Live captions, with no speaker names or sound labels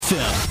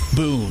FM,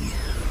 Boone.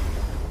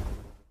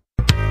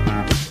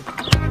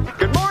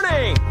 Good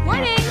morning.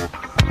 Morning.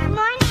 Good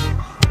morning.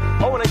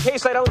 Oh, and in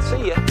case I don't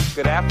see you,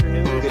 good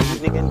afternoon, good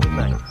evening, and good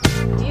night.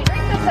 Do you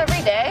drink this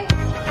every day?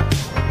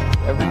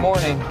 Every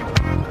morning.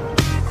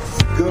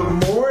 Good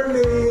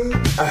morning.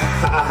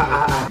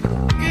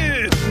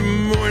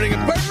 Good morning,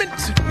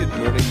 apartment. Good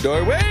morning,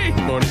 doorway.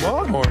 Good morning,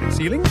 wall. Morning,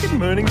 ceiling. Good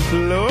morning,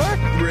 floor.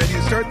 Ready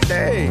to start the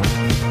day.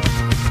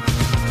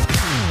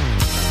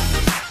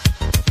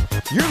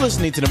 You're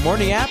listening to the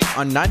Morning App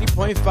on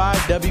 90.5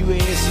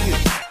 WASU.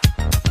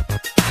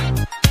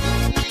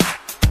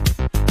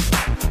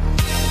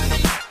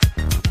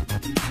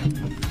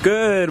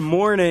 Good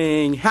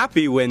morning,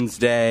 happy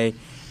Wednesday,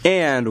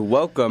 and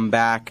welcome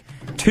back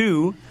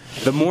to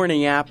the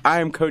Morning App.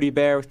 I am Kody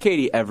Bair with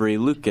Katie Every,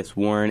 Lucas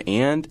Warren,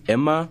 and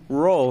Emma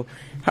Roehl.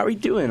 How are you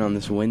doing on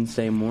this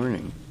Wednesday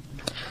morning?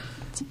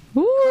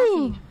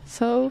 Woo!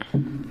 So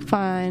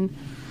fine.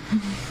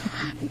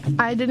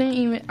 I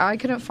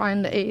couldn't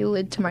find a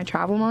lid to my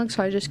travel mug,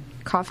 so I just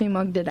coffee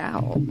mugged it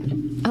out.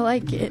 I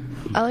like it.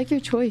 I like your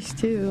choice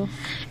too.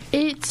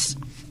 It's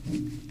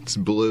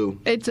blue.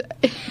 It's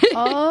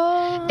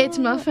Oh. it's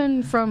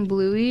Muffin from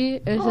Bluey.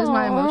 It says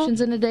my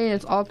emotions in a day.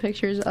 It's all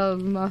pictures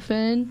of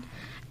Muffin,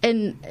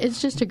 and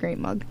it's just a great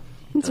mug.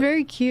 It's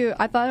very cute.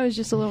 I thought it was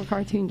just a little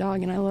cartoon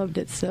dog, and I loved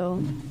it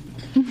still.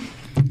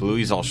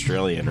 Bluey's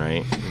Australian,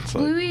 right? It's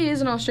like, Bluey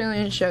is an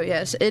Australian show.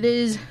 Yes, it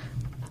is.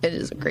 It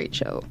is a great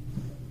show.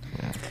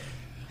 Yeah.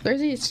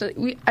 There's a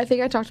study, I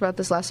think I talked about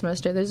this last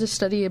semester. There's a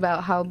study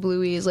about how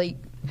Bluey is like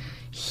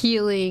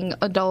healing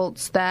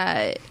adults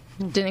that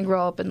didn't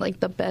grow up in like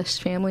the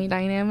best family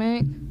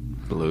dynamic.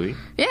 Bluey?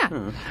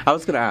 Yeah. I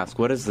was going to ask,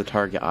 what is the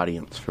target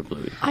audience for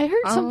Bluey? I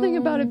heard something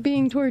about it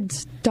being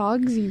towards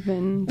dogs,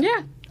 even.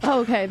 Yeah.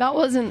 Oh, okay, that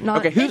wasn't not.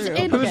 Okay, who's true.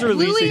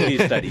 releasing Bluey-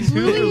 these studies?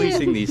 Who's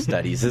releasing these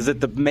studies? Is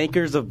it the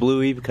makers of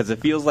Bluey? Because it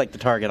feels like the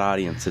target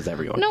audience is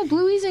everyone. No,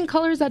 Bluey's in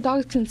colors that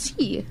dogs can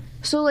see.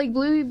 So like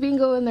Bluey,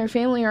 Bingo, and their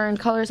family are in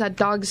colors that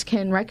dogs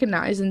can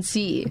recognize and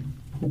see.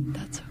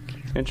 That's so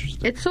cute.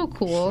 Interesting. It's so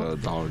cool.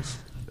 Dogs.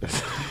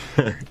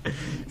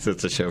 So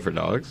it's a show for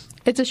dogs?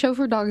 It's a show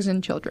for dogs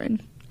and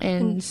children,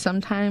 and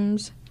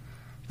sometimes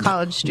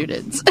college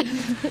students.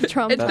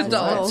 Trump It's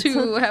adults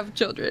who have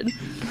children.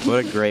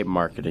 What a great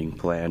marketing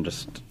plan.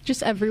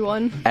 Just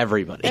everyone.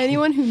 Everybody.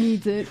 Anyone who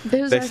needs it.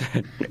 This They was,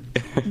 said-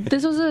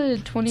 this was a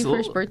 21st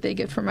little- birthday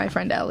gift from my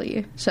friend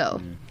Ellie. So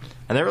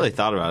I never really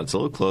thought about it. It's a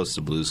little close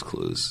to Blue's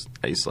Clues.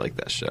 I used to like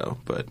that show,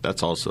 but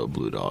that's also a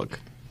blue dog.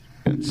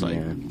 It's like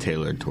Yeah.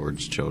 tailored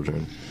towards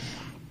children.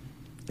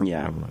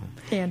 Yeah.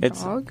 and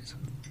It's- dogs.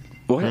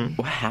 What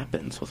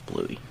happens with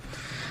Bluey?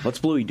 What's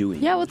Bluey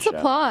doing? Yeah, in what's the show?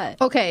 plot?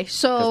 Okay, Because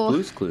so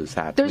Blue's Clues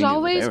happen.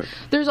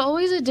 there's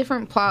always a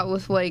different plot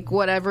with like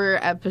whatever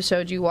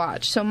episode you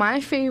watch. So my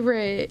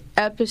favorite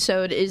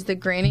episode is the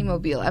Granny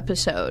Mobile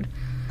episode.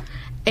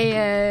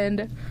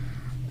 And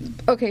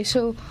okay,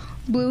 so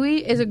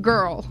Bluey is a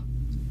girl.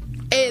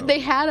 They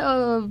had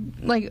a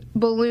like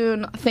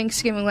balloon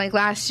Thanksgiving like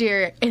last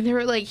year, and they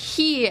were like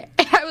he.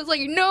 And I was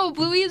like, no,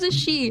 Bluey is a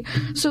she.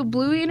 So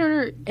Bluey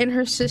and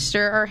her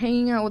sister are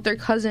hanging out with their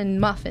cousin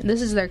Muffin.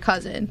 This is their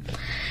cousin,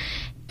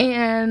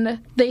 and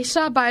they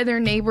stop by their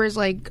neighbor's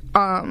like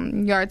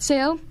yard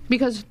sale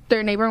because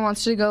their neighbor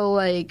wants to go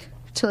like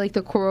to like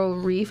the coral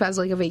reef as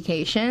like a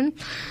vacation.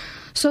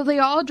 So they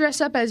all dress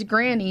up as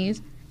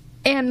grannies,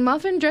 and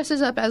Muffin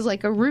dresses up as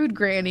like a rude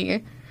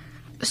granny.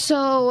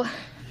 So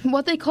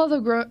what they call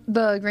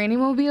the Granny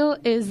Mobile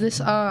is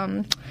this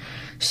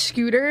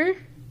scooter,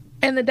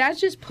 and the dad's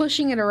just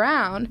pushing it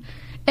around,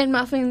 and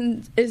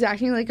Muffin is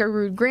acting like a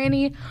rude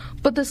granny,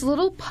 but this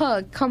little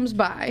pug comes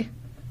by,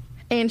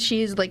 and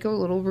she's like a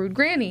little rude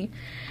granny,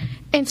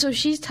 and so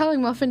she's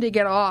telling Muffin to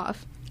get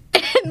off,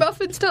 and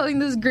Muffin's telling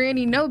this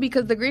granny no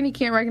because the granny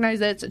can't recognize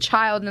that it's a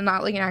child and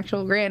not like an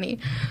actual granny.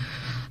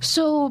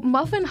 So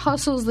Muffin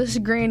hustles this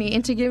granny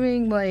into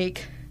giving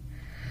like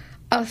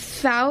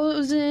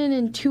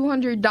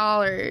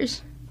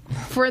 $1,200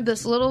 for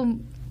this little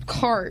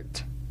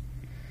cart,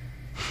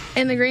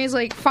 and the granny's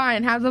like,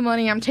 "Fine, have the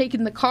money. I'm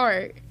taking the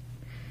cart."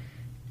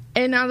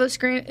 And now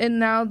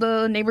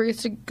the neighbor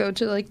gets to go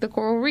to like the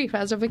coral reef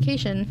as a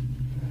vacation.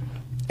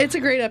 It's a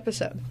great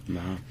episode.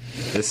 No.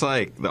 It's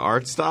like the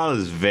art style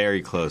is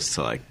very close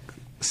to like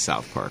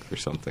South Park or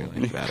something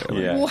like that.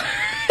 Yeah. What?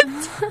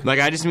 Like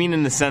I just mean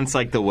in the sense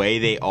like the way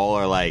they all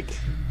are like,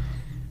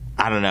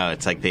 I don't know.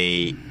 It's like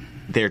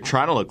they're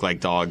trying to look like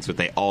dogs, but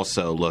they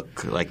also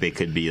look like they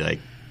could be like.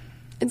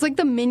 It's like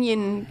the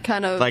Minion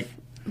kind of Like-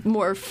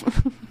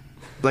 morph.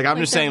 Like I'm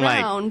just saying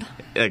round.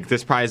 like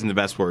this probably isn't the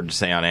best word to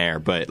say on air,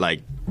 but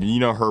like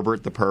you know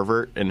Herbert the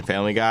pervert in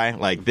Family Guy.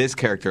 Like this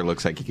character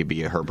looks like he could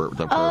be a Herbert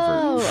the pervert.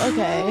 Oh,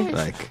 okay.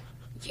 Like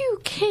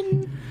You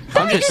can.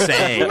 I'm just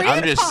saying.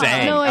 I'm just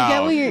saying. No, I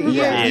get what you're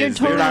he is.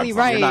 totally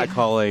right. You're not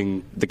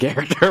calling the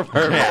character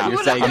pervert. Yeah,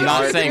 You're saying I'm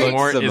not Mort saying looks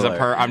Mort is a similar.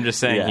 per. I'm just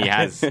saying he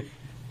Yeah. has.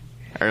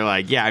 Or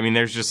like, yeah, I mean,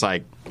 there's just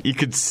like you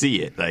could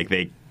see it. Like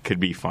they could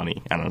be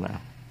funny. I don't know.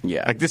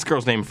 Yeah. Like this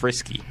girl's named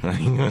Frisky. Like,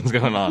 what's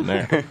going on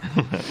there?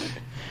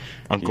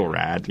 Uncle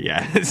Rad.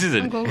 Yeah, this is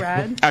Uncle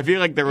Rad. I feel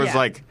like there was Yeah.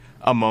 like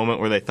a moment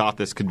where they thought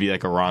this could be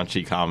like a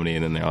raunchy comedy,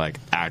 and then they're like,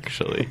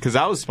 actually, because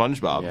that was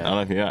SpongeBob. Yeah. I don't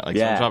know if you know. Like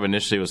Yeah. SpongeBob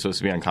initially was supposed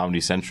to be on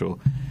Comedy Central.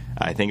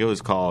 I think it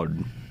was called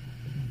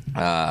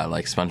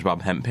like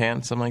SpongeBob Hemp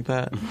Pants, something like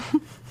that.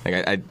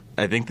 Like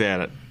I think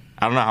that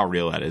I don't know how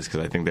real that is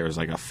because I think there was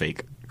like a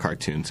fake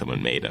cartoon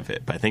someone made of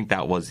it, but I think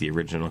that was the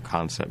original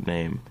concept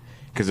name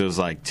because it was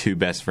like two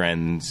best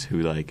friends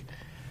who like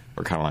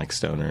were kind of like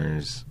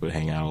stoners, would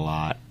hang out a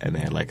lot, and they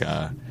had like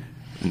a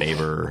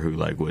neighbor who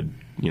like would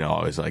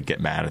always like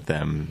get mad at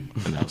them,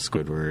 and that was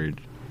Squidward.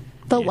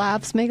 The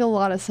laughs make a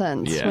lot of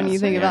sense Yeah. when you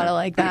think about it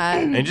like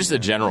that. And just the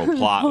general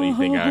plot when you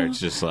think of it, it's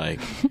just like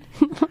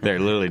they're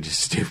literally just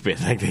stupid.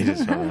 Like they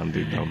just run around and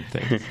do dumb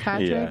things.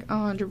 Patrick, Yeah.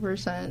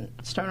 100%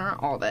 stoner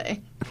all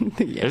day.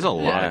 There's a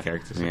lot Yeah. of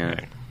characters in Yeah.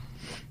 there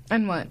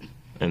And what?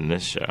 in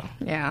this show.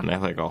 Yeah. And they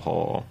have like a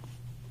whole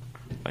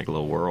like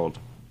little world.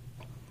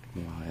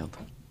 Wild.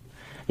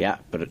 Yeah,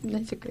 but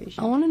That's a great I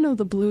show. want to know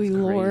the Bluey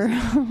lore.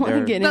 I want to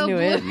They're- get The into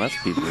Bluey- it. it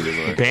must be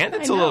Bluey lore.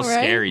 Bandit's I a know, little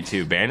right? scary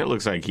too. Bandit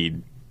looks like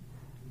he'd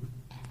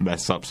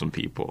mess up some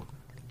people.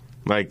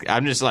 Like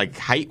I'm just like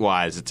height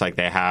wise, it's like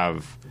they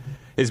have.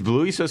 Is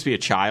Bluey supposed to be a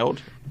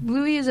child?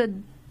 Bluey is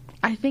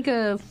I think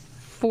a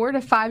 4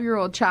 to 5 year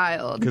old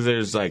child. Because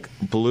there's like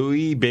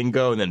Bluey,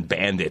 Bingo, and then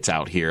Bandits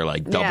out here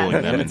like doubling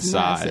Yeah. them in It's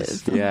size.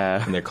 massive.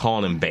 Yeah. And they're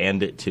calling him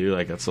Bandit too.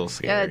 Like that's a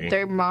little Yeah, scary.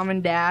 their mom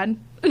and dad.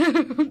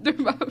 Their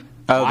mom.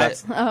 Oh, Why-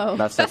 that's their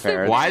That's their-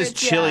 parents. Why is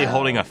Chili Yeah.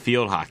 holding a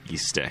field hockey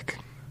stick?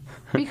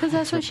 Because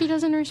that's what she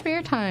does in her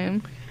spare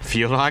time.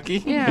 Field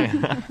hockey?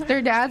 Yeah.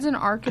 Their dad's an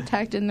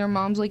architect and their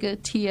mom's like a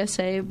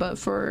TSA, but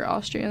for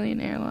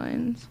Australian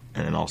Airlines.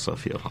 And also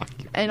field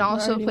hockey. And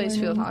also Already plays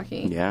field learning.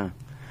 hockey. Yeah.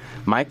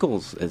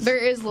 Michael's is. There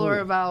is lore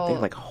about They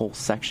have like a whole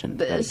section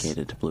this.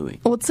 dedicated to Bluey.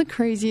 What's the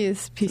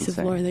craziest piece of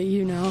insane. lore that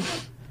you know?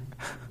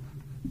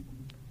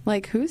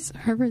 Like, who's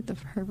Herbert the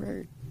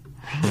Herbert?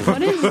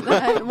 What is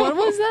that? What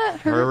was that?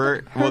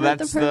 Herbert? Well, Herbert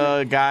that's Pervert?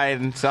 the guy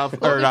in South...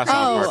 Or not South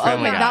Oh, Park, okay,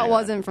 Family Guy. that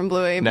wasn't from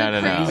Bluey. No,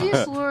 no, no.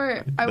 craziest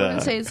lore. I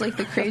wouldn't say it's like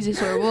the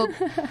craziest lore. Well,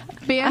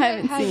 Bandit I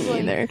haven't has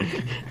seen like,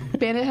 either.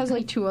 Bandit has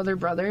like 2 other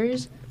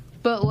brothers,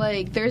 but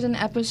like there's an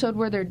episode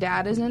where their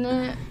dad is in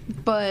it,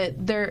 but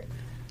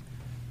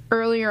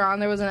earlier on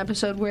there was an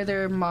episode where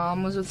their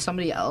mom was with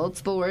somebody else.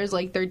 The lore is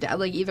like their dad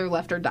like either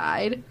left or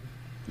died.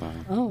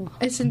 Oh,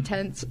 It's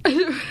intense.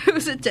 It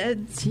was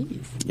intense.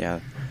 jeez. Yeah.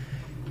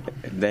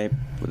 The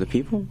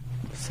people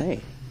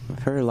say. I've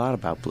heard a lot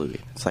about Bluey.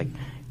 It's like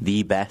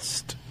the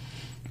best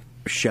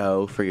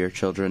show for your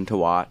children to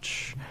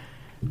watch.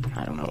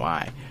 I don't know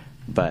why,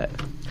 but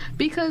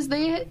Because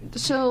they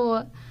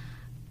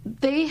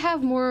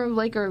have more of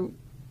like a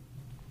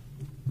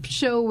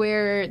show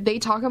where they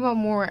talk about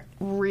more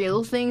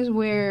real things,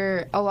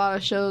 where a lot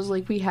of shows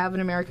like we have in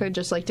America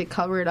just like to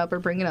cover it up or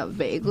bring it up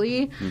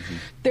vaguely.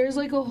 There's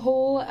like a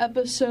whole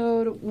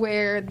episode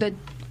where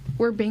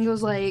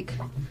Bingo's like,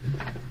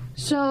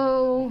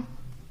 so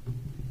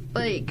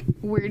like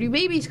where do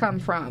babies come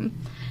from?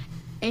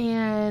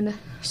 And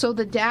so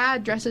the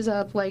dad dresses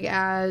up like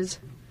as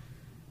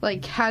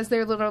like has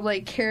their little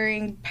like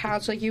carrying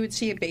pouch like you would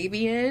see a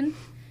baby in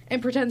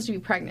and pretends to be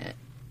pregnant.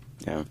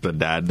 yeah. The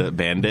dad, the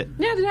bandit?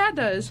 Yeah, the dad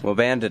does. Well,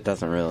 Bandit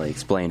doesn't really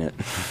explain it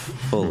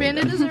fully.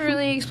 Bandit doesn't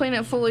really explain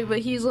it fully, but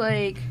he's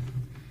like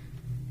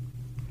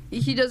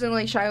he doesn't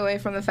like shy away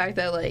from the fact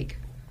that like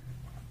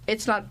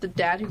it's not the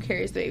dad who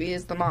carries the baby,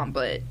 it's the mom,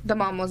 but the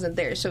mom wasn't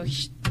there, so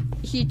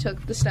he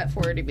took the step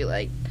forward to be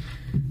like,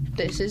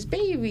 this is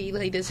baby,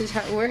 like this is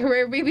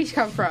where babies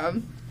come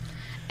from.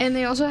 And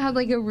they also had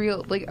like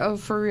a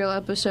for real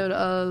episode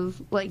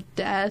of like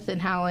death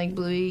and how like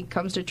Bluey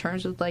comes to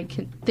terms with like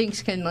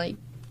things can like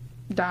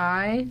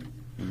die.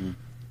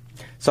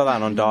 Saw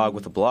that on Dog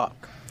with a Blog,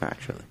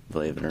 actually,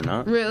 believe it or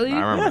not. Really? I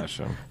remember that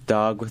show.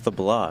 Dog with a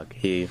Blog.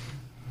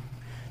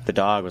 The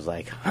dog was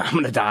like, I'm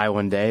going to die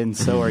one day, and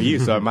so are you,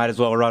 so I might as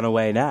well run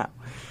away now.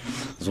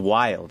 It was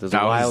wild. It was a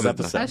That was wild the-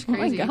 episode. That's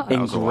crazy. God. That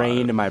was a lot.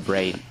 Ingrained in my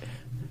brain.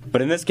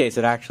 But in this case,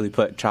 it actually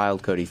put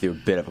Child Cody through a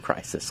bit of a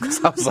crisis,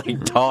 because I was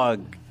like,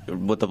 Dog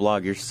with the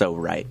Blog, you're so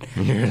right.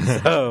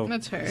 So,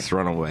 That's her. Just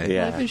run away.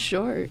 yeah. Life is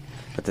short.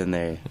 But then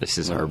This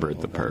is Herbert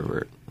the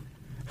pervert.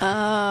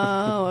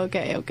 Oh,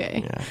 okay.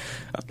 Yeah.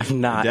 not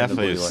in the Definitely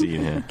Bluey have one.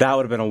 seen him. That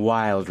would have been a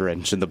wild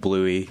wrench in the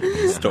Bluey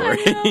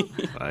story.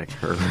 Like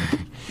Herbert.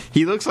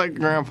 He looks like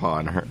Grandpa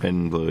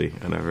in Bluey,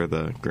 whatever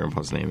the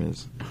grandpa's name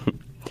is.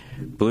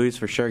 Bluey's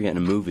for sure getting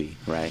a movie,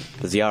 right?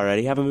 Does he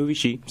already have a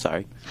movie?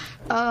 Sorry.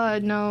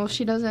 No,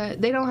 she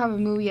doesn't. They don't have a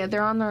movie yet.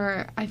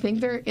 I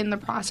think they're in the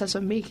process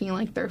of making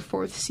like their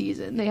 4th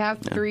season. They have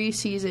 3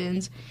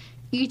 seasons.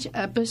 Each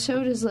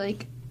episode is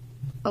like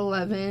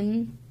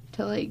 11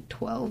 to like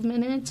 12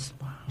 minutes.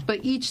 But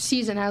each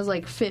season has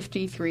like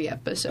 53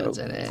 episodes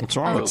in it. What's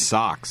wrong with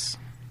socks?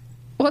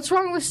 What's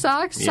wrong with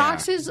Socks? Yeah.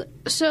 Socks is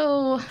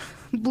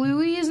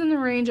Bluey is in the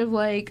range of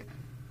like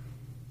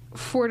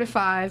 4 to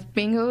 5.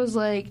 Bingo is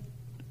like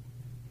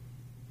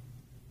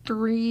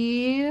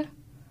 3.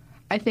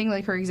 I think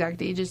like her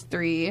exact age is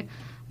 3.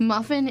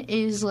 Muffin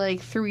is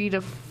like 3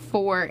 to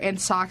 4, and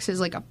Socks is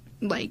like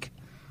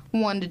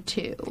 1 to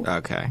 2.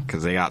 Okay,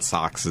 because they got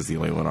Socks is the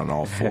only one on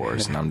all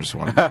 4s, and I'm just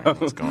wondering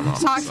what's going on.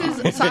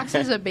 Socks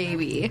is a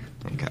baby.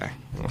 Okay.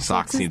 Well,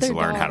 Socks is needs to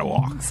their learn how to dog.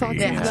 walk. Socks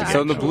He is needs to their get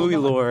So in the going. Bluey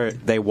lore,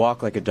 they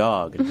walk like a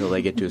dog until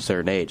they get to a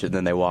certain age, and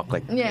then they walk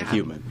like a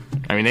human.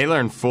 I mean, they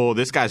learn full.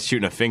 This guy's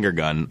shooting a finger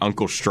gun.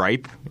 Uncle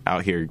Stripe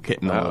out here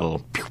hitting a little.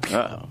 Pew, pew.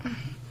 Uh-oh.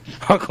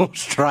 Uncle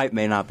Stripe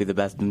may not be the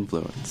best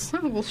influence.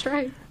 Uncle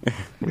Stripe.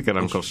 Look at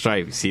Uncle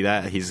Stripe. You see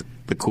that? He's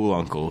the cool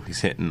uncle. He's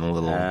hitting a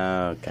little.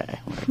 Okay.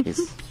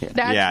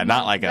 That's Yeah,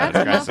 not like a That's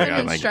aggressive Muffin guy,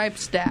 and like-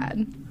 Stripe's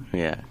dad.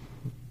 Yeah.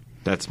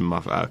 That's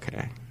Muff.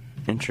 Okay.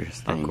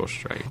 Interesting. Uncle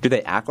Stripe. Do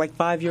they act like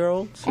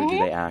 5-year-olds, or do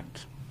they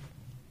act?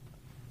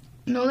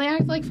 No, they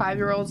act like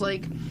 5-year-olds.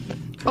 Like,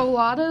 a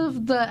lot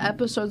of the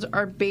episodes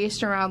are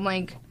based around,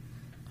 like,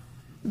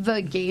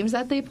 the games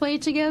that they play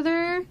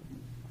together.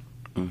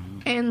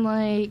 And,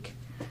 like,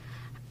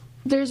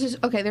 there's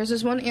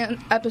this one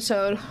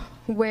episode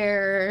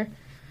where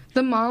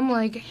the mom,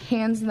 like,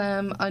 hands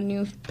them a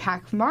new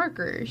pack of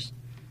markers.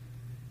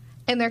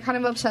 And they're kind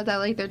of upset that,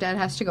 like, their dad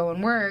has to go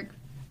and work.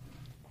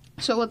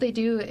 So what they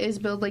do is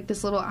build, like,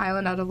 this little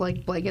island out of,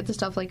 like, blankets and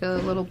stuff, like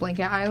a little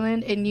blanket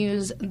island, and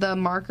use the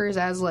markers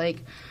as,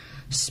 like,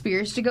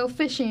 spears to go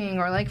fishing,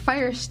 or, like,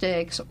 fire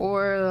sticks,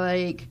 or,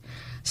 like,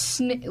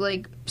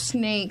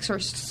 snakes or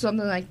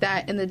something like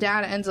that. And the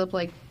dad ends up,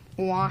 like,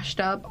 washed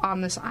up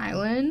on this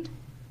island.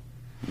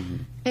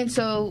 And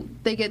so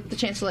they get the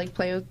chance to, like,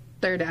 play with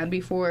their dad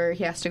before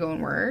he has to go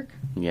and work.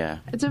 Yeah.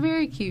 It's a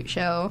very cute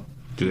show.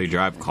 Do they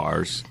drive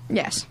cars?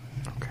 Yes.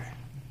 Okay.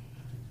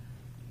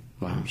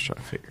 Wow. I'm just trying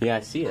to figure. Yeah,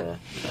 I see a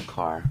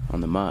car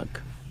on the mug.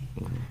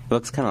 It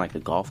looks kind of like a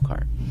golf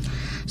cart.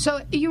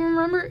 So you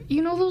remember,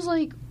 you know those,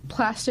 like,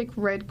 plastic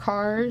red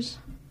cars?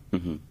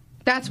 Mm-hmm.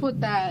 That's what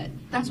that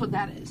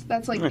is.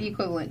 That's, like, the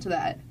equivalent to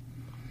that.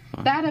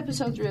 That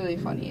episode's really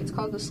funny. It's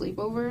called The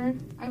Sleepover,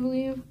 I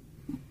believe.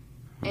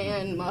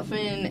 And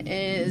Muffin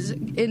is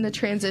in the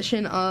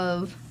transition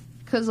of...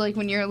 Because, like,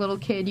 when you're a little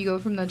kid, you go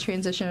from the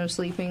transition of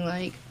sleeping,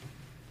 like,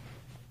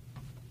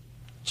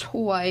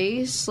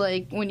 twice,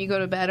 like, when you go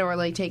to bed, or,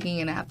 like, taking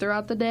a nap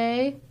throughout the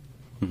day.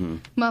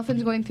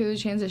 Muffin's going through the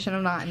transition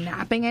of not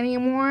napping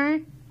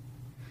anymore.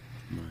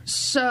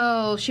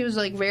 So she was,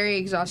 like, very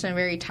exhausted and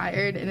very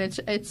tired, and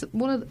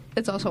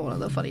it's also one of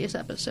the funniest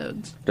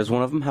episodes. Does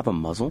one of them have a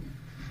muzzle?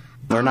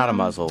 Or not a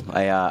muzzle,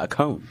 a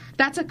cone.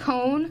 That's a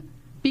cone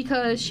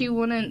because she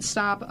wouldn't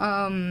stop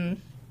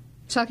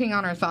sucking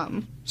on her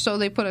thumb, so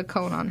they put a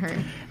cone on her.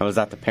 Oh, was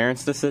that the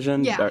parents'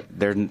 decision? Yeah.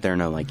 They're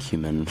no, like,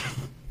 human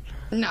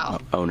No.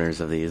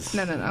 owners of these.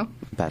 No.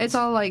 That's It's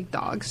all, like,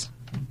 dogs.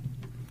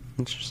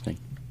 interesting.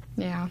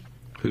 Yeah.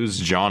 Who's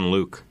John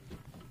Luke?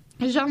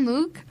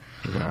 Jean-Luc,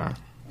 Yeah.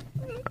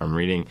 I'm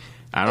reading.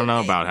 I don't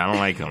know about. I don't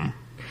like him.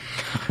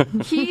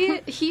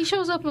 he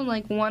shows up in,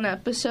 like, one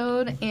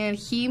episode, and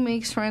he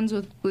makes friends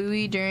with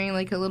Bluey during,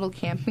 like, a little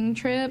camping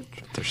trip.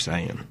 That's what they're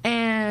saying.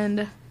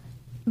 And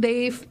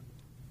they've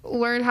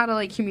learned how to,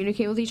 like,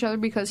 communicate with each other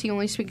because he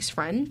only speaks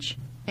French,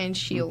 and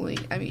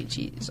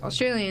she's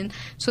Australian,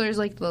 so there's,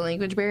 like, the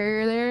language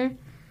barrier there.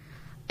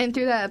 And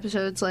through that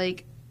episode, it's,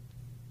 like,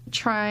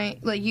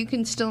 you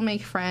can still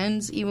make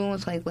friends even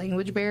with, like,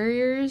 language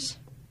barriers.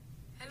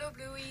 Hello,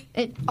 Bluey.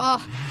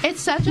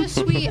 It's such a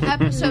sweet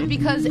episode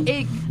because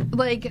it,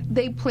 like,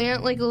 they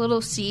plant, like, a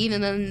little seed,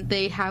 and then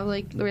they have,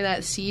 like, where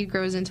that seed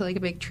grows into, like, a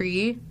big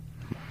tree.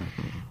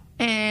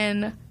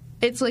 And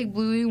it's, like,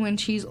 Bluey when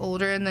she's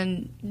older, and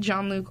then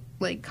Jean-Luc,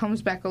 like,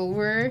 comes back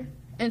over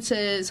and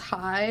says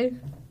hi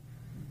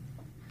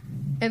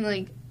in,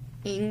 like,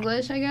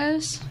 English, I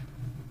guess.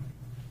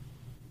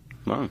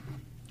 Wow.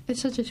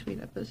 It's such a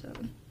sweet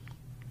episode.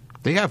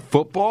 They have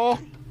football?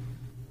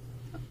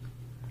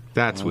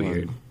 That's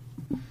weird.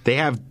 They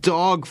have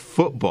dog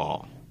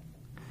football.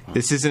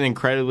 This is an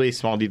incredibly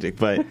small detail,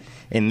 but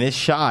in this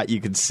shot,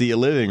 you could see a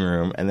living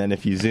room, and then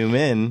if you zoom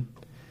in,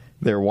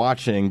 they're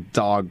watching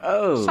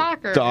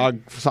soccer.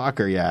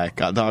 Yeah,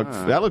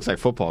 that looks like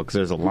football because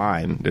there's a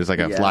line. There's like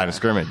a line of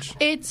scrimmage.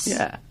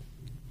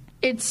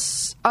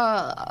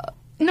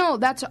 No,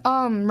 that's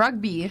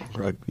rugby.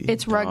 Rugby.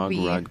 It's rugby.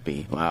 Dog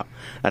rugby. Wow.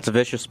 That's a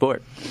vicious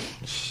sport.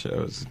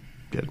 Shows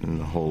getting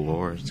the whole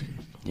lore.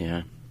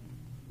 Yeah.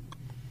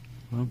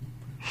 Well.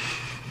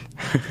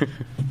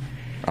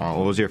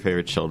 What was your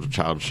favorite child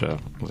show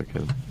as a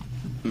kid?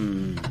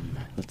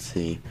 Let's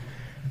see.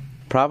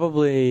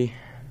 Probably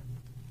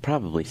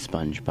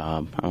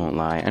SpongeBob. I won't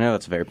lie. I know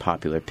it's a very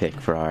popular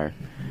pick for our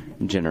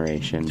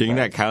generation. Do you think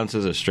that counts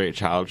as a straight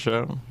child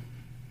show?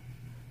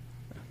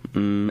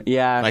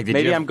 Yeah, Like,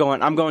 maybe I'm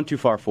going too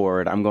far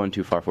forward.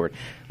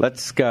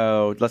 Let's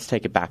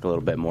take it back a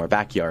little bit more.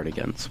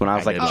 Backyardigans. When I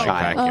was like a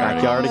child.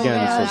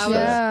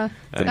 Backyardigans.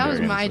 That was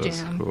my was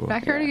jam. cool.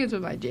 Backyardigans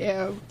was my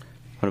jam.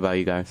 What about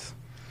you guys?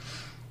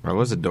 I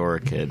was a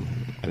Dora kid.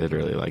 I did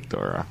really like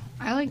Dora.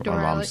 I like Dora.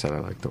 My mom said I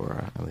liked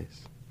Dora, at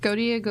least. Go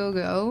Diego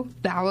Go.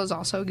 That was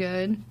also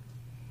good.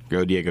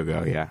 Go Diego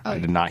Go, yeah. Oh, I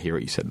did not hear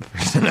what you said the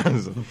first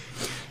time.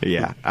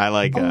 Yeah, I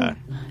like...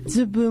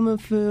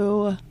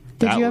 Zaboomafoo.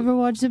 Did you ever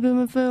watch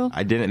Zaboomafoo?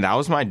 I didn't. That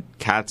was my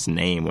cat's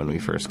name when we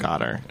first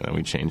got her, and then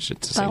we changed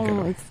it to That one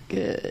Cinco. was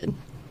good.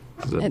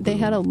 They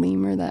had a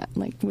lemur that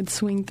would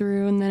swing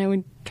through, and then it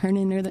would turn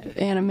into the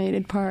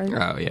animated part.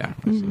 Oh yeah,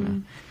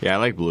 yeah. I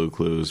like Blue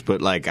Clues,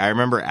 but I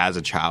remember as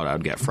a child, I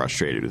would get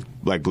frustrated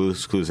with Blue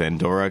Clues and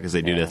Dora because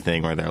they do the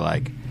thing where they're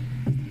like,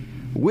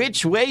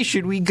 "Which way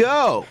should we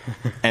go?"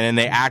 and then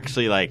they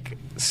actually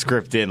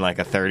script in a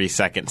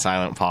 30-second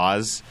silent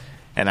pause,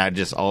 and I'd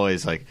just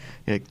always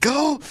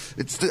go.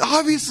 It's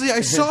obviously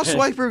I saw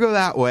Swiper go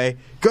that way.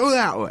 Go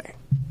that way,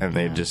 and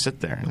they'd just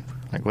sit there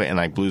and wait.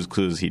 And Blue's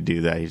Clues, he'd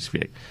do that. He'd just be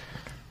like,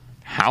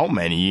 "How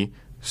many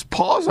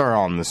paws are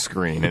on the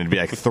screen?" And it'd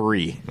be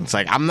 3. It's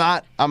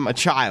I'm a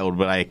child,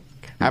 but I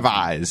have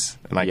eyes,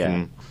 and I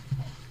can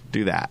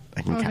do that.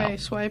 I can count.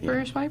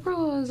 Swiper. Yeah. Swiper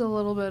was a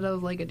little bit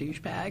of a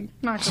douchebag.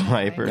 Not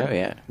Swiper. Oh,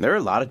 yeah. There were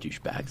a lot of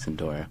douchebags in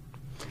Dora.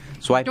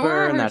 Swiper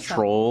Dora and that herself.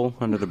 troll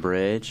under the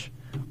bridge.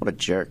 What a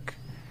jerk.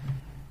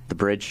 The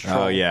bridge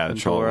troll. Oh, yeah, the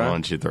troll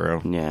won't you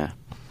throw. Yeah.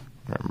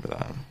 I remember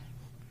that.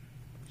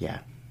 Yeah.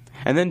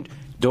 And then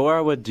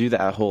Dora would do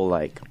that whole,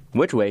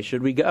 which way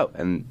should we go?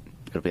 And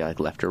it'll be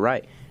left or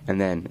right.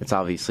 And then it's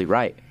obviously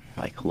right.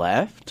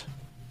 Left?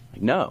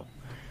 No.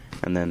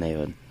 And then they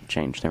would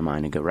change their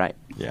mind and go right.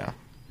 Yeah.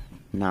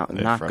 Not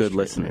good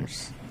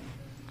listeners.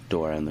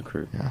 Dora and the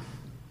crew. Yeah.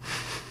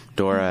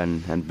 Dora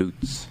and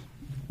Boots.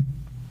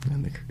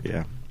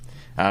 Yeah.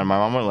 My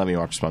mom wouldn't let me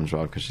watch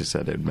SpongeBob because she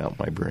said it'd melt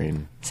my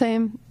brain.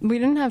 Same. We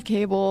didn't have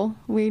cable.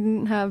 We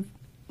didn't have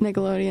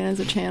Nickelodeon as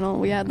a channel.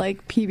 We had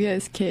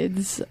PBS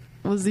Kids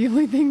was the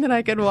only thing that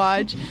I could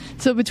watch.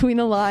 So Between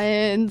the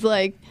Lions,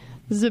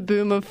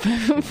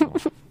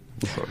 Zaboomafoo.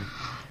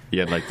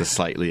 You had the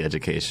slightly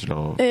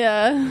educational.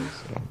 Yeah.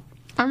 So.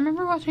 I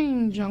remember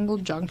watching Jungle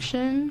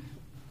Junction.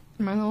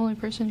 Am I the only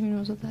person who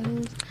knows what that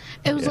is?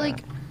 It was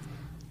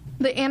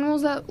the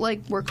animals that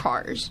were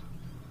cars.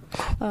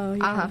 Oh,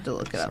 yeah. I'll have to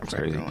look it up Sounds for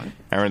crazy. everyone.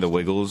 I remember The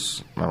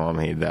Wiggles. My mom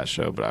hated that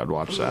show, but I'd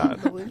watch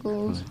that. The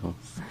Wiggles.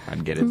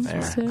 I'd get it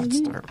there. I'd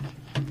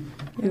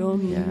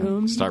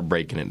start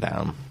breaking it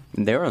down.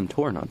 They were on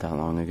tour not that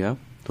long ago.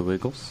 The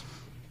Wiggles.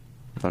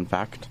 Fun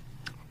fact.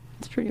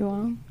 It's pretty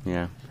wild.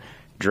 Yeah.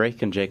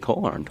 Drake and J.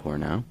 Cole are on tour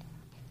now.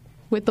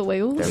 With the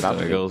Wiggles? They're about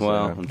The to Wiggles,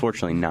 well, yeah.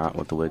 unfortunately not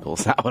with the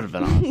Wiggles. That would have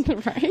been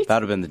awesome. Right? That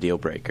would have been the deal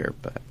breaker,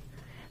 but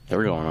they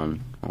were going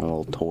on a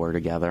little tour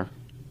together.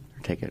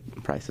 Their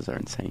ticket prices are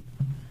insane.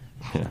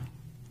 Yeah.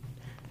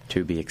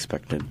 To be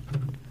expected,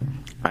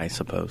 I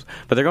suppose.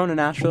 But they're going to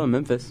Nashville and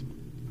Memphis.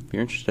 If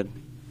you're interested.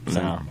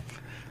 So, No.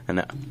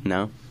 and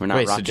no, we're not.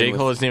 Wait, so rocking J.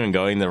 Cole with- isn't even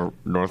going to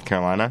North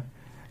Carolina?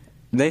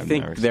 They I've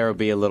think never there will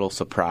be a little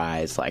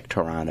surprise like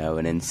Toronto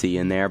and NC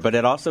in there, but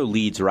it also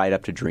leads right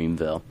up to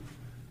Dreamville.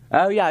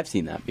 Oh, yeah, I've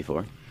seen that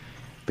before.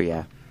 But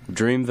yeah,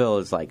 Dreamville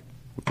is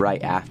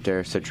right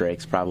after, so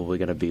Drake's probably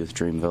going to be with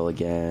Dreamville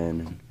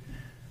again.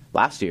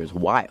 Last year was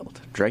wild.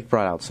 Drake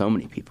brought out so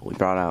many people. He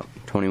brought out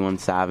 21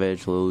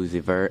 Savage, Lil Uzi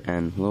Vert,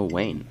 and Lil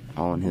Wayne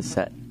all in his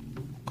set.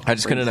 I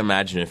just couldn't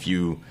imagine if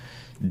you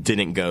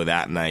didn't go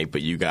that night,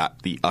 but you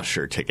got the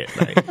Usher ticket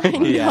night. I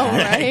know,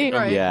 Yeah.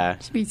 right? Yeah.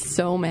 I'd be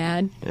so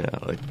mad.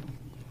 Yeah,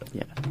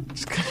 Yeah.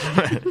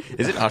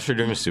 Isn't Usher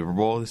doing a Super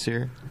Bowl this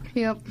year?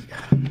 Yep.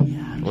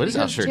 What is Because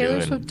Usher Taylor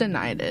doing? Swift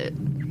denied it.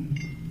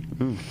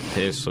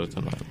 Taylor Swift,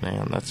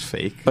 man, that's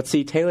fake. But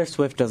see, Taylor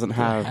Swift doesn't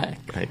have... Heck?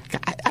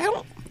 I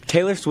don't.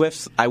 Taylor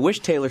Swift's... I wish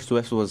Taylor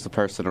Swift was the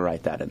person to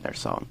write that in their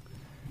song.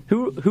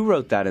 Who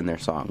wrote that in their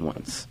song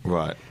once?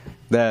 What?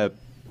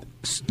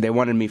 They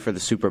wanted me for the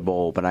Super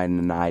Bowl, but I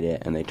denied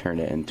it, and they turned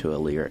it into a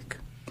lyric.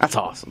 That's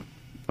awesome.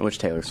 I wish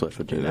Taylor Swift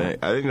would do that.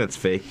 I think that's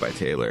fake by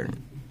Taylor.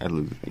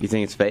 You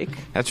think it's fake?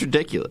 That's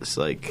ridiculous.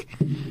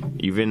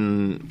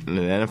 Even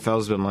the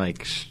NFL's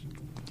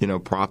been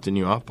propping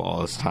you up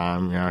all this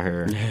time. You're out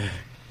here.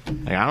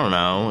 I don't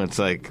know. It's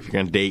if you're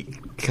gonna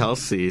date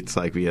Kelsey, it's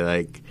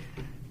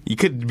you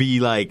could be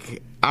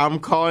I'm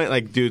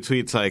calling do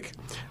tweets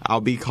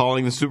I'll be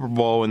calling the Super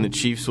Bowl when the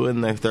Chiefs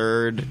win their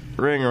third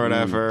ring or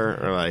whatever,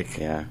 or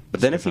yeah.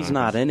 But then if he's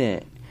not in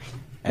it,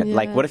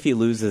 what if he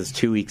loses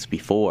 2 weeks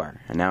before,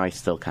 and now he's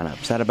still kind of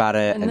upset about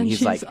it, And then he's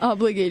she's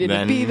obligated to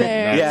then be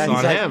there. that's Yeah,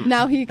 on he's him.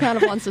 Now he kind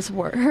of wants to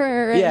support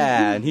her.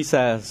 yeah, and he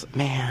says,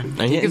 "Man,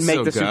 And he didn't can make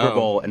still the Super go.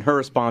 Bowl," and her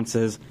response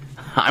is,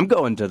 "I'm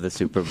going to the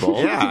Super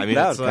Bowl." Yeah, I mean,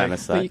 that it's would kind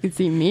of But you suck. can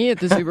see me at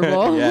the Super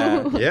Bowl.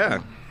 Yeah.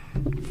 Yeah,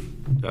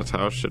 that's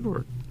how it should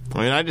work.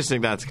 I mean, I just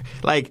think that's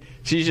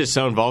she's just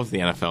so involved with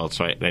the NFL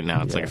right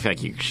now. It's I feel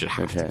like you should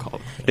have to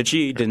call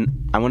it.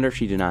 I wonder if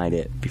she denied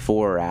it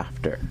before or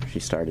after she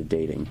started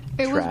dating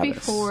It was Travis.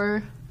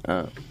 before.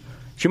 Oh.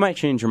 She might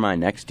change her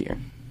mind next year.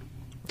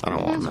 I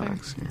don't want That's that. fair.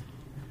 next year.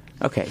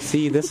 Okay,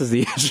 see, this is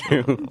the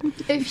issue.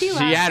 If she She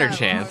lasts had her that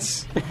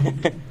chance.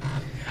 long-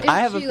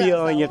 I have a she lasts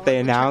feeling that if they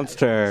long, announced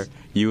her,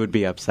 you would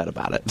be upset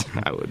about it.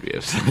 I would be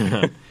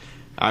upset.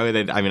 I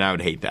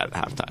would hate that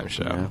halftime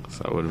show. Yeah.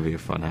 So it wouldn't be a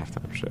fun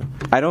halftime show.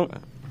 I don't.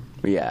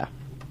 Yeah.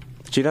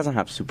 She doesn't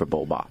have Super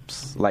Bowl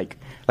bops. Like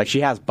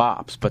she has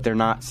bops, but they're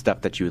not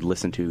stuff that you would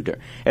listen to.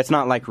 It's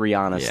not like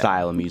Rihanna's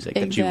style of music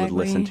that you would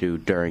listen to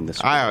during the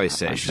Super Bowl. I always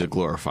say she's a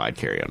glorified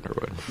Carrie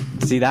Underwood.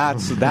 See,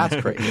 that's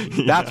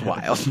crazy. That's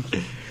wild.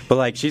 But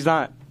like, she's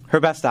not. Her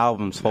best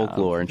album's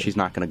Folklore, and she's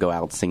not going to go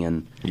out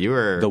singing You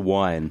were the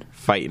one.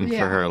 fighting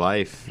for her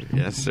life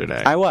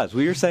yesterday. I was.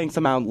 We were saying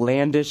some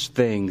outlandish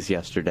things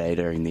yesterday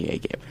during the A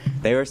game.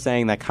 They were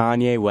saying that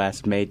Kanye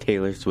West made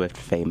Taylor Swift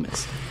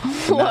famous.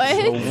 That's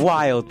a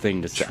wild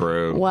thing to say.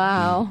 True.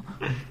 Wow.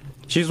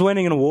 She's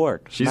winning an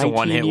award. She's a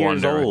one-hit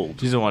years wonder.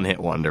 old. She's a one-hit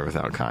wonder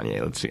without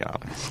Kanye. Let's be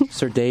honest. It's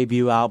her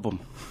debut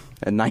album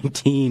at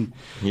 19.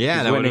 Yeah,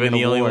 She's that would have been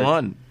winning the an only award.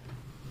 one.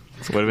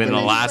 Would have been the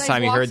last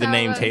time you heard the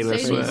name Taylor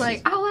Swift. He's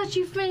like, I'll let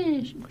you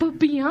finish, but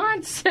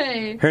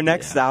Beyonce. Her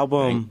next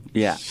album,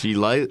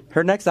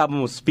 her next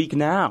album was Speak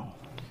Now.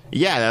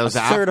 Yeah, that was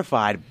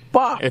certified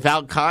bop.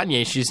 Without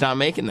Kanye, she's not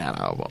making that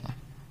album.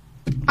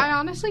 I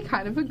honestly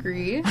kind of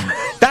agree.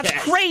 That's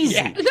crazy.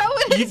 No,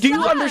 it's Do you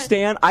not.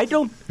 understand? I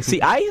don't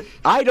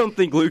don't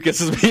think Lucas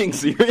is being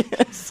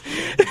serious.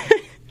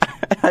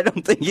 I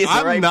don't think he's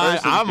the right person.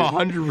 I'm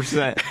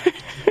 100%.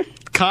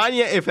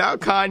 Kanye, without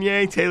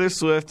Kanye, Taylor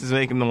Swift is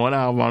making the one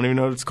album. I don't even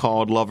know what it's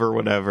called. Love or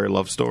whatever.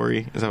 Love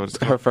Story. Is that what it's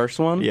called? Her first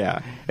one?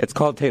 Yeah. It's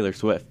called Taylor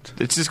Swift.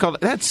 It's just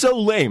called. That's so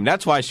lame.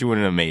 That's why she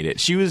wouldn't have made it.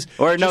 She was.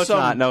 Or no, just it's some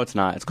not. No, it's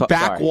not. It's called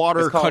backwater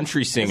it's called,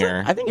 country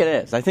singer. I think it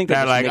is. I think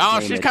They're like, oh,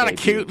 nicknamed she's it kind of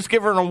debut. cute. Let's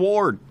give her an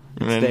award.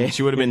 And then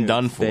she would have been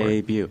done for.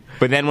 Debut.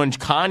 But then when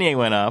Kanye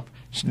went up,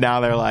 now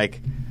they're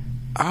like,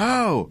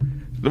 oh.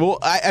 Well,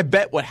 I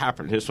bet what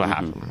happened. Here's what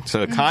happened.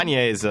 So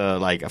Kanye is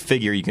like a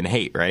figure you can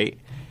hate, right?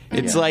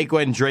 It's like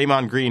when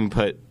Draymond Green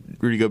put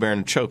Rudy Gobert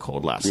in a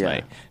chokehold last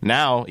night.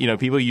 Now,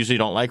 people usually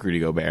don't like Rudy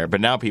Gobert, but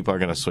now people are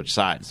going to switch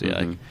sides. So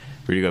like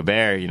Rudy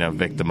Gobert,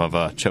 victim of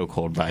a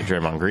chokehold by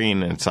Draymond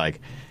Green, and it's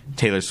like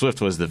Taylor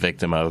Swift was the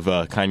victim of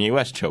Kanye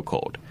West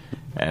chokehold.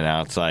 And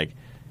now it's like,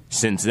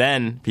 since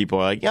then, people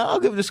are like, yeah, I'll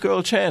give this girl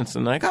a chance.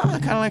 And like, oh, I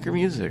kind of like her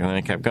music. And then I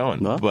kept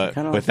going. Well, but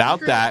kinda without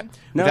that...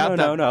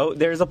 No.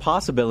 There's a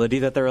possibility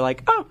that they're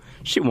like, oh,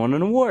 she won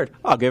an award.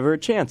 I'll give her a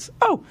chance.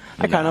 Oh,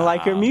 I kind of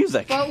like her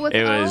music. But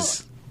It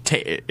was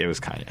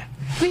Kanye.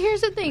 But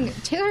here's the thing.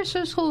 Taylor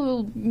Swift's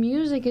whole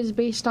music is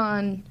based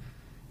on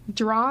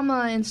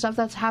drama and stuff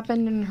that's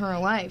happened in her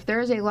life.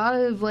 There's a lot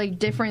of like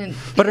different...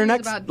 But her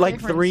next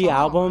different 3 songs.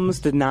 albums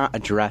did not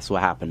address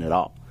what happened at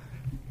all.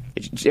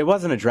 It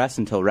wasn't addressed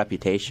until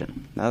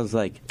Reputation. That was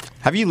like...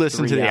 Have you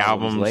listened to 3 the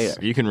albums albums?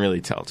 later. You can really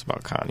tell it's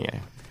about Kanye.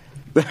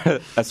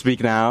 I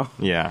Speak Now.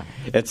 Yeah.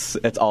 It's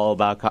all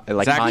about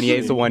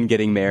Kanye's the one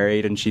getting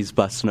married and she's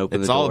busting open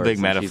the It's doors. all a big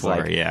and metaphor, she's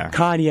like, yeah.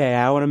 Kanye,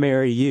 I want to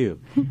marry you.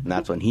 And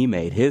that's when he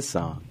made his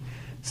song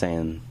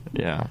saying...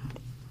 Yeah.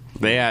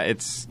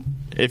 It's...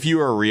 If you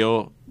were a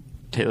real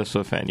Taylor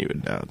Swift fan, you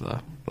would know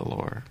the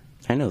lore.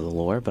 I know the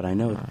lore, but I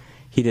know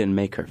he didn't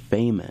make her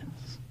famous.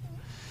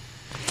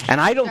 And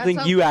I don't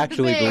think you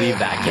actually believe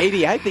that.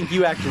 Katie, I think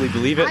you actually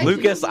believe it.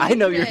 Lucas, I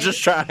know you're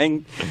just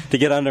trying to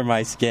get under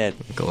my skin.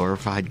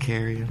 Glorified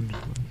Carrie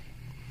Underwood.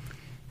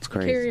 It's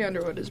crazy. Carrie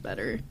Underwood is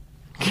better.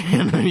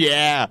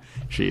 Yeah,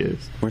 she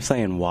is. We're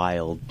saying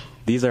wild.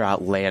 These are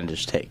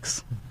outlandish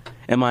takes.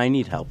 Emma, I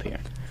need help here.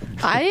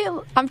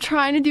 I'm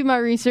trying to do my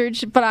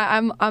research, but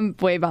I'm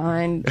way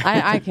behind.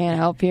 I can't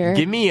help here.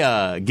 Give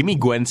me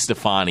Gwen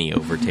Stefani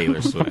over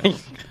Taylor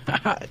Swift.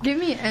 Give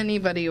me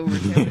anybody over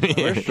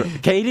Taylor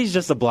Swift. Katie's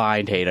just a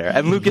blind hater,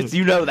 and Lucas,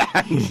 you know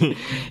that.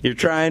 You're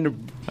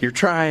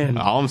trying.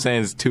 All I'm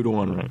saying is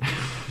 2-1,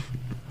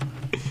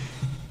 right?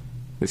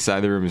 This side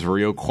of the room is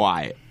real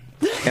quiet.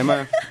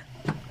 Emma,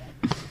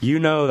 you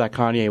know that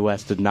Kanye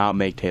West did not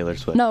make Taylor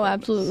Swift. No,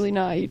 absolutely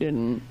not. You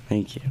didn't.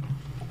 Thank you.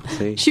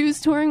 See? She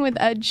was touring with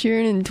Ed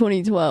Sheeran in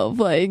 2012.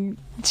 Like,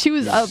 she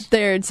was up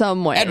there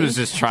somewhere. Ed was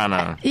just trying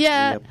to...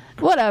 Yeah,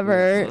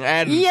 whatever.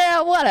 Ed,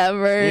 yeah,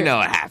 whatever. You know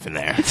what happened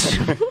there.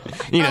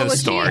 You know the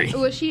story.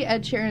 Was she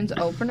Ed Sheeran's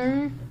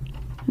opener?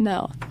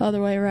 No, the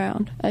other way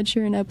around. Ed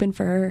Sheeran opened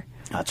for her.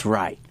 That's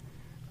right.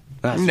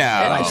 No.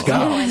 Let's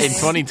go. In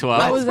 2012.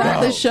 I was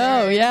at the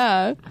show,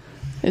 yeah. It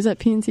was at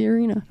PNC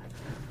Arena.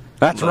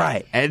 That's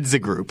right. Ed's a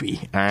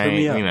groupie. All right,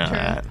 me up. you know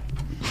that.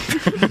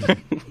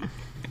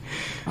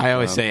 I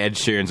always say Ed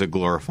Sheeran's a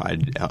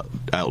glorified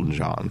Elton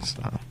John.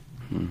 So.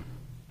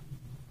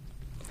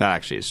 That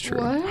actually is true.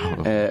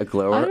 What? A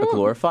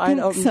glorified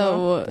Elton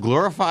John?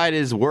 Glorified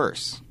is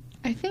worse.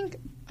 I think...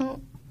 what?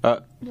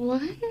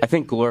 I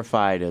think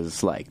glorified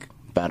is, like,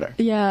 better.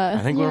 Yeah.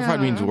 I think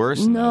glorified means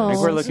worse. No. I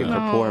think we're looking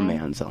for poor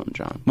man's Elton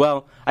John.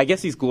 Well, I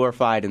guess he's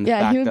glorified in the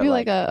fact he would that, be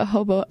like a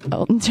hobo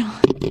Elton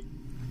John.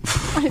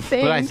 I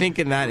think. But I think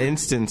in that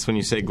instance, when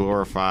you say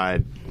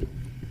glorified...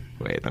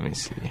 Wait, let me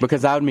see.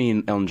 Because that would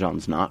mean Elton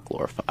John's not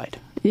glorified,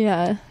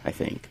 Yeah. I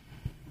think.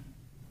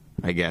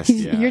 I guess,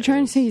 You're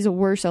trying to say he's a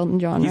worse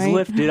Elton John, He's right?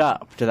 lifted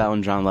up to the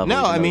Elton John level. No,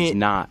 even I though mean... he's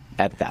not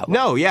at that level.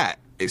 No, yeah.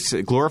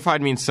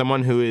 Glorified means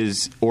someone who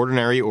is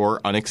ordinary or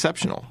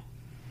unexceptional.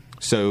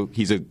 So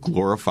he's a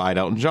glorified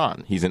Elton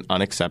John. He's an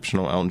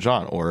unexceptional Elton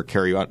John. Or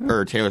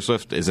Taylor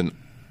Swift is an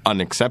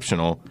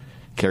unexceptional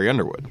Carrie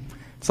Underwood.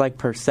 It's like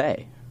per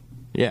se.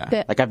 Yeah.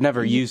 That- Like, I've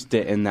never used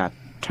it in that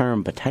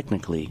term, but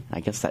technically, I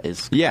guess that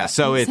is. Yeah,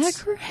 so Is it's...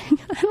 that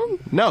correct? I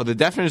don't. No, the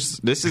definition.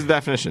 This is the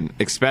definition.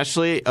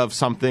 Especially of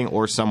something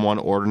or someone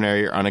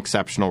ordinary or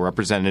unexceptional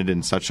represented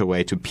in such a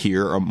way to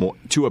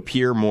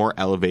appear more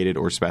elevated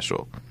or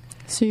special.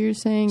 So you're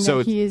saying So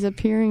that it's- he is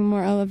appearing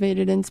more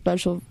elevated and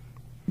special?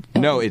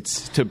 No,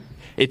 it's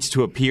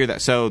to appear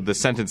that. So the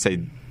sentence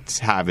they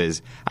have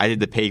is, I did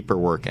the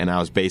paperwork and I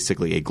was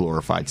basically a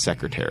glorified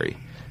secretary.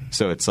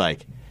 So it's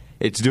like,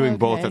 it's doing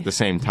both Okay. at the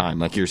same time.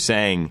 Like you're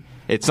saying,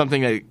 it's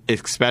something that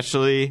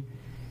especially,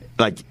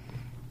 like,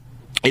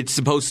 it's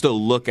supposed to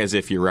look as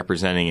if you're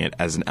representing it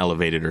as an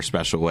elevated or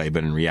special way,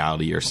 but in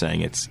reality you're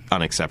saying it's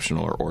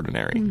unexceptional or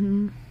ordinary.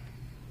 Mm-hmm.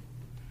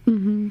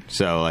 Mm-hmm.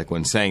 So like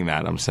when saying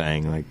that, I'm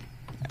saying like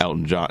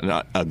Elton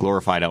John, a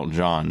glorified Elton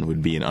John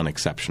would be an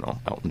unexceptional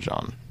Elton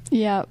John.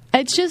 Yeah,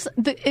 it's just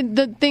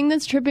the thing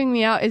that's tripping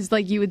me out is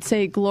like you would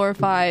say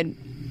glorified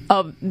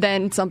of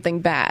then something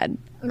bad.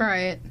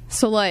 Right.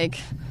 So like,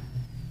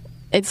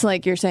 it's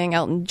like you're saying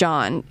Elton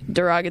John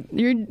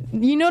derogatory.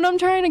 You know what I'm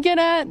trying to get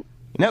at?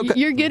 No,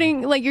 You're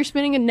getting like you're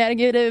spinning a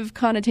negative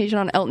connotation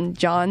on Elton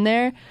John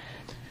there,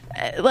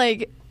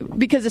 like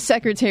because a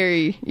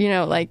secretary, you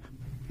know, like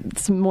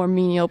it's a more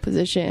menial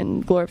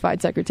position,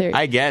 glorified secretary.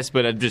 I guess,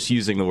 but I'm just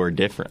using the word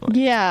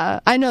differently. Yeah,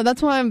 I know.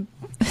 That's why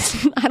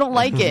I don't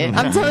like it.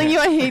 I'm telling you,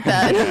 I hate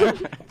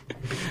that.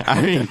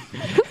 I mean,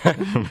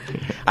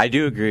 I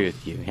do agree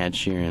with you. Ed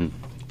Sheeran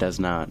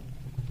doesn't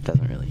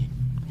really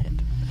hit.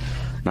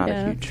 Not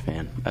Yeah. a huge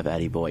fan of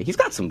Eddie Boy. He's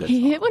got some good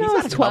He songs. hit when I He's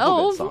got was a couple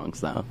 12. good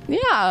songs, though.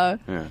 Yeah.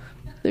 Yeah.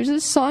 There's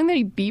this song that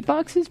he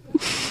beatboxes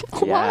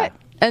a Yeah. lot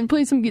and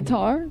plays some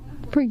guitar.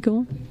 Pretty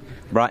cool.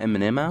 Brought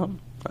Eminem out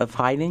of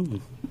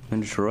hiding in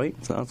Detroit,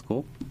 so that's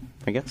cool,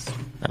 I guess.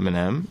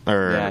 Eminem?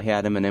 Or, Yeah, he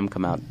had Eminem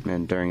come out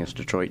during his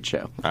Detroit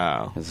show.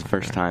 Oh. It was the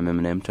first time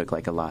Eminem took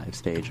like a live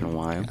stage in a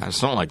while. I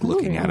just don't like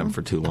looking at him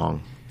for too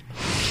long.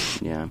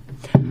 Yeah.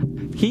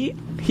 He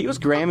was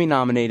Grammy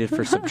nominated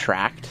for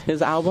Subtract,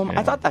 his album.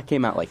 I thought that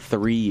came out like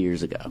 3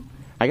 years ago.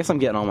 I guess I'm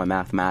getting all my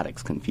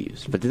mathematics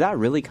confused. But did that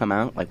really come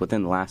out like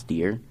within the last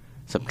year?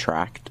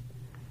 Subtract?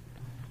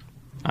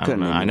 I don't Couldn't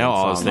know. name I know that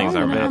all those song. things I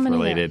are don't know how math many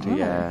related. there are.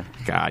 Yeah.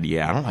 God,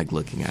 yeah, I don't like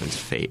looking at his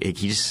face.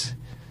 He looks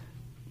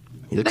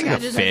That like guy a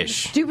just has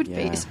fish. stupid Yeah.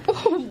 face.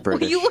 Oh,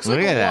 British. he looks Look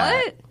like at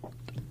that. what?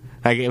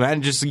 Like,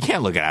 man, just you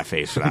can't look at that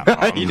face without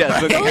problem. He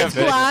does look Those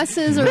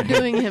glasses are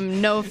doing him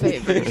no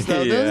favors,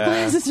 though. Those Yeah.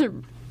 glasses are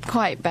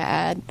quite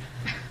bad.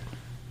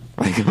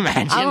 Like,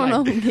 imagine I don't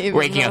know like, who gave him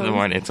waking up in the those.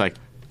 morning, it's like,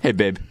 hey,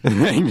 babe.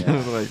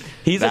 Just like,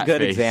 He's a that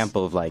good face.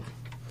 example of like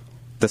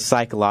the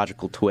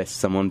psychological twist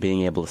someone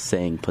being able to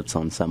sing puts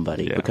on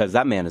somebody, Yeah. because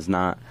that man is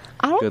not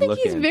I don't good think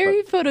looking, he's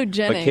very but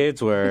photogenic.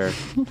 kids were,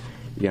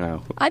 you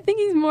know, I think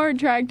he's more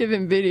attractive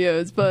in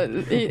videos, but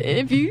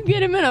if you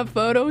get him in a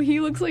photo, he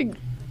looks like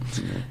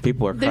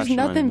people are there's crushing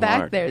on nothing him back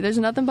hard. Mm-hmm. there. There's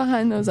nothing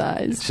behind those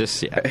eyes. It's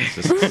just, yeah, it's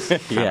just kind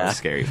of Yeah. a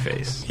scary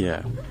face.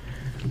 Yeah.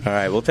 All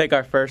right, we'll take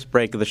our first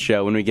break of the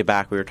show. When we get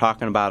back, we were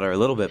talking about her a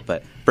little bit,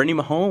 but Brittany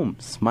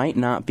Mahomes might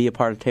not be a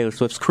part of Taylor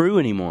Swift's crew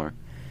anymore.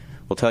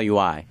 We'll tell you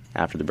why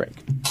after the break.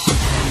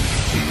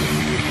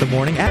 The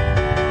morning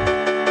app.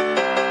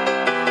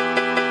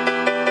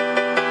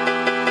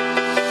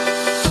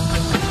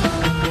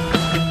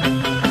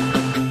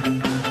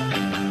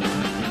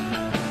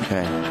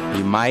 Okay,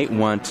 you might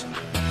want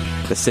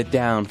to sit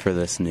down for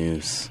this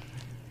news.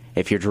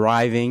 If you're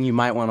driving, you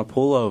might want to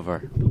pull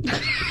over.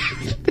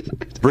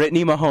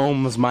 Brittany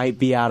Mahomes might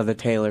be out of the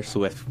Taylor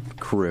Swift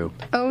crew.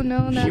 Oh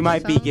no, that's She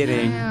might be so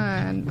getting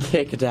sad.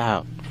 kicked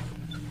out.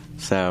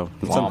 So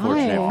it's Wow.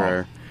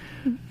 unfortunate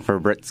for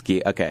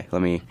Britsky. Okay,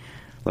 let me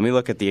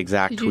look at the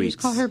exact Did you tweets. just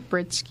call her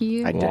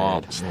Britsky? I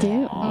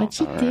did. What'd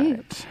you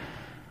do?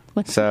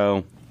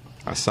 So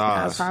I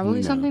saw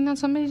Probably No. something that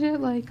somebody did.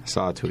 Like,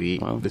 a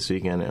tweet Wow. this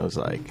weekend. It was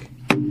like,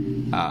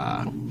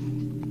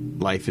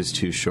 life is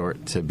too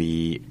short to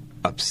be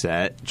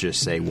upset.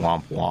 Just say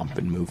womp womp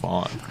and move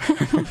on.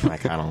 I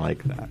kind of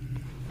like that.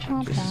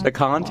 the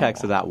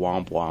context of that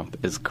womp womp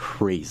is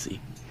crazy.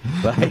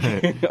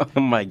 Like,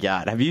 oh my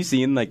god! Have you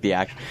seen like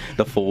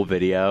the full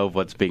video of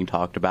what's being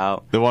talked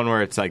about? The one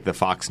where it's like the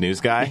Fox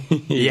News guy.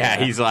 Yeah.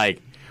 He's like,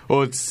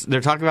 well,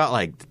 they're talking about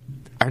like,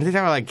 aren't they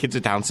talking about like kids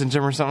with Down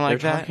syndrome or something They're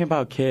like that? talking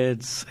about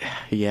kids.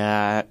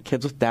 Yeah,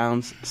 kids with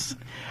Downs.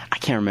 I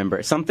can't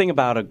remember. Something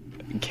about a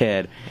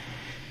kid.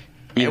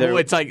 Well,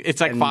 it's like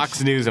and-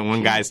 Fox News, and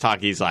one guy's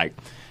he's like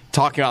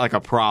talking about like a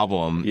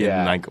problem, Yeah,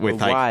 in, like with a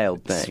like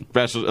wild thing.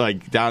 special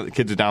like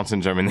kids with Down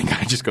syndrome, and the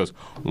guy just goes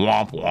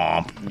womp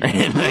womp,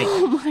 and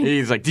like,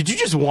 he's like, "Did you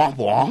just womp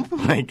womp?"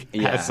 Like,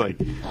 Yeah. that's like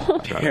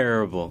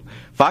Terrible.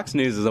 Fox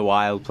News is a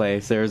wild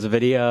place. There was a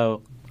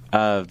video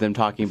of them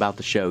talking about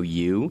the show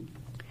You.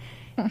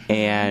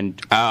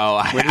 And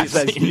oh, when he I've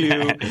says seen you,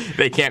 that.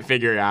 They can't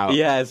figure it out.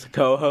 yeah, his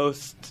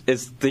co-host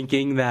is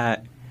thinking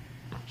that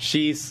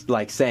she's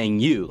like saying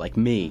you, like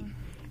me,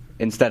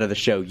 instead of the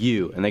show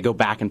You, and they go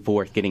back and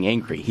forth getting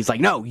angry. He's like,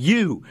 no,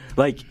 you,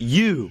 like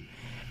you.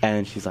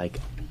 And she's like,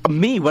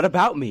 Me? What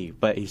about me?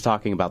 But he's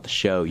talking about the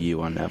show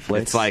You on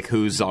Netflix. It's like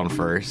Who's on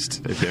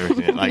First, if you ever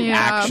seen it. Like, Yeah.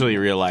 actually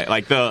real life.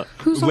 Like, the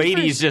Who's on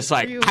lady's First? just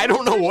like, Are you I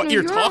don't know on what First?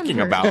 you're No, you're on talking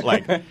First. about.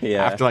 Like,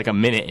 Yeah. after like a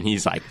minute, and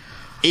he's like,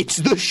 it's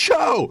the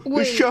show!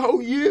 Wait. The show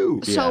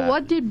You! So Yeah.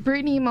 what did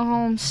Brittany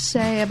Mahomes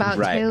say about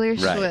Right, Taylor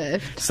right.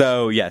 Swift?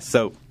 So, yes.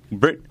 So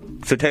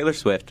Taylor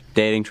Swift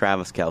dating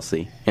Travis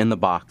Kelce in the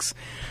box,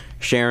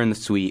 sharing the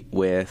suite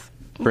with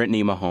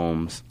Brittany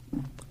Mahomes.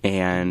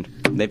 And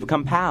they've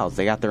become pals.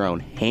 They got their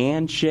own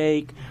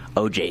handshake.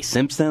 O.J.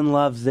 Simpson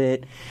loves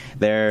it.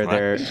 They're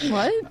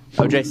What?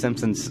 O.J.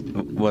 Simpson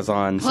was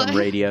on some What?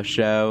 radio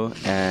show,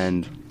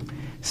 and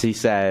she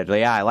said,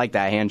 "Yeah, I like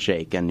that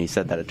handshake," and he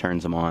said that it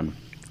turns him on.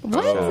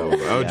 What? Oh,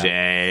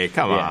 OJ,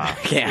 come Yeah, on.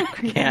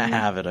 can't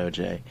have it,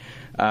 O.J.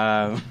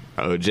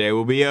 OJ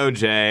will be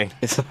OJ.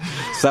 It's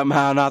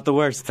somehow not the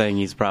worst thing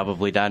he's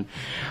probably done.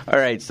 All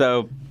right,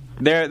 so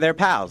they're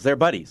pals, they're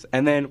buddies,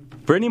 and then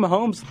Brittany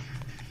Mahomes,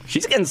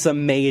 she's getting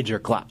some major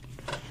clout.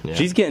 Yeah.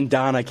 She's getting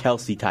Donna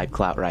Kelsey type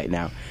clout right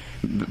now.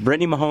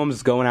 Brittany Mahomes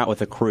is going out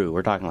with a crew.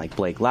 We're talking like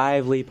Blake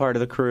Lively, part of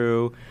the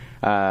crew,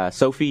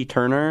 Sophie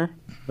Turner,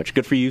 which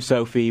good for you,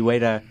 Sophie. Way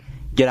to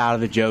get out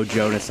of the Joe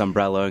Jonas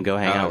umbrella and go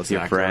hang out with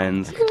your exactly.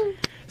 friends.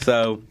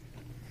 So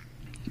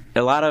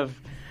a lot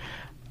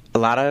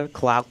of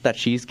clout that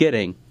she's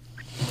getting,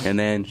 and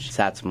then she's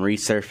had some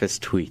resurfaced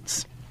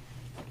tweets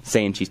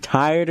saying she's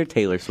tired of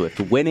Taylor Swift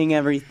winning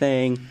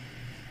everything,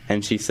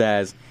 and she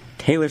says,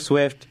 Taylor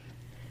Swift,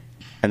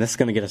 and this is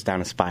going to get us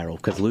down a spiral,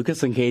 because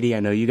Lucas and Katie,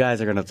 I know you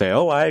guys are going to say,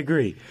 oh, I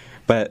agree,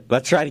 but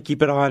let's try to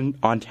keep it on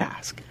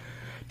task.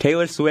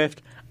 Taylor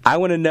Swift, I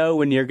want to know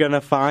when you're going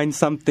to find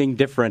something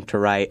different to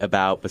write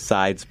about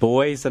besides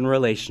boys and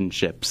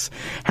relationships.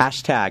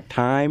 #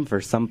 time for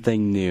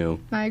something new.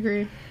 I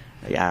agree.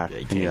 Yeah.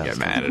 You can't get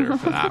mad at her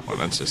for that one.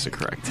 That's just a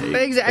correct take.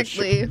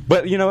 Exactly.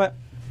 But you know what?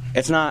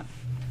 It's not.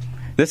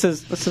 This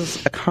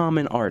is a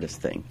common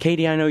artist thing.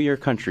 Katie, I know you're a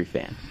country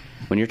fan.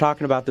 When you're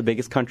talking about the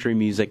biggest country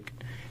music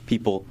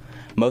people,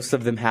 most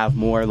of them have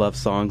more love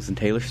songs than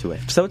Taylor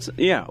Swift. So it's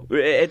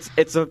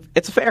it's a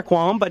fair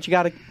qualm, but you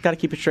gotta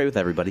keep it straight with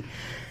everybody.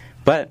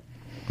 But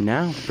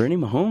now Brittany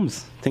Mahomes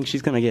thinks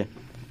she's gonna get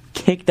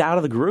kicked out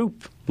of the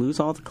group, lose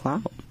all the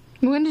clout.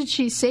 When did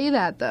she say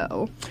that,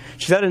 though?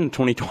 She said it in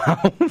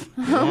 2012.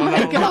 Oh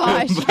my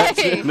gosh.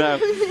 Hey. No,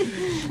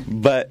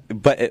 but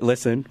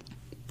listen,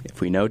 if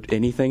we know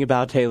anything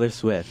about Taylor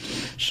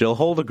Swift, she'll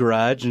hold a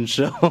grudge, and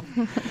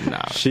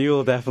she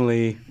will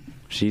definitely.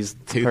 She's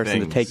the Two person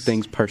things. to take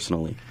things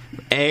personally.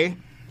 A,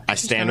 I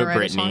stand Gonna with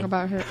write a song Britney.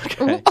 about her.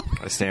 Okay.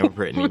 I stand with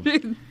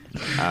Britney.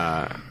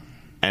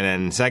 And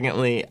then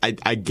secondly,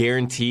 I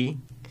guarantee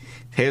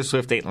Taylor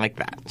Swift ain't like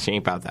that. She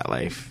ain't about that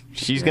life.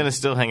 She's going to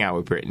still hang out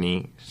with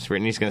Britney.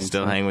 Britney's going to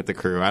still hang with the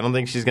crew. I don't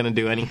think she's going to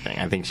do anything.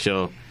 I think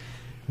she'll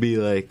be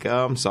like,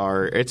 oh, I'm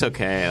sorry. It's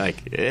okay.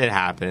 Like, it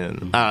happened. I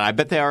don't know. I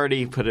bet they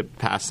already put it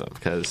past them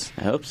because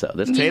I hope so.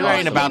 This Taylor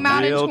ain't about came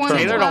out in real trouble.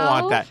 Taylor don't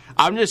want 2012? that.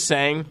 I'm just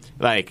saying,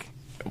 like,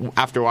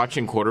 after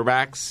watching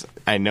Quarterbacks,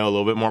 I know a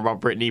little bit more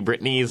about Britney.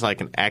 Britney is like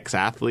an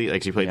ex-athlete.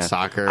 Like, she played Yeah.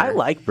 soccer. I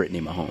like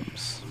Brittany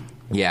Mahomes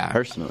yeah.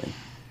 personally.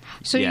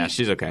 So Yeah, you,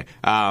 she's okay.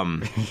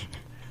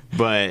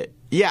 But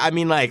yeah, I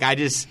mean, like,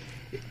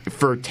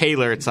 for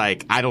Taylor, it's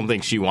like I don't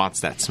think she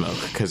wants that smoke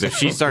because if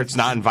she starts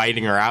not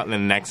inviting her out, and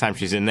then the next time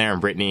she's in there, and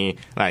Brittany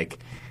like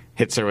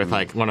hits her with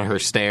like one of her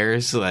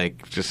stares,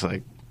 like just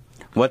like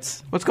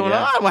What's going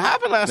on? What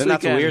happened last Then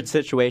weekend? that's a weird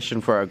situation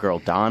for our girl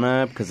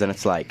Donna, because then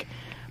it's like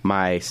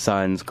my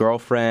son's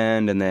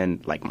girlfriend, and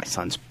then like my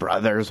son's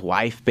brother's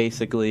wife,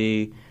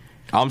 basically.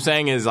 All I'm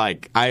saying is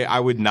like I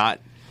would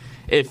not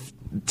if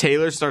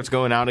Taylor starts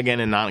going out again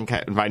and not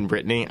inviting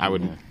Brittany,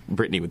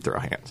 Brittany would throw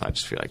hands. I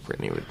just feel like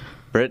Brittany would.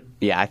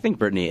 I think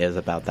Brittany is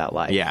about that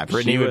life. Yeah,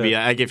 Brittany would be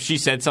like if she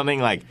said something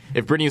like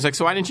if Brittany was like,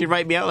 so why didn't you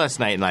invite me out last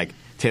night? And like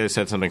Taylor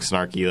said something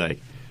snarky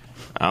like,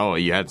 oh,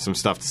 you had some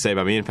stuff to say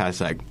about me in the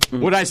past. Like,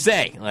 what'd I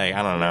say? Like,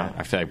 I don't know.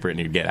 I feel like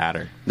Brittany would get at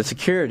her. The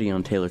security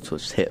on Taylor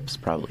Swift's hips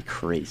probably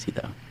crazy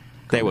though.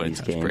 They Going to wouldn't these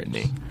touch games.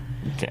 Brittany.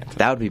 You can't.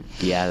 That would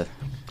be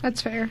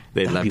that's fair.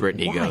 They'd that'd let be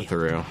Brittany go wild.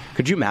 through.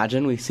 Could you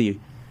imagine we see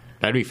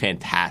That'd be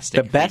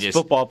fantastic. the best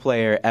football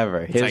player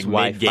ever, his like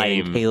wife mid-game.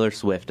 fighting Taylor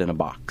Swift in a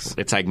box?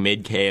 It's like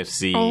mid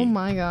KFC. Oh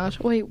my gosh!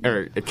 Wait,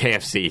 Or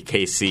KFC,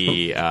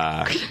 KC,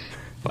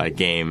 like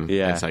game.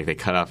 Yeah. And it's like they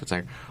cut off. It's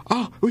like,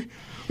 oh, we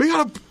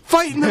got to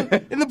fight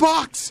in the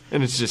box,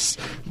 and it's just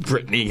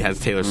Brittany has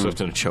Taylor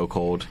Swift in a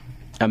chokehold.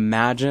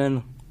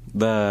 Imagine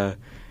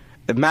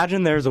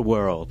there's a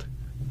world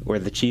where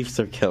the Chiefs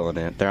are killing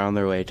it. They're on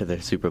their way to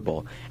their Super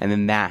Bowl, and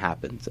then that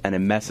happens, and it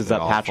messes It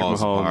up all Patrick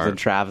falls Mahomes apart. and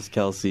Travis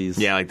Kelce's.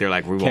 Yeah, like they're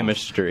like we won't-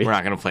 Chemistry. We're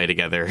not going to play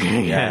together.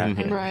 Yeah.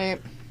 right.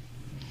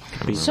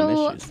 Be So-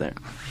 some issues there.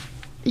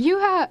 You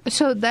have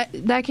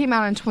that came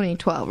out in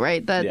 2012,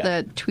 right? Yeah.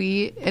 The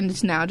tweet, and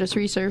it's now just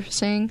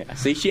resurfacing.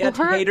 See, she had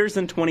Well, her- haters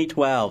in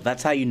 2012.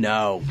 That's how you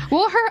know.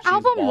 Well, her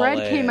album Red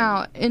ballin'. came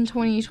out in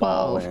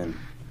 2012, Ballin'.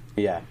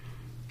 Yeah.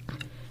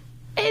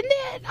 and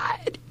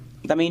then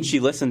That means she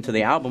listened to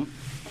the album.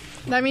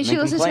 that means she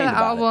They listens to the complained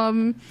about it.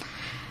 album.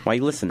 Why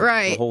you listen to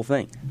Right. the whole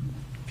thing?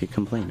 If you're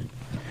complaining.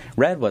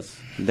 There was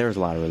a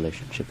lot of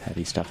relationship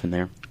heavy stuff in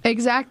there.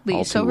 Exactly.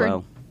 All So too her,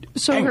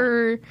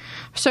 well.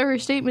 her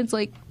statement's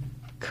like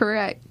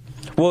correct.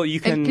 Well, you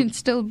can It can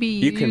still be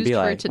you can used be for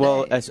like, today.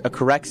 well, a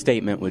correct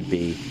statement would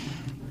be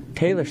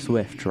Taylor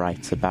Swift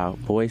writes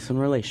about boys and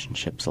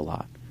relationships a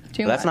lot.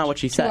 Too But that's much. not what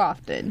she said. Too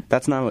often.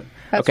 That's not what.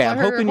 That's Okay, what I'm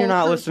her hoping you're whole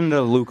not per- listening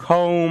to Luke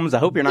Holmes. I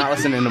hope you're not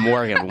listening to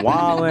Morgan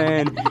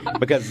Wallen,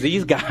 because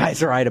these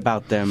guys write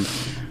about them.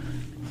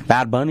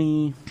 Bad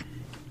Bunny.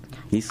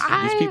 These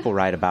people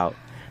write about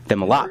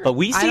them a lot, but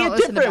we I see don't it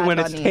listen to different Bad when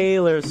it's Bunny.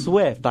 Taylor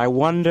Swift. I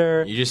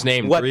wonder. You just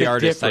named what 3 the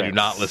artists I do difference.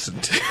 not listen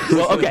to.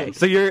 Well, okay,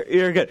 so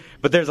you're good,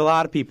 but there's a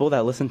lot of people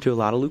that listen to a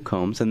lot of Luke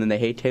Combs, and then they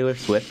hate Taylor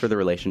Swift for the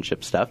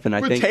relationship stuff. And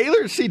I think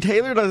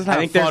Taylor doesn't have I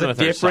think fun there's a with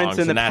her difference songs,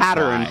 in the and that's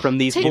pattern why. from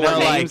these four You know,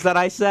 like- names that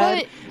I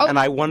said, But- and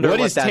I wonder What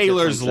is that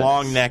Taylor's difference is.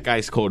 long neck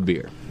ice cold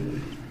beer?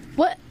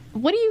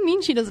 What do you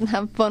mean she doesn't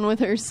have fun with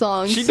her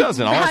songs? She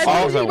doesn't. All her I'm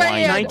songs are raising my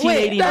whiny. hand.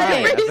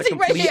 1989. Wait, That's a raising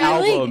my complete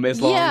hand. album.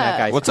 Is long Yeah. neck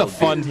ice What's a cold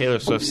fun beer. Taylor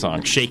Swift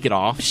song? Shake It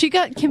Off. She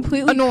got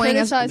completely Annoying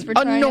criticized as- for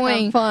trying to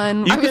annoying. have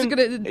fun. You I was can-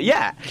 gonna.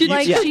 Yeah,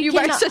 Like, yeah. you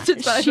my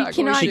sentence, but I'm she not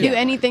going cannot to. do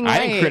anything I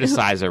right. didn't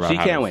criticize her about She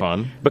having can't win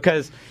fun.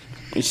 because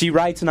she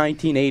writes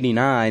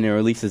 1989 and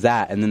releases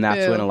that, and then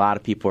that's Boo. when a lot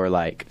of people are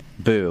like,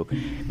 "Boo,"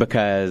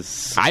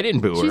 because I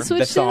didn't boo her. She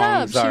switched The it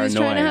up. songs She are was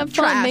trying to annoying. have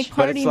fun, Trash. make But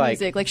party it's like-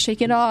 music, like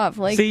shake it off.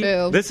 Like, see,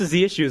 Boo. this is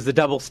the issue: is the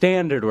double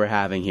standard we're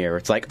having here.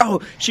 It's like,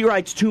 oh, she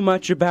writes too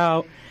much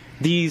about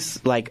these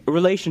like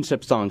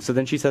relationship songs, so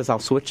then she says, "I'll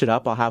switch it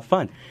up. I'll have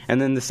fun,"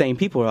 and then the same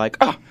people are like,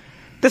 "Oh,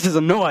 this is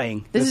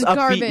annoying. This is upbeat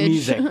garbage."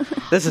 music.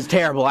 This is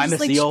terrible. I just, miss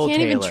like, the old she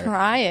can't Taylor." even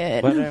try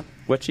it.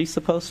 What's she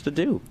supposed to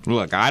do?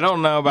 Look, I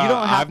don't know about. You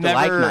don't have I've to like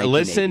never 1989.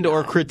 listened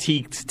or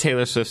critiqued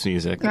Taylor Swift's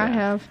music. I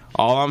have.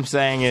 All I'm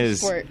saying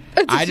is, Sport.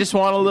 I just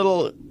want a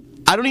little.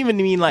 I don't even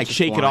mean like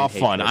shake it blind off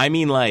fun. hatred. I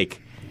mean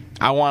like,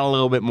 I want a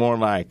little bit more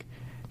like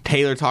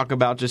Taylor talk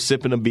about just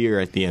sipping a beer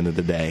at the end of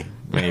the day,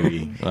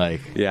 maybe.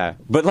 like, Yeah,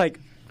 but like,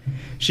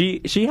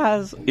 she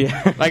has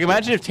yeah. like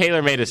imagine if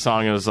Taylor made a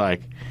song. It was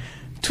like.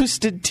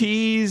 Twisted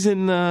Teas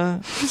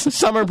and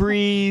Summer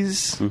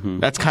Breeze.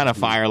 That's kind of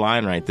fire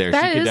line right there.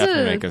 That she could is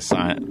definitely a- make a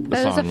song.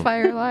 That is a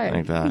fire line.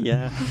 like that.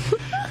 Yeah,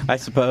 I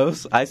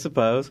suppose.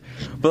 But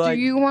Do like,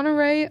 you want to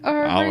write a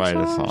I'll write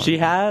a song. she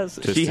has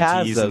Twisted Teas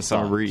and those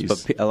Summer songs,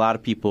 Breeze. but a lot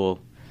of people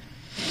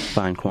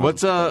find qualms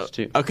What's with those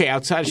too. okay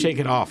outside of Shake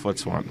It Off?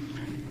 What's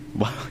one?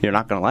 Well, you're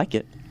not gonna like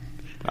it.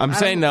 I'm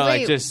saying though,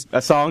 like wait. just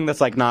A song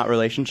that's like not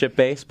relationship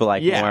based, but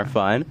like Yeah. more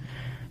fun.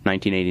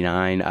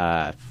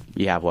 1989.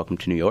 You have Welcome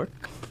to New York.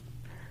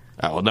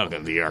 oh, well,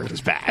 Welcome to New York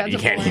is bad. That's You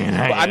a can't. boring-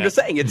 Well, I'm just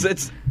saying it's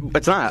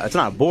not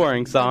a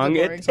boring song.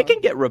 boring It song.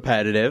 can get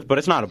repetitive, but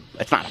it's not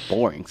a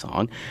boring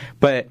song.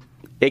 But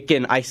it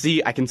can I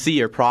can see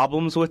your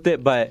problems with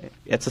it, but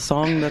it's a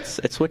song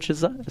it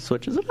switches up.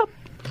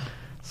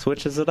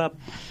 Switches it up.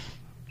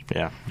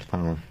 Yeah. I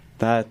don't know.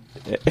 That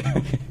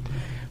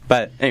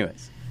But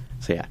anyways.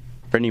 So yeah,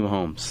 Brittany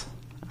Mahomes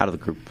out of the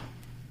group.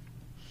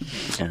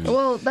 And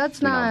Well,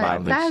 that's You know, not.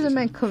 violence That hasn't is-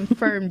 been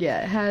confirmed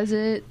yet, has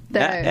it?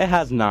 it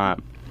has not.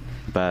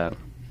 But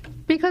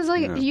Because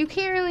like Yeah. you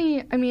can't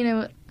really. I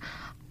mean,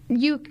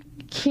 you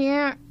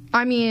can't.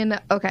 I mean,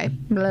 okay.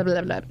 Blah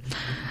blah blah.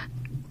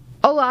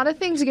 A lot of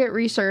things get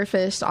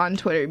resurfaced on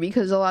Twitter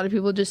because a lot of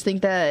people just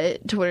think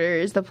that Twitter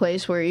is the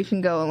place where you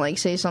can go and like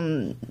say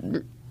some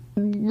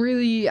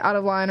really out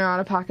of line or out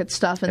of pocket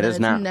stuff, and It then is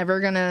it's now. never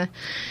gonna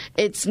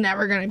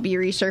be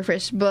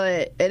resurfaced.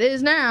 But it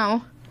is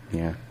now.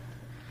 yeah.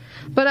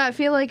 But I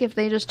feel like if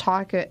they just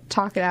talk it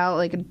out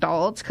like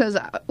adults, because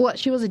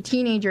she was a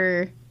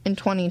teenager in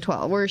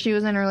 2012, where she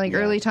was in her like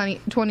early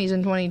 20s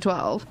in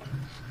 2012.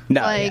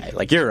 No,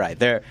 Like- you're right.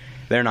 They're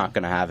not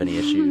going to have any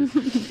issues.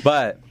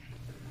 But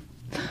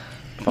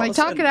Like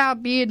talk it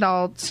out, be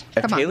adults.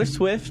 If Come Taylor on.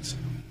 Swift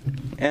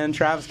and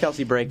Travis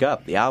Kelce break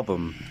up, the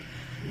album,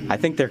 I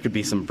think there could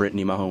be some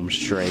Brittany Mahomes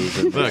strays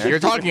in there. Look, you're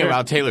talking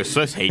about Taylor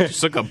Swift's hate.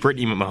 Just look up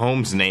Brittany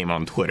Mahomes' name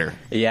on Twitter.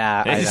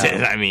 Yeah,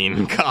 I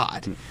mean,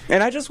 God.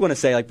 And I just want to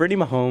say, like,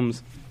 Brittany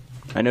Mahomes,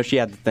 I know she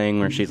had the thing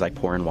where she's like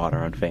pouring water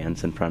on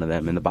fans in front of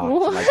them in the box,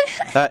 What?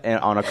 like, and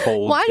on a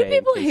cold. Why do day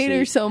people in hate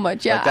her KC. so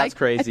much? Yeah, Like, that's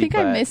crazy. I think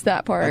I but missed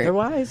that part.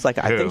 Otherwise, like,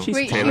 I Who? think she's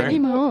Wait, Taylor. Brittany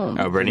Mahomes.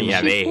 Oh, Brittany,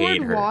 yeah, they She hate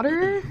poured her.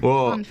 water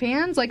Well- on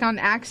fans, like on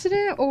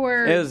accident,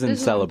 or It was in this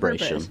on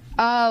celebration. purpose?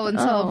 Oh, in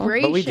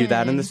celebration. But we do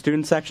that in the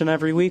student section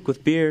every week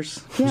with beers.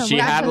 She that's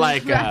had a-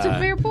 like that's a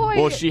fair point.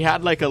 Well, she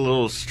had like a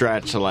little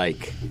stretch.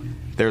 Like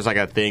there was like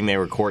a thing. They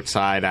were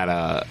courtside at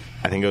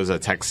I think it was a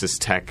Texas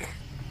Tech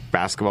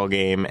basketball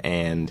game,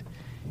 and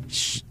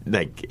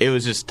like it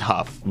was just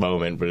tough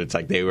moment. But it's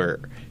like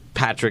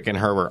Patrick and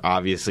her were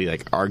obviously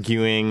like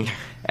arguing,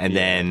 and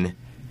then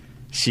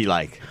she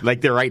like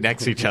they're right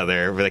next to each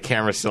other, but the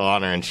camera's still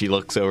on her, and she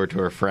looks over to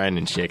her friend,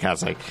 and she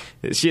has like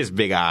she has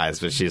big eyes,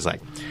 but she's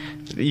like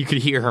you could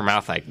hear her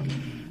mouth like.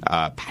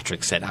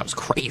 Patrick said I was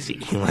crazy,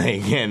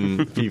 like,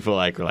 and people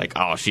like were like,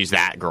 "Oh, she's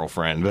that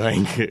girlfriend."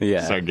 Like,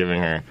 Yeah. start giving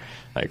her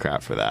like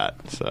crap for that.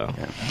 So,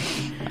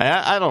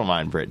 I don't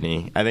mind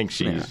Brittany. I think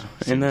she's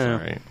And all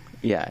right.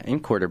 Yeah, in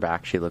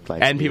quarterback, she looked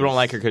like. And people don't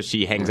like her because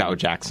she hangs out with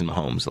Jackson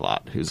Mahomes a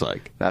lot, who's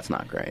like. That's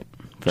not great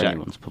for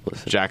anyone's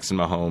publicity. Jackson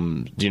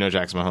Mahomes. Do you know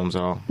Jackson Mahomes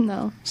at all?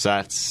 No. So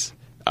that's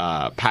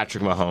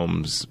Patrick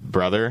Mahomes'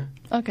 brother.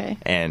 Okay.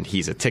 And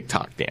he's a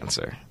TikTok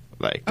dancer.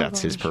 Like,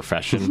 that's his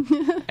profession.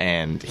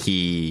 And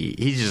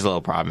he's just a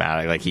little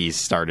problematic. Like, he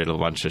started a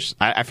bunch of...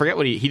 I forget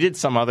what he did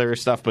some other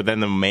stuff, but then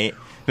the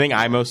thing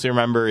I mostly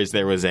remember is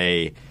there was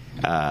a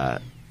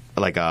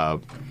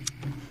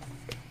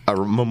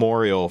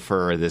memorial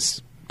for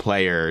this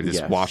player,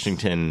 this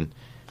Washington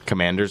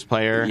Commanders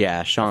player.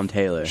 Yeah, Sean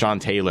Taylor.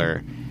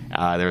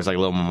 There was like a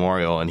little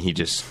memorial, and he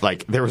just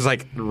like there was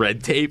like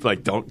red tape,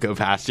 like don't go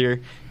past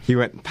here. He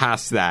went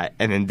past that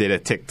and then did a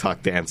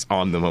TikTok dance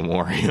on the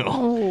memorial.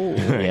 Oh,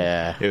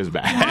 yeah, it was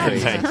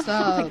bad. Messed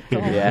up.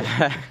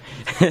 Yeah,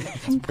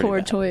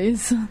 poor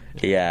choice.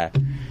 Yeah,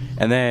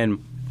 and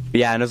then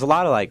and there's a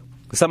lot of like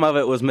some of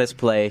it was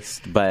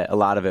misplaced, but a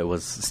lot of it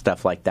was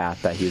stuff like that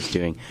he was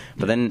doing.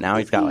 But then now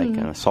he's got like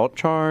an assault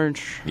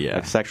charge,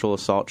 like sexual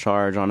assault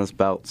charge on his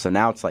belt. So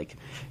now it's like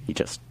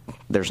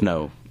there's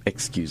no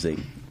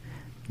excusing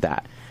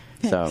that.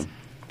 Yes. So,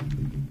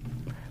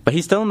 but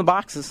he's still in the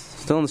boxes,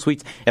 still in the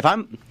suites. If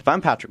I'm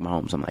Patrick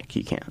Mahomes, I'm like,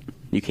 you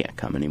can't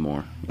come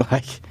anymore.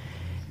 Like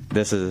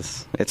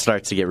it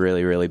starts to get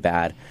really, really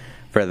bad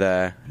for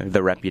the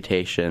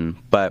reputation.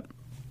 But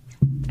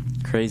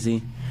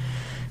crazy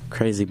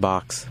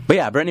box. But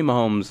yeah, Brittany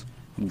Mahomes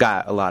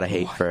got a lot of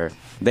hate for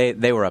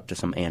they were up to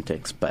some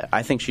antics, but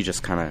I think she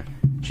just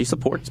she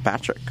supports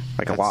Patrick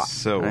a lot.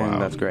 So wow.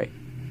 That's great.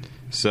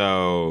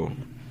 So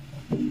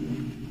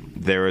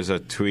there was a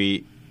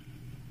tweet.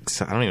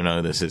 I don't even know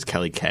who this is.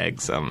 Kelly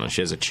Keggs. I don't know.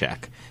 She has a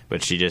check,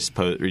 but she just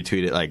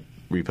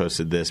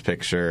reposted this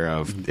picture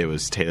of it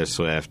was Taylor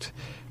Swift,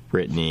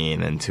 Britney,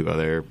 and then two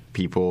other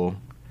people.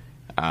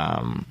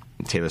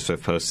 Taylor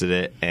Swift posted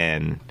it,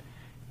 and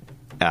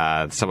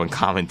someone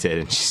commented,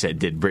 and she said,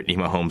 "Did Brittany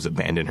Mahomes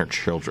abandon her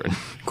children?" ?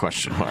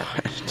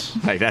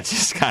 Like that's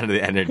just kind of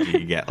the energy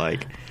you get.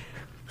 Like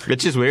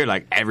it's just weird.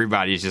 Like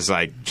everybody's just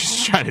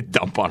trying to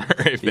dump on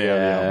her if they have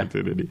the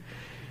opportunity.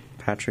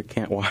 Patrick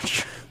can't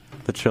watch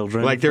the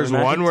children. Like there's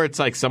one where it's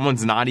like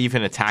someone's not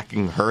even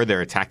attacking her;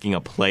 they're attacking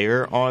a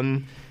player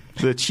on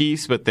the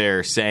Chiefs, but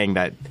they're saying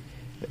that.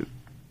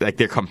 Like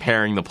they're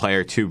comparing the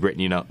player to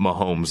Brittany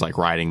Mahomes, like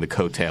riding the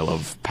coattail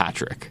of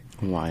Patrick.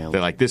 Wild.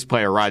 They're like, this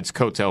player rides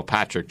coattail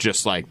Patrick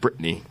just like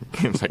Brittany.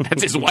 It's like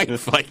that's his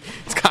wife. Like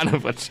it's kind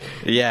of what.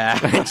 Yeah,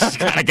 it's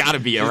kind of got to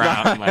be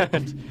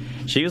around.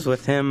 She was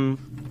with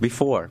him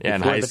before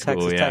in high the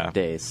school, Texas Tech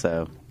days.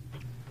 So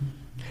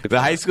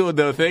the high school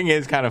thing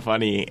is kind of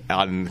funny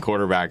on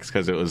quarterbacks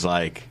because it was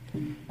like,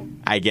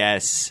 I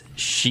guess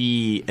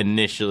she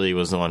initially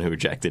was the one who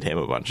rejected him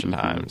a bunch of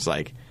times.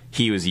 Like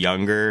he was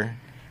younger.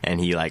 And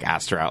he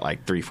asked her out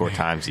 3-4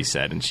 times. He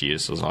said, and she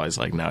just was always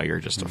like, "No, you're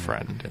just a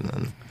friend." And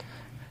then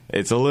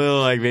it's a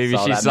little maybe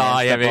she saw.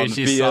 I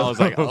was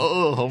like,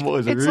 "Oh,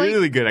 homeboy's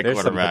really good at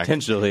quarterback." Some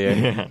potential here.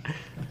 Yeah.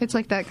 It's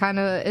like that kind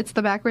of. It's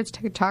the backwards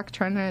TikTok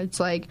trend.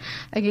 It's like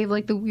I gave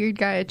the weird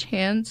guy a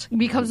chance. He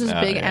becomes this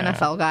big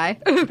NFL guy.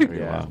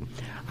 Yeah,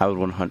 I would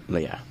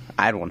 100. Yeah.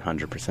 I'd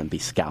 100% be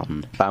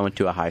scouting if I went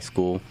to a high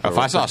school. If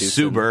I saw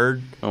Sue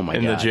Bird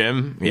in the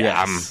gym,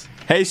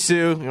 hey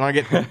Sue, you want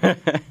to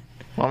get?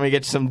 Want me to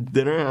get some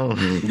dinner?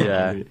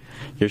 Yeah,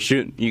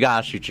 you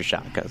gotta shoot your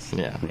shot, cause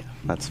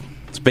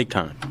it's big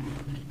time.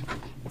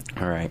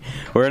 All right,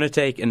 we're gonna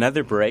take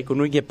another break. When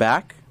we get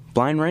back,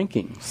 blind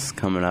rankings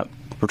coming up.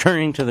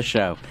 Returning to the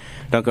show.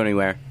 Don't go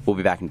anywhere. We'll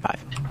be back in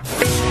 5.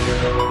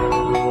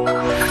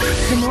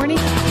 Good morning.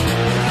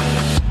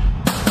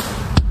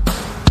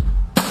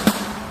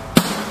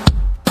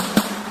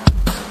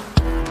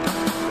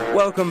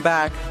 Welcome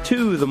back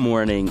to the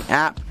Morning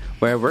App,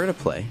 where we're going to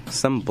play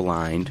some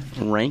blind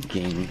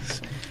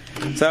rankings.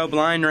 So,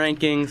 blind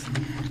rankings,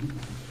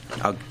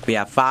 we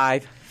have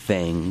 5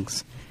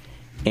 things,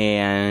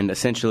 and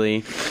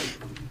essentially,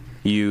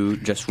 you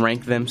just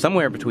rank them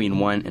somewhere between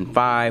 1 and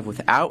 5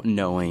 without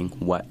knowing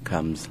what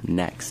comes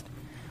next.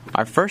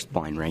 Our first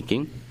blind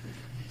ranking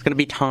is going to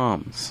be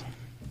Tom's.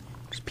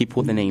 There's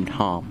people with the name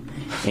Tom,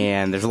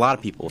 and there's a lot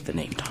of people with the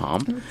name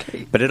Tom,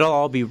 but it'll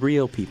all be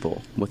real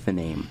people with the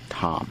name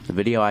Tom. The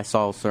video I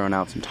saw was throwing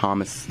out some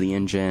Thomas the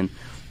Engine.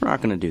 We're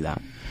not going to do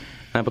that.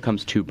 That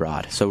becomes too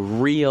broad. So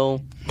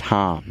real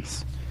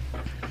Toms.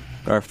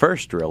 Our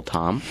first real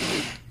Tom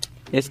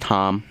is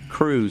Tom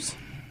Cruise.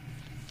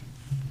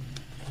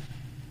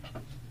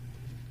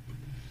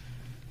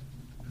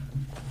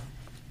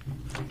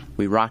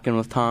 We rocking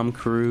with Tom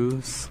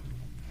Cruise?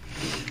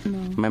 No.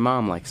 My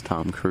mom likes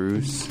Tom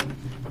Cruise.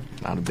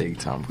 Not a big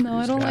Tom Cruise No,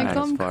 I don't guy. like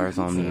Tom Cruise. As far as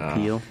on the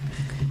appeal.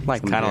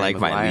 Like kind of like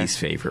my least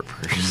favorite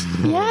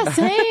person. Yeah,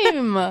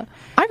 same. I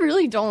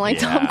really don't like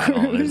Tom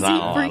Cruise.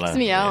 He freaks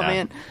me out,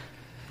 man.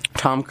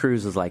 Tom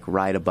Cruise is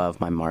right above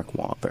my Mark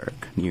Wahlberg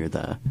near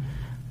the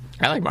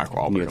I like Mark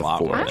Wahlberg a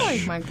lot. I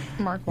like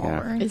Mark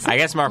Wahlberg. I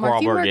guess Mark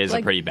Marky Wahlberg Mark, is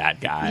like, a pretty bad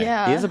guy.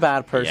 Yeah. He is a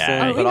bad person,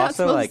 Yeah. Are we but not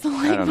also, like,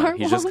 supposed to I like don't know. Mark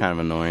He's just Wahlberg? kind of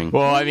annoying.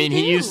 Well, I mean,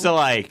 he used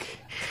to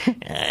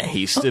he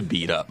used to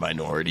beat up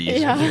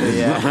minorities. Yeah.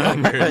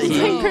 Yeah. He's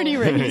like pretty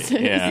racist.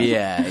 Yeah.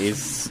 Yeah,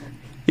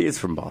 he's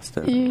from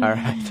Boston. All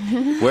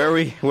right.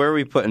 Where are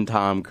we putting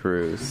Tom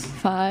Cruise?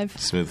 5.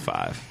 Smooth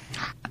 5.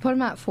 I put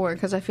him at 4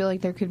 because I feel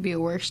like there could be a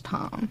worse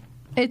Tom.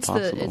 It's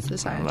the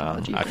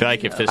Scientology. I feel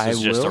like if this I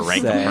was just a will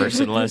rank say-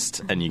 person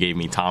list and you gave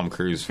me Tom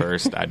Cruise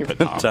first, I'd put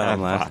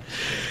Tom last.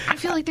 I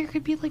feel like there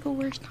could be like a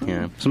worse Tom.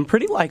 Yeah, some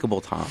pretty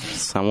likable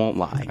Toms. I won't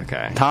lie.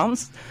 Okay.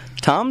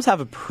 Toms have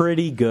a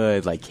pretty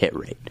good hit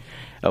rate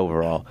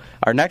overall.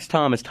 Our next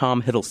Tom is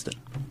Tom Hiddleston,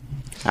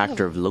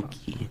 actor of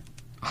Loki.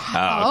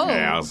 Oh, okay.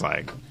 I was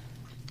like,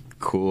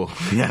 cool.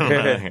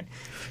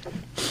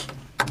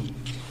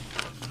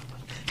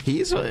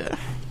 he seems a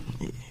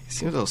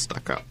little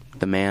stuck up.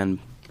 The man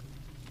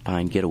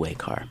behind Getaway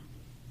Car.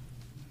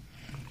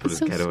 What is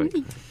So Getaway?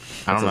 sweet.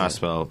 I don't know how to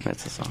spell.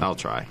 That's a song. I'll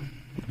try.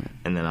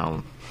 And then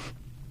I'll.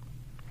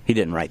 He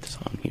didn't write the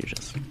song. He was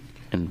just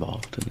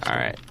involved in the song. All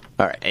right.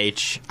 All right.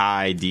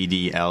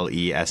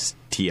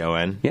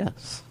 HIDDLESTON.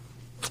 Yes.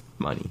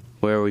 Money.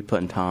 Where are we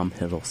putting Tom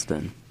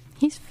Hiddleston?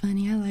 He's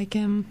funny. I like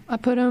him. I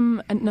put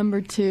him at number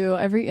 2.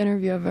 Every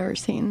interview I've ever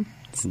seen.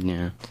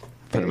 Yeah.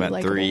 Put him Very at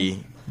likable.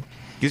 3.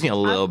 Gives me a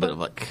little bit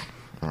of I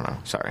don't know.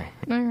 Sorry.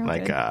 No, you're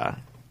okay.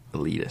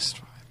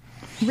 Elitist.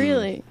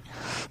 Really?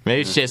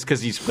 Maybe it's just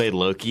because he's played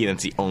Loki and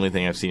it's the only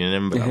thing I've seen in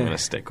him, but I'm going to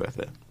stick with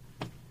it.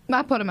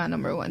 I put him at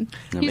number 1.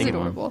 He's Number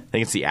adorable. I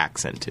think it's the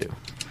accent too.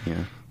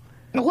 Yeah.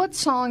 What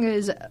song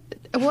is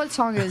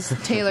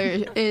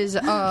Taylor is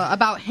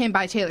about him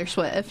by Taylor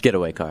Swift?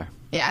 Getaway Car.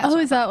 Yeah. Oh,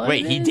 is that what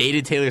Wait, it he is?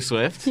 dated Taylor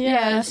Swift?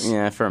 Yes.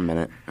 Yeah, for a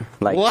minute.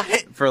 What?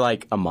 For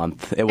a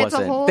month. It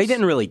wasn't. whole They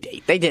didn't really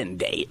date. They didn't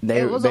date.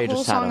 They It was they a whole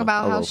just had song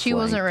about how little she fling.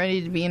 wasn't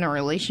ready to be in a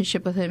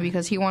relationship with him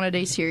because he wanted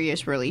a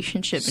serious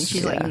relationship, and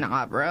she's like, Yeah.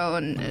 "Nah, bro."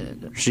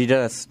 And She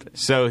just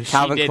So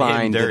Calvin she did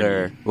Klein him did dirty.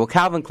 her. Well,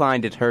 Calvin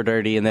Klein did her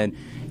dirty, and then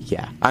She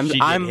did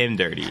him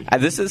dirty.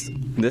 This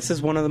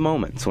is one of the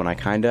moments when I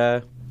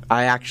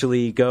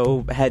actually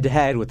go head to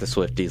head with the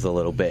Swifties a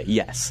little bit.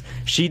 Yes,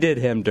 she did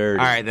him dirty.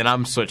 All right, then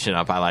I'm switching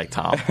up. I like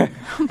Tom.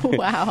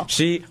 Wow.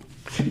 She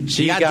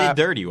got did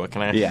dirty. What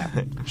can I? Yeah,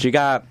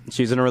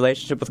 she's in a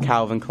relationship with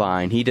Calvin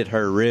Klein. He did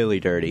her really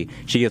dirty.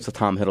 She gets with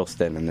Tom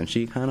Hiddleston, and then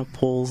she kind of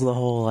pulls the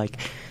whole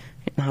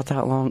not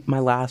that long. My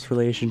last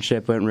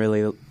relationship went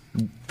really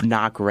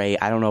not great.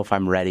 I don't know if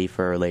I'm ready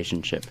for a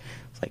relationship.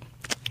 It's like,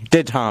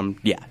 did Tom?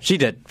 Yeah, she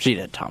did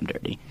Tom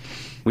dirty.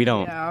 We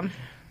don't. yeah.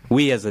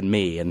 We as in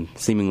me, and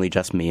seemingly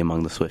just me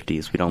among the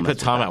Swifties, we don't mess Put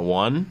with Tom that. at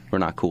 1. We're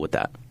not cool with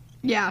that.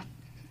 Yeah.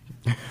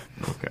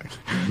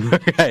 Okay.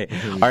 Okay,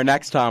 our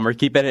next Tom, we're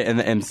keeping it in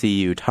the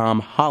MCU. Tom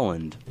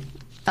Holland.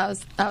 I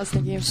was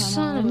thinking of Tom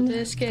Son of a Holland.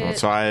 biscuit.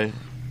 That's why you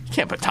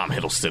can't put Tom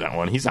Hiddleston at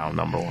 1. He's not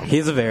number 1.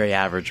 He's a very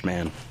average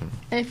man,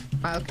 Okay.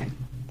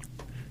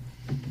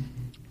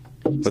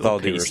 with all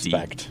due pasty.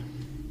 respect.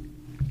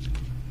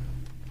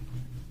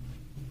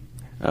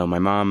 Oh, my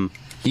mom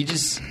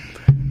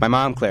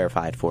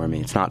clarified for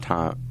me. It's not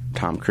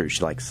Tom Cruise.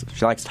 She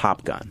likes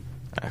Top Gun.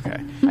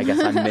 Okay. I guess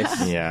I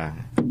missed. Yeah.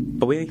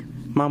 But we've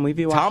been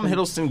watching. Tom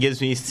Hiddleston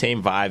gives me the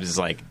same vibes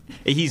as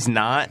he's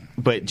not,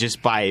 but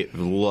just by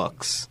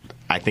looks,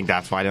 I think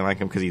that's why I didn't like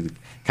him because he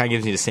kind of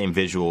gives me the same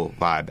visual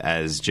vibe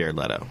as Jared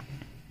Leto.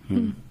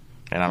 And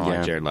I don't Yeah.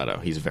 like Jared Leto.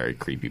 He's a very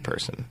creepy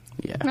person.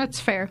 Yeah. That's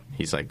fair.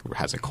 He's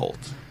has a cult.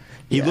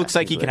 He Yeah, looks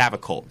like he he's could like- have a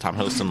cult. Tom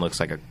Hiddleston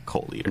looks like a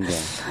cult leader. Yeah.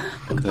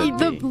 Could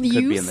be You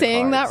in the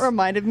saying that cards.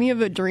 reminded me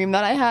of a dream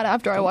that I had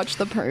after I watched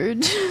The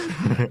Purge.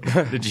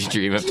 Did you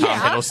dream of Tom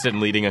Yeah.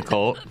 Hiddleston leading a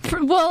cult?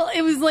 Well,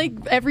 it was like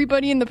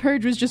everybody in The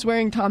Purge was just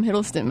wearing Tom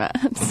Hiddleston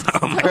masks.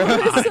 Oh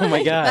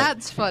my god.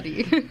 That's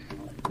funny.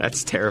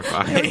 That's They're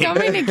terrifying.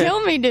 coming to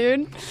kill me,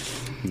 dude.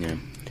 Yeah.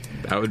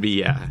 That would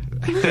be,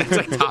 That's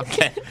like top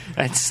 10.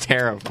 That's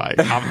terrifying.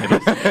 Tom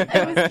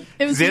Hiddleston.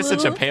 It was He has such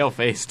a little- pale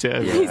face, too.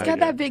 He's got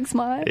that big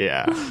smile.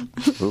 Yeah.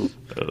 Ooh.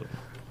 Ugh.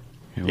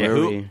 Where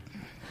who- are we?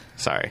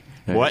 Sorry.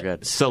 No, you're What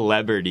good.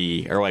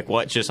 celebrity or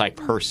what just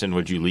person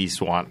would you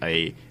least want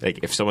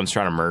if someone's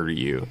trying to murder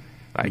you,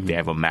 they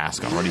have a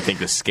mask on? What do you think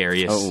the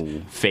scariest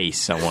Oh. face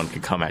someone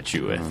could come at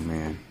you with? Oh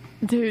man.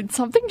 Dude,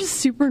 something just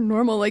super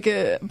normal,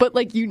 but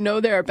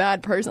they're a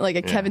bad person, like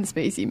a Kevin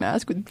Spacey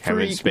mask would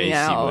Kevin freak me Spacey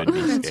out. would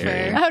be That's scary.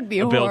 fair. That would be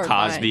a Bill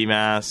horrifying. Cosby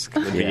mask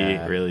would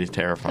Yeah. be really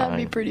terrifying.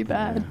 That'd be pretty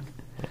bad.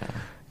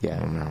 Yeah. I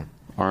don't know.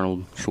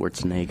 Arnold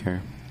Schwarzenegger.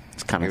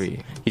 It's kind of.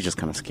 Maybe. He's just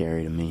kind of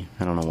scary to me.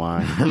 I don't know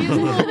why. He's a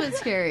little bit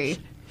scary.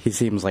 He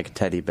seems like a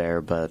teddy bear,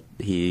 but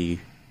he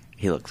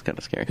looks kind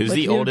of scary. Who's Like,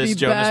 the he'll oldest be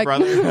Jonas back.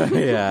 brother?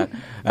 Yeah.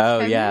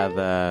 Oh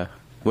yeah.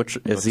 Which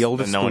is the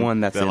oldest one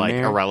that's the in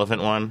there?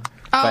 irrelevant one?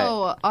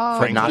 Oh,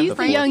 Frank- Not He's the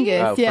Frankie.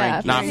 youngest, Oh, yeah.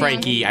 Frankie. Not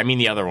Frankie. I mean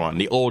the other one.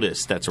 The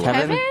oldest. That's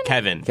Kevin?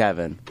 Kevin.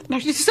 Kevin. I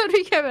just so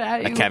do Kevin.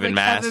 A Kevin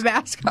mask. Kevin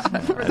mask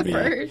on for the Be-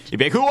 bird. You'd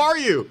be like, who are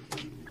you?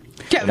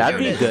 That'd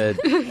be a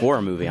good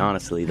horror movie,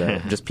 honestly, though.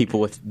 Just people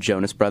with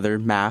Jonas Brother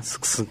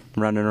masks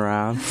running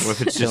around.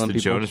 What if it's just the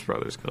Jonas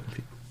Brothers killing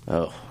people?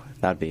 Oh,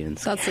 that'd be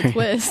insane. That's the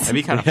twist. That'd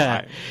be kind of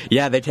fun.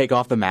 Yeah, they take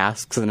off the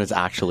masks and it's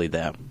actually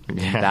them.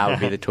 Yeah. That would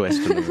be the twist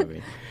in the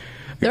movie.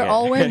 They're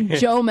all wearing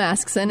Joe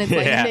masks, and it's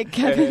like Yeah. Nick,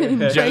 Kevin, and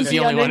Joe's Tracy the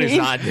only one who's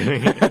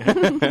underneath. not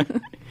doing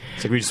it.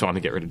 It's like we just want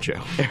to get rid of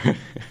Joe.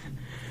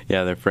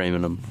 Yeah, they're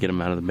framing him, get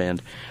him out of the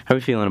band. How are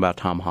we feeling about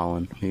Tom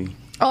Holland?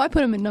 Oh, I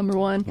put him in number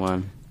 1.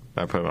 One.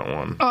 I put him at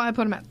 1. Oh, I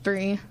put him at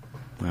 3.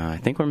 I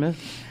think we're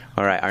missing.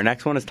 All right, our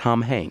next one is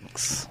Tom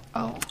Hanks.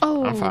 Oh.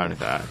 I'm fine with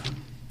that.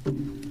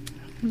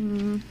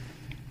 I'm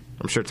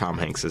sure Tom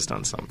Hanks has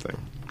done something.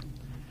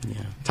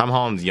 Yeah. Tom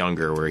Holland's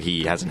younger, where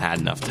he hasn't had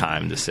enough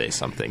time to say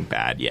something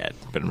bad yet.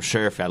 But I'm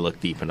sure if I look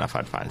deep enough,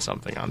 I'd find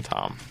something on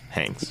Tom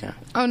Hanks. Yeah.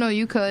 Oh, no,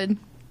 you could.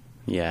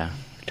 Yeah.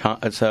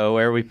 So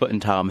where are we putting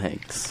Tom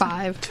Hanks?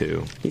 5.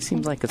 2. He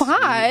seems like a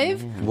 5?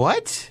 sweet man.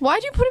 What?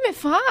 Why'd you put him at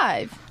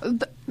 5?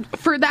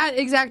 For that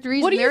exact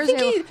reason. What do you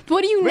think?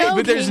 What do you Wait, know?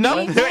 but there's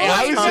no- Katie?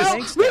 I was Tom just-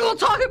 Hanks We will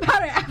talk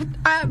about it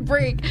at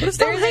break. What's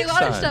Tom There's a Hanks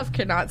lot of done? stuff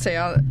cannot say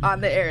on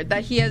the air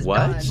that he has What?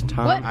 done.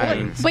 Tom What?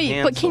 Hanks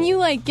Wait, but can you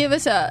like give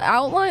us a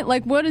outline?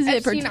 Like, what is it?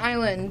 Epstein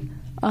Island.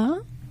 Uh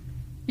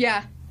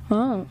Yeah.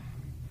 Oh,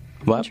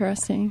 What?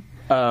 interesting.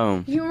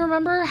 You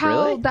remember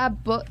how Really?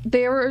 that book?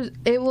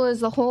 It was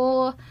the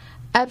whole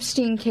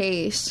Epstein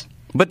case,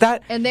 But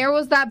that and there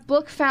was that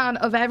book found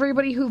of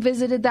everybody who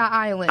visited that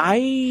island. I'm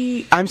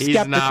He's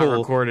skeptical. not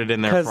recorded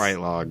in their 'cause flight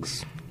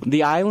logs.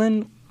 The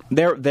island.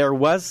 There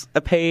was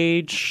a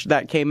page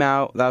that came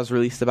out that was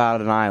released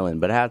about an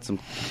island, but it had some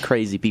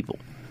crazy people.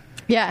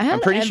 Yeah, it had I'm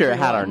pretty sure it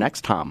had our everyone.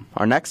 next Tom.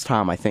 Our next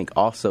Tom, I think,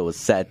 also was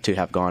said to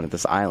have gone to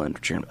this island,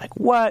 which you're gonna be like,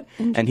 what?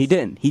 And he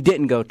didn't. He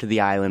didn't go to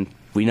the island.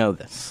 We know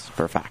this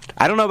for a fact.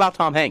 I don't know about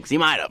Tom Hanks. He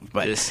might have,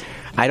 but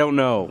I don't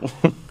know.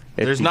 if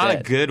There's he not a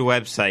did. good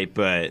website,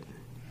 but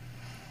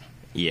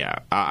yeah,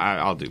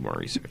 I'll do more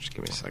research. Give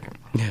me a second.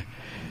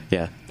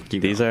 Yeah,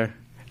 Keep these going.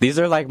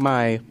 are like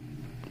my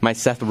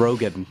Seth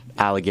Rogen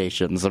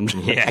allegations.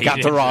 Yeah, I got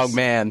he the is. wrong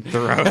man.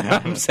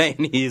 I'm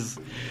saying he's.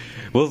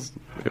 Well,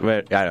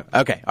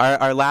 okay.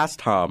 Our last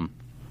Tom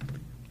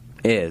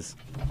is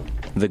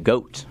the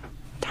GOAT,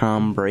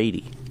 Tom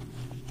Brady.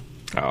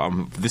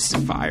 This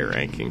is fire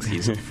rankings.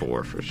 He's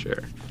 4 for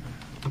sure.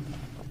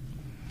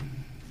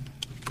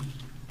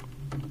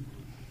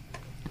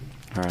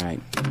 All right.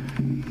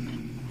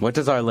 What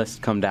does our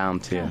list come down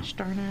to? Gosh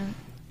darn it.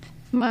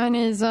 Mine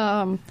is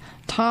Tom,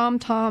 and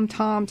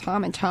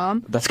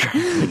Tom. That's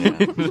crazy.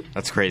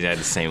 That's crazy. I had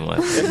the same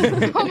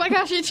list. Oh my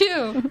gosh, you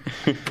too.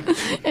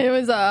 It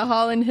was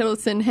Holland,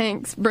 Hiddleston,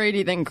 Hanks,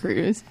 Brady, then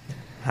Cruz.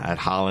 I had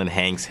Holland,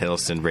 Hanks,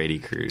 Hiddleston, Brady,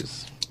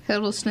 Cruz.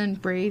 Hiddleston,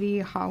 Brady,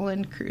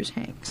 Holland, Cruz,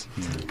 Hanks.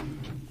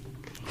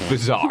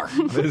 Bizarre.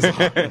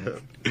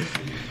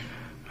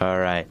 All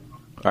right.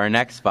 Our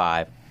next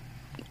 5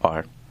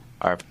 are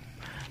our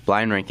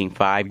blind ranking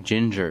 5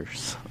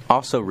 gingers,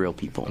 also real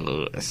people.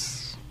 Lewis.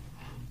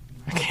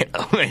 I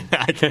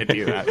can't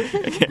do that.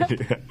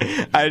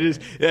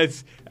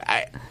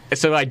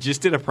 So I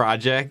just did a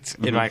project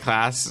in my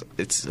class.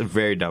 It's a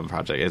very dumb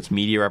project. It's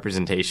media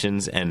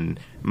representations, and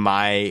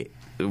we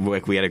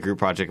had a group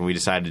project, and we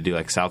decided to do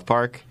like South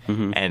Park,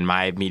 and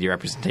my media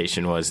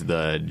representation was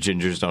the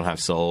Gingers Don't Have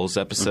Souls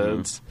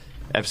episode,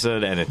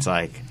 and it's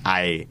like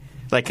I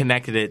like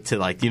connected it to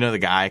like, you know,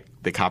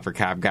 the Copper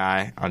Cab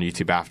guy on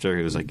YouTube after,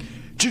 who was like,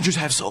 Gingers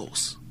have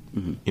souls.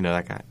 You know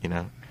that guy, you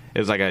know? It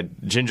was like a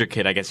ginger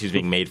kid, I guess he was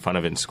being made fun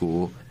of in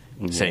school.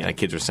 Saying like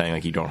kids were saying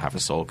like you don't have a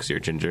soul because you're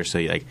a ginger, so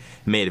he like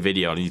made a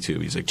video on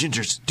YouTube. He's like,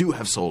 gingers do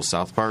have souls,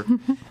 South Park,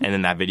 and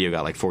then that video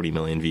got like 40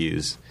 million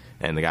views,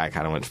 and the guy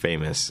kind of went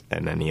famous,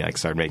 and then he like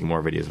started making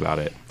more videos about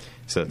it.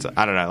 So it's,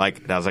 I don't know,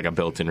 like that was like a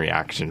built-in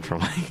reaction from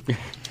like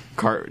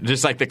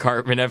just like the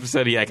Cartman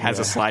episode. He like has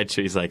a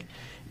slideshow. He's like,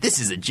 this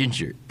is a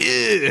ginger.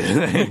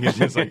 He's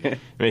just like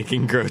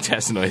making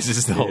grotesque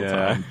noises the whole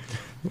time.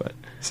 But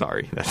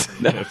sorry, that's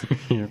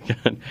You're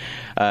good.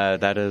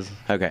 That is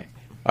okay.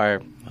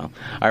 Our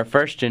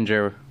first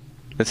ginger.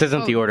 This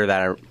isn't the order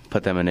that I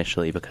put them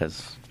initially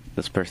because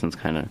this person's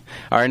kind of.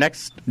 Our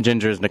next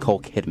ginger is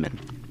Nicole Kidman.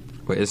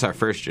 Wait, this is our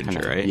first ginger,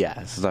 right? Yeah,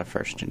 this is our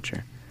first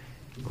ginger.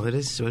 What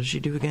does she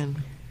do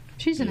again?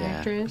 She's an Yeah.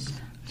 actress.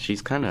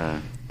 She's kind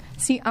of.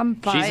 See, I'm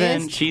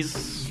biased.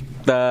 She's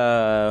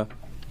the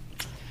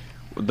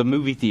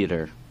movie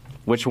theater.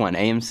 Which one?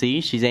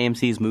 AMC? She's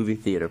AMC's movie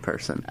theater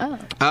person.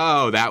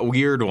 Oh, that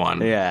weird one.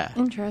 Yeah.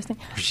 Interesting.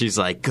 She's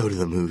like, go to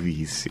the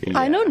movies.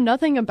 I know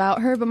nothing about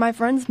her, but my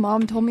friend's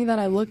mom told me that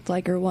I looked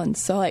like her once.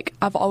 So, like,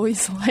 I've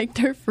always liked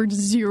her for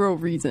zero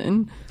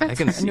reason. I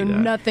can I see know that.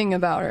 nothing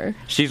about her.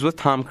 She's with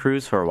Tom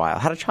Cruise for a while.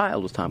 Had a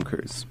child with Tom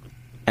Cruise.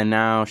 And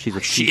now she's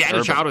with She Keith had a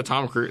Urban. child with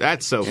Tom Cruise.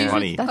 That's so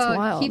funny. That's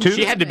wild.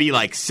 She had to be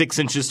like 6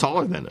 inches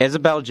taller than him.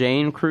 Isabel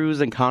Jane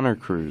Cruise and Connor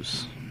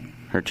Cruise.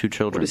 Her 2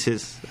 children. What is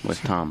his? With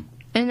Tom.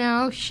 And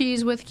now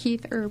she's with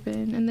Keith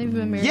Urban, and they've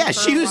been married. Yeah, for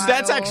she a was. while.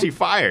 That's actually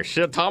fire.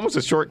 Tom was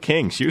a short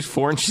king. She was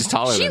 4 inches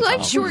taller She than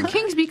likes Tom. short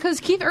kings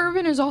because Keith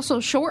Urban is also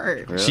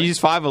short. Really?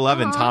 She's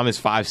 5'11". Tom is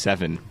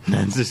 5'7".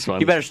 That's just funny.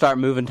 You better start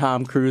moving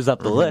Tom Cruise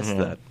up the list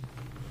then.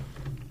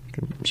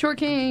 Short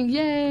king,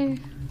 yay!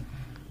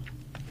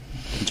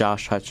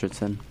 Josh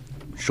Hutcherson,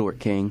 Short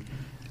King.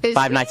 Is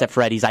Five he? Nights at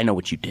Freddy's. I know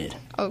what you did.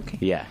 Okay.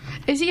 Yeah.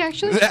 Is he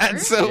actually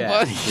That's short? so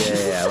Yeah. funny.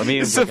 Yeah. Let me.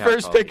 It's the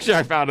first picture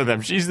I found of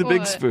them. She's the big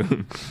What?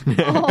 spoon.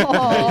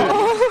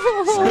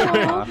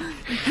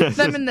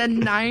 Them in the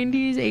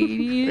 90s,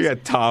 80s. I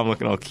got Tom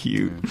looking all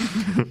cute.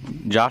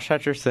 Josh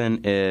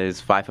Hutcherson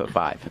is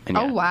 5'5". And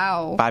Oh,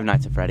 wow. Five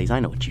Nights at Freddy's. I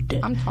know what you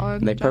did. I'm taller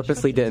than They Josh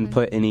purposely didn't Hutcherson.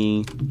 put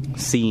any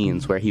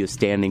scenes where he was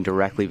standing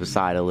directly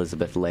beside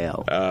Elizabeth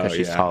Lail because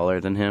she's yeah. taller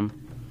than him.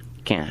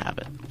 Can't have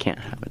it. Can't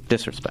have it.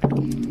 Disrespectful.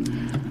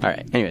 All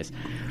right. Anyways,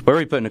 where are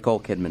we putting Nicole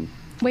Kidman?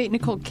 Wait,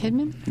 Nicole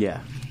Kidman? Yeah.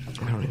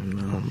 I don't even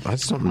know. I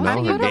just don't How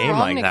know do her you go name wrong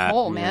like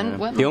Nicole, that. man?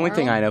 What in The only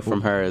thing world? I know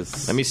from her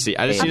is. Let me see.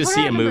 I just I need to put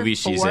see her a at number movie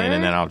she's 4. in,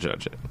 and then I'll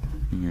judge it.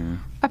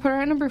 I put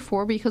her at number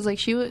 4 because, like,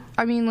 she would.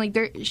 I mean, like,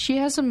 she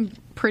has some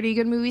pretty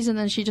good movies, and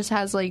then she just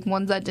has like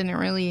ones that didn't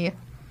really.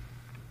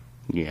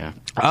 Yeah.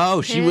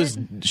 Oh, she was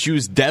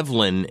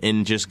Devlin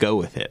in Just Go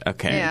With It.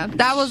 Okay. Yeah,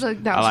 that was a.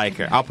 That I was like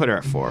her. I'll put her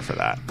at 4 for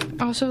that.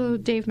 Also,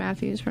 Dave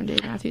Matthews from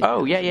Dave Matthews.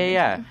 Oh,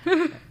 yeah.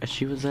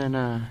 She was in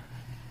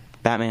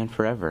Batman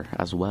Forever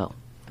as well.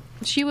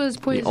 She was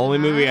The Poison only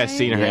movie I've Ivy.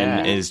 seen her Yeah.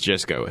 in is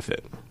Just Go With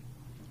It.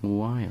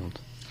 Wild.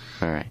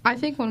 All right. I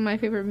think one of my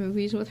favorite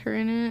movies with her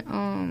in it.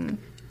 Oh,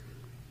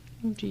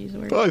 geez,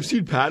 where? I've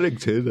seen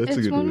Paddington. That's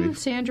It's one with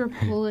Sandra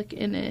Bullock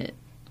in it.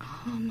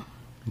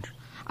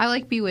 I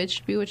like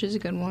Bewitched. Bewitched is a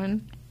good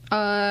one.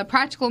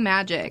 Practical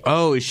Magic.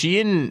 Oh, is she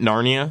in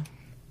Narnia?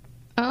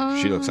 Um,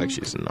 She looks like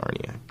she's in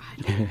Narnia.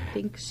 I don't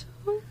think so.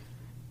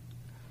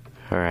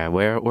 All right.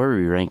 Where are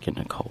we ranking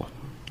Nicole?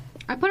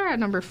 I put her at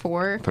number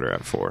 4. Put her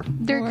at 4.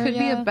 There Four, could be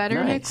yeah. a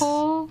better Nice.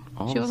 Nicole.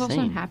 All She was the also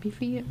same. in Happy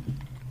Feet.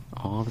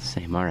 All the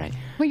same. All right.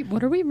 Wait,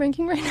 what are we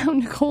ranking right now?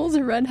 Nicole's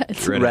or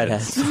redheads?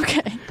 Redheads.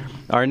 Okay.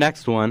 Our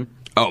next one.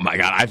 Oh my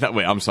god! I thought.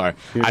 Wait, I'm sorry.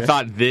 I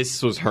thought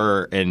this was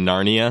her in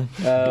Narnia.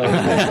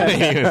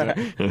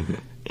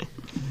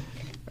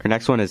 Our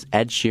next one is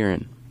Ed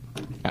Sheeran.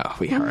 Oh,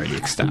 we already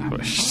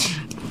established.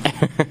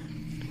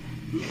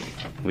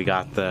 We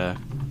got the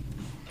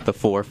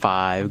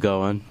 4-5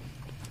 going.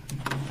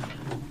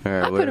 All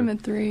right, I put him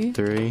at 3.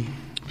 3,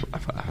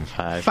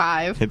 5.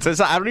 5. It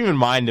says I don't even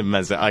mind him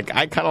as I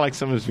kind of like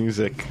some of his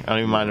music. I don't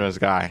even mind him as a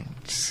guy.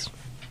 Just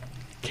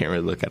can't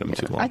really look at him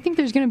too long. I think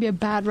there's going to be a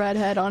bad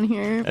redhead on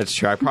here. That's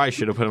true. I probably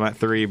should have put him at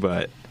 3,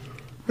 but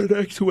The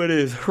next one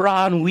is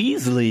Ron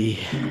Weasley.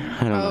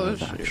 I don't know his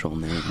shit. actual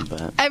name,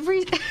 but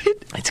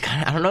it's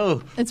kind of I don't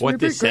know It's what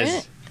Rupert this Grint?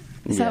 says.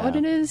 Is that what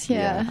it is?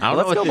 Yeah. I don't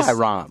Let's know go what by this.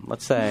 Ron.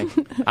 Let's say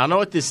I don't know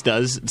what this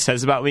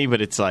says about me, but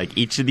it's like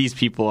each of these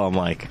people. I'm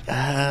like,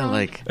 I don't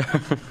really.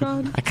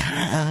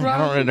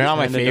 They're not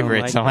my Kinda don't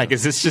favorites. like I'm like,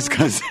 is this just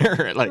because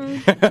they're like?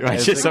 Do I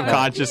just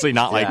subconsciously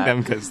not like Yeah.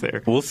 them because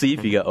they're? we'll see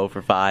if you get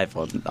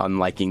 0-5 on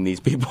liking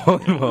these people,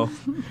 and we'll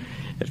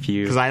if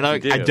you Because I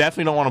do.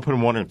 definitely don't want to put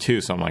them 1 or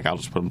 2, so I'm like, I'll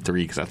just put them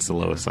 3 because that's the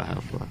lowest I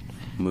have.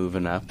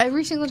 moving up.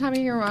 Every single time I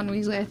hear Ron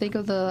Weasley, I think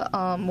of the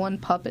one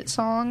puppet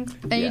song,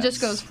 and he just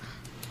goes,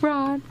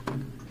 Ron.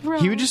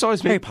 He would just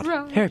always make.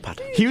 Harry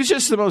Potter. He was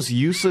just the most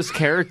useless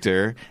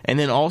character, and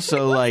then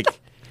also like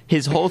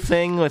his whole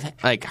thing with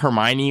like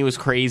Hermione was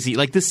crazy.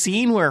 Like the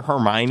scene where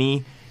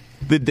Hermione,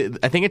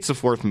 I think it's the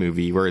 4th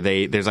movie where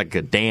there's like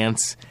a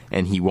dance,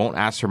 and he won't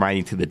ask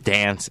Hermione to the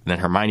dance, and then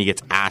Hermione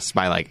gets asked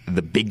by like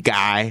the big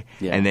guy,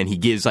 Yeah. and then he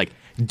gives like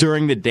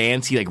during the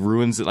dance he like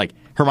ruins it. Like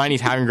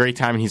Hermione's having a great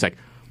time, and he's like,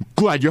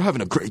 "Glad you're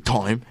having a great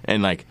time,"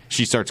 and like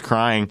she starts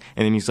crying,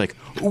 and then he's like,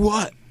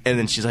 "What?" And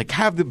then she's like,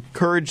 "Have the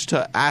courage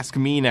to ask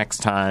me next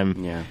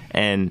time." Yeah.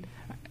 And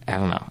I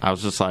don't know. I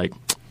was just like,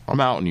 I'm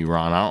out on you,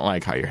 Ron. I don't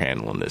like how you're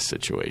handling this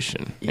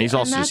situation. And he's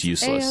also just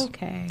useless.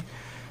 Okay.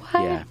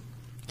 Yeah.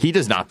 He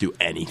does not do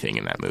anything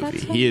in that movie.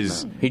 He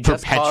is He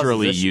just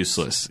perpetually causes issues.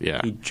 useless.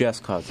 Yeah. He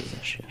just causes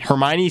issues.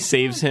 Hermione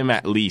saves him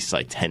at least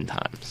like 10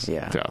 times.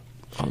 Yeah. throughout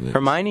all this.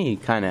 Hermione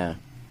kind of.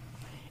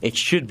 It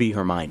should be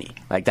Hermione.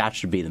 Like that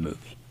should be the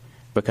movie,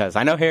 because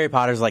I know Harry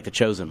Potter's like the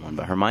chosen one,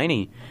 but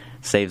Hermione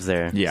saves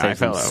Yeah, I saves felt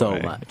them that so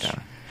way. much. Yeah.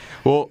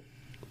 Well,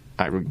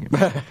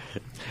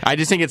 I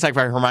just think it's like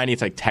for Hermione,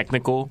 it's like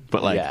technical,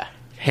 but like Yeah.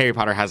 Harry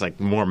Potter has like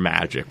more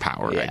magic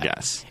power, I Yeah.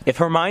 guess. If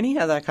Hermione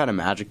had that kind of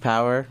magic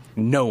power,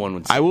 no one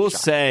would. I will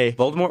shot. say,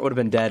 Voldemort would have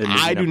been dead. In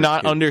movie I do number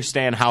not 2.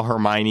 understand how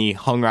Hermione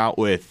hung out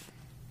with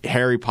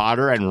Harry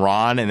Potter and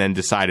Ron and then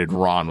decided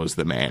Ron was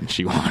the man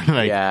she wanted.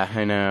 Like, Yeah,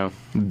 I know.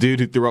 dude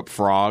who threw up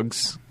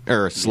frogs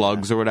or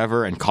slugs or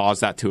whatever and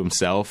caused that to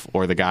himself,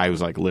 or the guy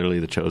who's like literally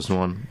the chosen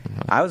one.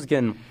 I was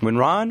getting when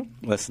Ron.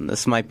 Listen,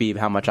 this might be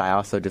how much I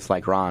also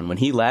dislike Ron. When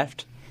he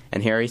left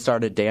and Harry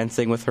started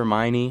dancing with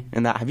Hermione,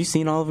 and that. Have you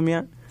seen all of them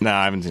yet? No,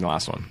 I haven't seen the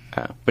last one.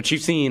 But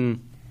you've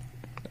seen.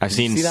 I've Did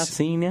seen. you see that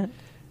scene yet?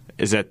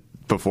 Is that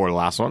before the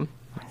last one?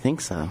 I think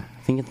so.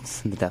 I think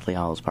it's in the Deathly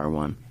Hallows Part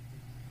 1.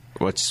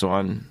 Which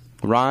one?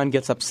 Ron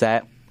gets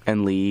upset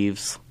and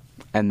leaves,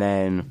 and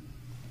then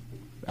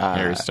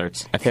Harry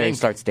starts. Harry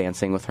starts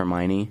dancing with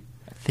Hermione.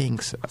 I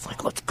think so. It's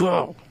like, let's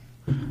go.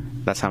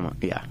 That's how much.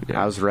 Yeah,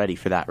 I was ready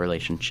for that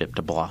relationship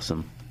to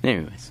blossom.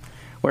 Anyways,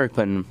 where are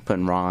we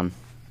putting Ron?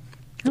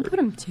 I'll put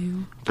him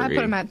 2. I put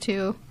him at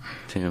 2.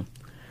 2.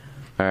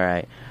 All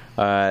right.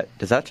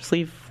 Does that just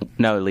leave?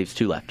 No, it leaves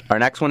 2 left. Our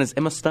next one is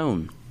Emma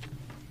Stone.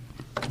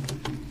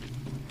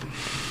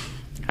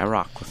 I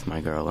rock with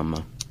my girl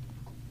Emma.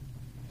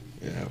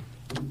 Yeah.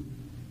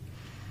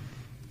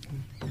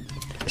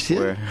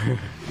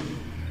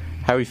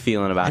 How are we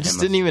feeling about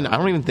I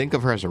don't even think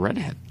of her as a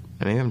redhead.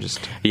 I think I'm just.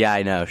 Yeah,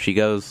 I know. She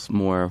goes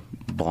more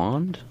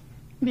blonde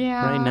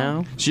Yeah. right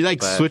now. She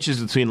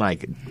switches between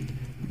like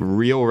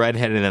real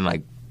redhead and then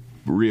like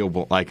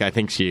real like I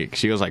think she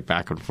goes like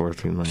back and forth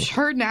between like.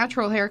 Her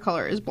natural hair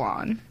color is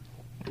blonde.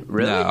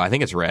 Really? No, I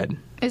think it's red.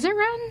 Is it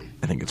red?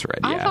 I think it's red.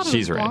 I Yeah, thought it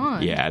she's was red.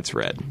 blonde. Yeah, it's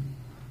red.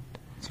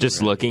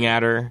 Just looking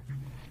at her,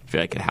 I feel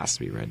like it has to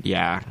be red.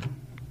 Yeah,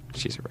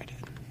 she's a redhead.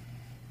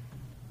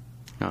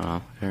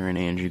 Oh, her and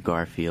Andrew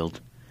Garfield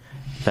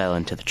fell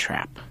into the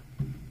trap.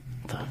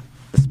 The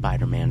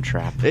Spider-Man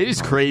trap. It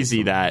is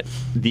crazy that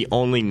the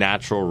only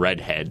natural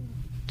redhead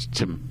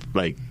to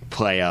like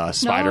play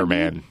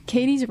Spider-Man. No,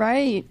 Katie's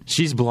right.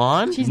 She's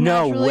blonde? She's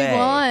No naturally way.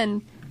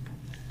 blonde.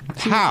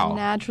 She's How?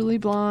 naturally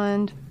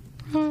blonde.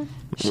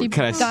 She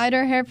Can I dyed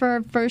her hair for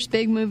her first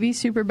big movie,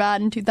 Superbad,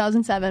 in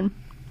 2007.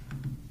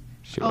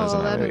 She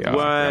wasn't that a movie. is Oh,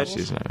 What?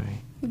 she's not a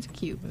movie. It's a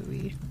cute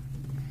movie.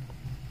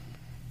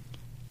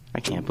 I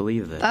can't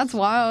believe this. That's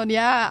wild.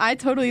 Yeah, I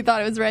totally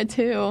thought it was red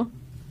too.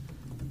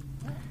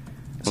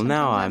 Well,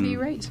 now That'd be I'm.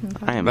 right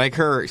sometimes. I am. Like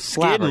her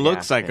skin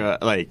looks like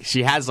Flabbergasted.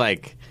 she has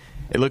like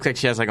it looks like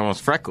she has like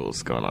almost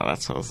freckles going on.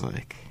 That's what I was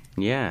like.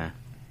 Yeah.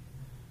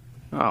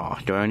 Oh,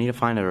 do I need to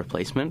find a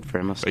replacement for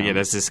Emma But Stone? yeah,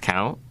 does this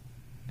count?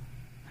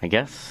 I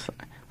guess.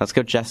 Let's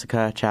go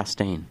Jessica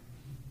Chastain.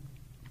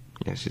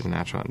 Yeah, she's a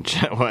natural.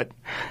 What?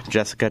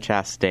 Jessica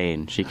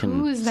Chastain. She can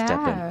Who is step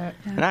that?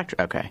 in. An actor.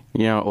 Okay.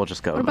 You know what? We'll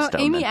just go What Emma about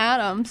Stone Amy then.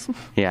 Adams?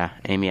 Yeah,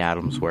 Amy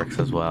Adams works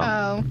as well.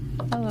 Oh.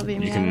 I love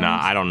Amy You Adams.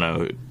 cannot. I don't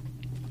know.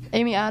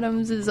 Amy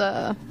Adams is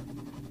a.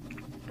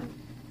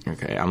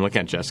 Okay, I'm looking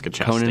at Jessica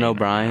Chastain. Conan right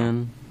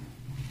O'Brien.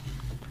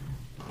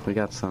 We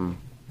got some.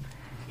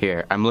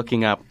 Here, I'm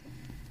looking up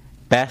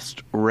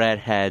best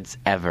redheads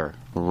ever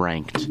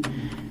ranked.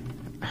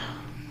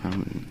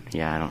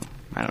 Yeah,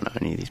 I don't know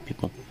any of these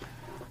people.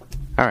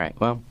 All right,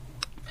 well,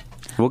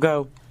 we'll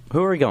go.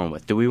 Who are we going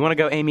with? Do we want to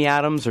go Amy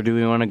Adams or do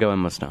we want to go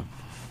Emma Stone?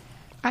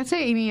 I'd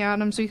say Amy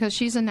Adams because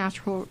she's a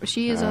natural.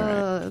 She is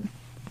a.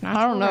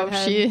 I don't know if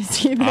she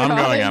is either. now. I'm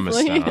going Emma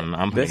honestly. Stone.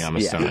 I'm putting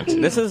Emma Stone at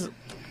 2. This is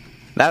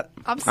that.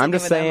 I'm sticking I'm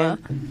just with saying Emma.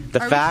 the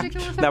Are we fact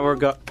sticking with that we're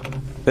Emma?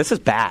 This is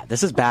bad.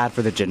 This is bad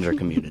for the ginger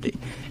community.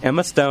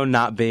 Emma Stone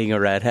not being a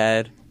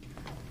redhead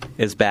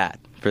is bad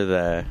for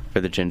the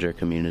ginger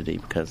community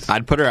because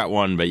I'd put her at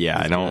 1, but yeah,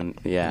 I don't.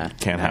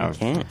 Can't have-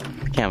 can't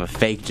have a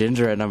fake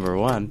ginger at number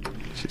 1.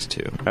 She's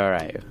 2. All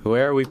right,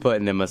 where are we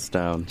putting Emma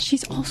Stone?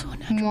 She's also a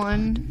natural.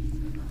 One.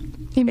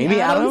 Amy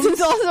Adams? is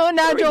also a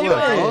natural.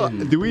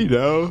 blonde. Do we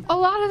know? A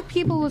lot of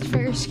people with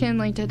fair skin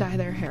like to dye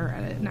their hair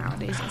red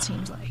nowadays. It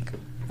seems like.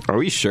 Are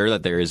we sure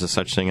that there is a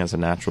such thing as a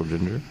natural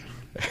ginger?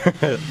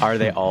 Are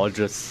they all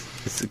just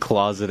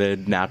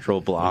closeted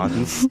natural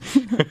blondes?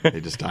 They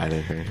just dye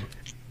their hair.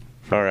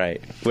 All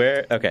right,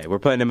 we're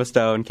putting Emma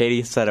Stone.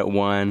 Katie said at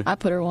 1, I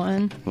put her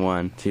 1,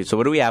 1, 2. So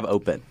what do we have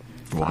open?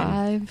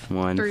 5.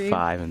 1, 3.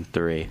 5, and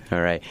 3.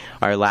 All right.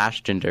 Our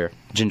last ginger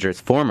is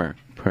former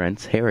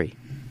Prince Harry.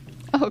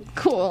 Oh,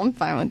 cool. I'm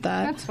fine with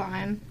that. That's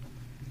fine.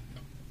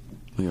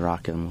 We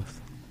rocking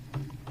with.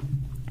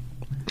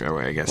 Oh,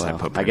 wait, I guess I Well,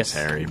 put I Prince guess-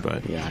 Harry,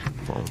 but Yeah.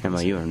 Well,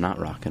 Emma, you are not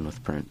rocking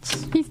with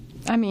Prince.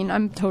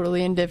 I'm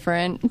totally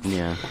indifferent.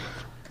 Yeah.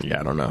 yeah,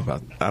 I don't know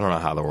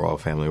how the royal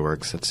family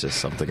works. It's just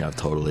something I've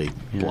totally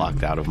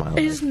blocked out of my life.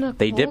 Is Nicole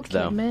They dipped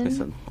though. Kidman It's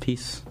a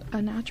piece.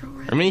 a natural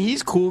red? I mean,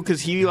 he's cool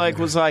because he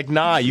was like,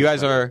 nah, you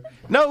guys are.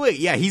 No, wait,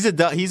 yeah, he's a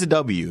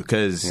W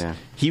because Yeah.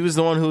 he was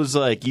the one who was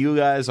like, you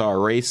guys are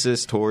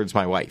racist towards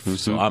my wife,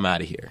 so I'm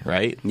out of here,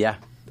 right? Yeah.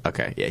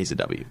 Okay, yeah, he's a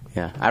W.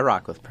 Yeah. I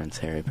rock with Prince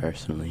Harry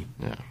personally.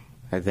 Yeah.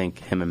 I think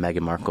him and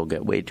Meghan Markle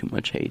get way too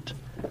much hate.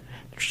 They're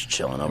just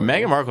chilling over Meghan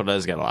there. Markle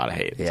does get a lot of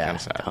hate. It's Yeah, kind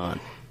of sad. ton.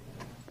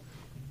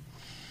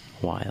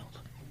 Wild.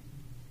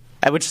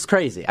 Which is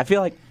crazy. I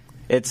feel like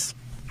it's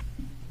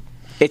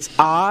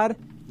odd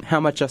how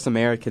much us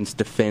Americans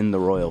defend the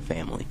royal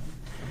family.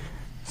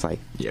 It's like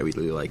Yeah, we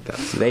really like that.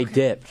 they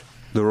dipped.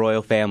 The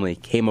royal family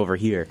came over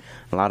here.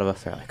 A lot of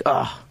us are like,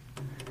 oh,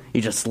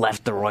 you just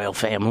left the royal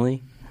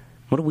family?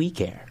 What do we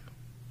care?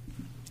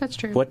 That's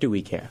true. What do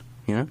we care?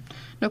 You know?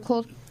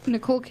 Nicole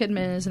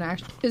Kidman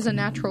is a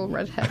natural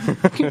redhead.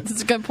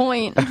 It's a good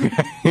point.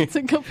 It's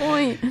a good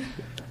point.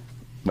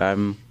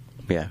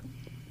 Yeah.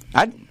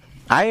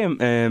 I am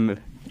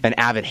an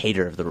avid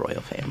hater of the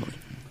royal family.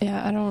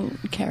 Yeah, I don't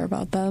care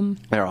about them.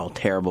 They're all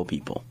terrible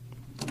people.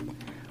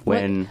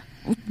 When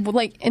Well,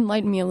 like,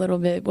 enlighten me a little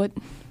bit. What?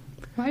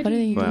 Why What do do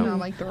you they not do?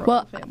 like the royal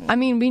Well, family? I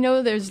mean, we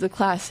know there's the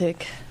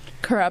classic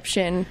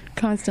corruption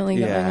constantly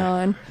going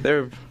on.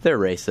 They're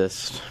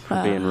racist,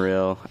 for being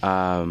real.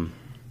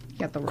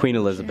 Got the Queen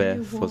Revolutionary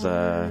Elizabeth was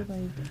War,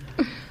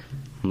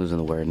 I'm losing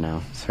the word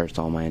now. It hurts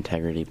all my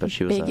integrity, but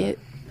she was Bigot.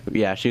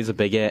 yeah, she was a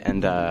bigot,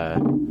 and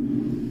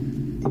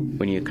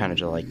when you kind of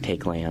just like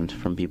take land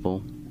from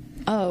people.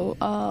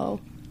 Oh.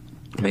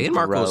 Meghan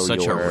Markle is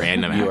such a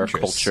random your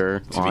actress culture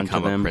to onto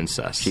become them. a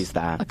princess. She's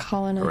that. A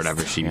colonist. or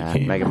whatever she Yeah,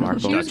 became. Meghan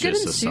Markle. She was good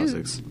Duchess in of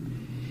Suits. Sussex.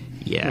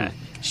 Yeah,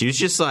 she was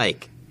just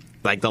like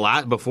the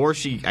last before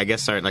she I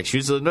guess started like she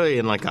was literally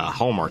in like a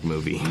Hallmark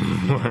movie.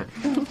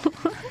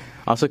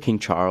 Also, King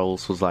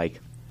Charles was like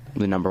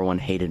the #1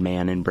 hated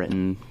man in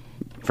Britain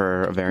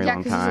for a very Yeah,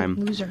 long 'cause he's a time.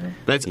 loser.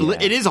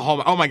 It is a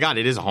Hallmark. Oh my god,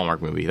 it is a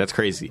Hallmark movie. That's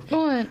crazy.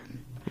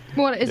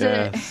 What is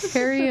Yeah. it?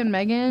 Harry and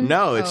Meghan?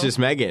 No, it's just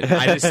Meghan.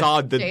 I just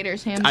saw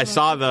Dater's Handbook. I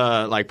saw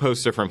the like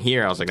poster from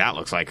here. I was like, that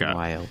looks like a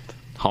Wild.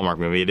 Hallmark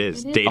movie. It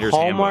is. It is. Dater's A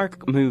Hallmark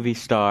Handbook movie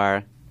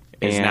star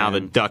is and, now the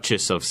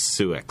Duchess of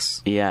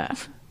Sussex. Yeah.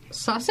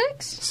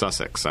 Sussex?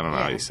 Sussex. I don't know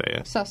how you say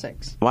it.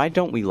 Sussex. Why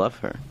don't we love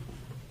her?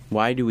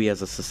 Why do we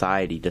as a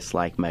society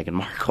dislike Meghan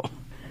Markle?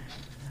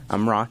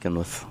 I'm rocking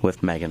with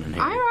Meghan and Harry.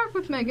 I rock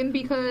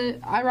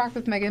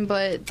with Meghan,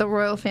 but the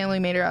royal family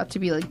made her out to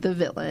be like the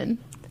villain.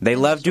 They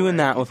love doing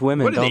that with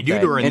women, What did don't they do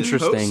to her in this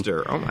Interesting.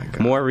 poster? Oh my god.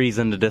 More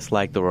reason to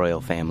dislike the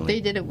royal family. They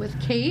did it with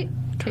Kate.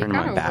 Kate Turn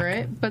got my over back.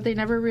 it, but they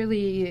never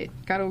really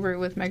got over it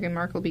with Meghan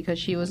Markle because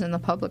she was in the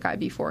public eye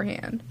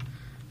beforehand,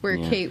 where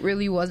Yeah. Kate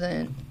really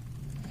wasn't.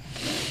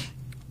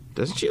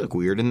 Doesn't she look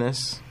weird in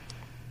this?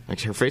 Like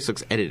her face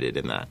looks edited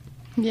in that.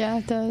 Yeah,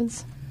 it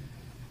does.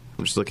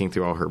 I'm just looking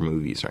through all her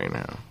movies right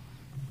now.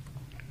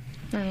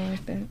 I don't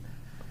like that.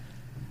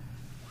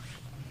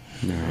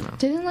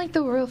 Didn't like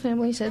the royal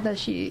family say that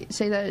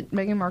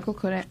Meghan Markle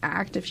couldn't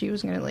act if she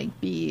was gonna like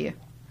be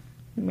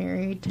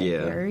married to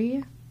Yeah.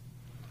 Harry?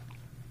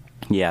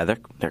 Yeah,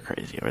 they're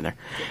crazy over there.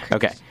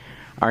 Okay.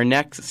 Our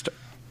next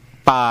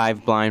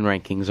 5 blind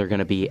rankings are going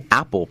to be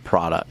Apple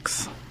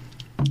products.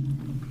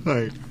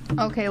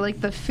 Okay,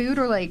 like the food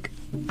or like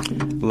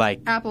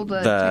Like Apple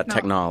the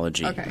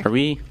technology. Okay. Are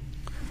we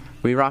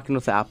rocking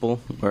with Apple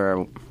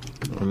or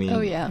I mean, Oh,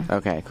 yeah.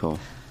 okay, cool.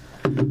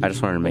 I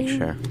just wanted to make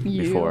sure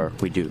You. before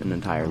we do an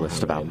entire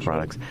list of Apple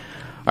products.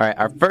 All right,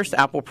 our first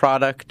Apple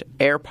product,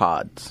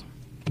 AirPods.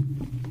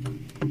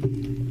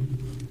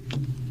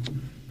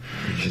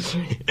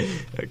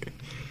 okay.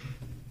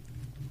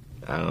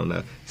 I don't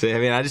know. See, I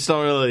mean, I just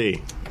don't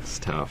really. It's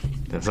tough.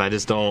 I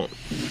just don't.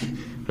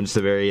 I'm just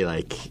a very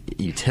like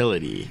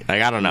utility.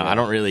 Like I don't know. I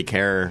don't really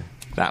care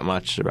that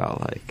much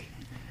about like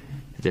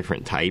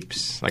different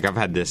types. Like I've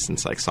had this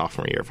since like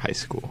sophomore year of high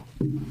school.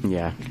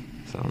 Yeah.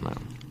 So I don't know.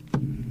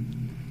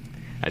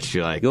 I just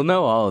feel like You'll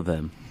know all of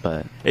them,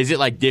 but is it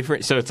like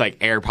different? So it's like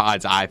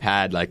AirPods,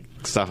 iPad, like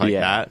stuff like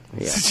yeah.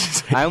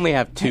 that. Yeah. I only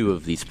have 2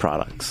 of these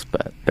products,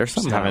 but there's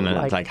some Just having I a,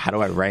 like. like, how do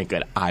I rank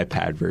an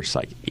iPad versus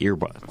like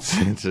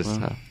earbuds? It's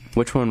just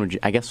Which one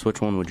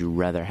would you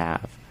rather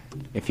have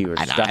if you were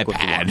an stuck with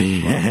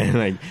iPad. one?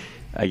 Like,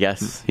 I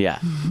guess, yeah.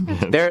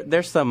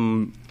 There's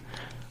some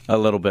a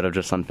little bit of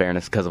just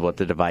unfairness because of what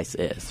the device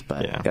is,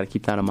 but Yeah. got to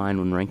keep that in mind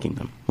when ranking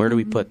them. Where do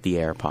we put the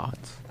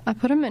AirPods? I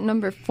put them at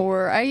number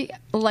 4. I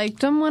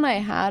liked them when I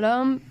had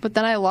them, but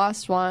then I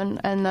lost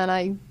one, and then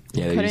I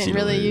Yeah, they're easy couldn't to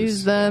really lose,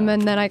 use them, yeah.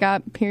 and then I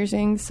got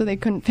piercings, so they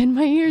couldn't fit in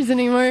my ears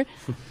anymore.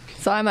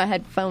 So I'm a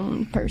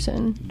headphone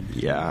person.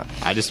 yeah,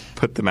 I just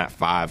put them at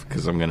 5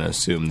 because I'm going to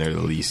assume they're the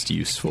least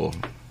useful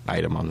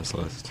item on this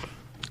list.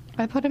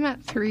 I put him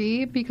at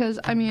 3 because,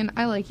 I mean,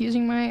 I like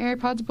using my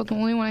AirPods, but the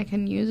only one I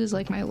can use is,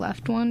 like, my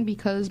left one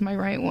because my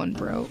right one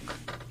broke.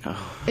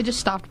 It just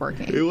stopped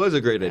working. It was a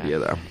great idea,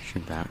 though.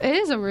 It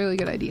is a really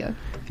good idea.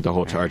 The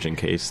whole charging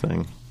case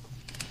thing.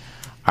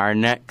 Our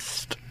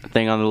next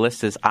thing on the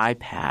list is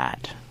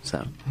iPad.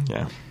 So,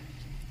 Yeah.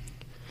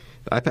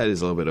 The iPad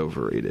is a little bit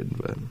overrated,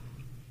 but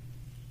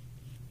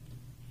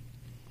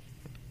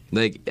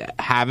like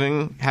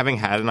having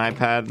had an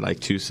iPad like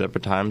 2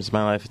 separate times in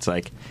my life, it's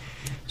like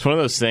it's one of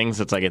those things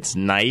that's like it's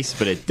nice,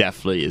 but it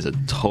definitely is a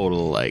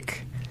total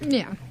like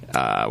Yeah.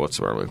 what's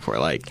the word I'm looking for?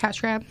 Like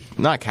Cash grab.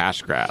 not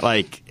cash grab.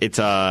 Like it's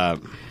not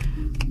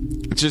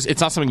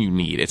something you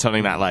need. It's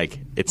something that like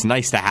it's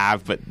nice to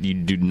have, but you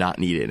do not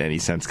need it in any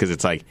sense because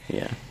it's like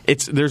Yeah.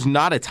 there's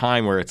not a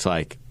time where it's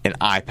like an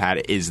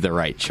iPad is the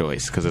right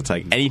choice because it's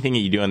like anything that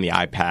you do on the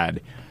iPad,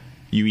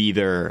 you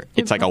either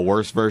it's like a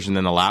worse version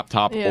than the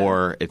laptop Yeah.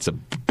 or it's a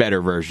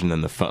better version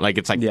than the phone. Like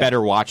it's like better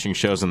watching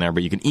shows on there,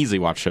 but you can easily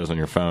watch shows on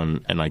your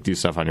phone and like do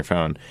stuff on your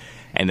phone.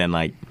 And then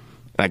like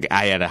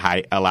I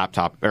had a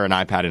laptop or an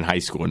iPad in high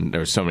school, and there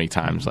were so many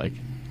times like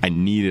I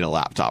needed a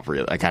laptop.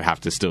 Really, like I'd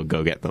have to still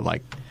go get the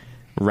like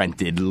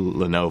rented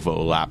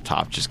Lenovo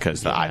laptop just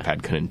because the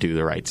iPad couldn't do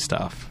the right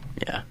stuff.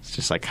 yeah. It's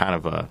just like kind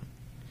of a. I'm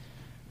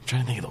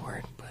trying to think of the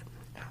word,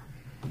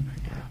 but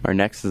Our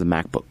next is a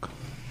MacBook.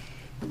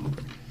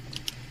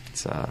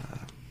 it's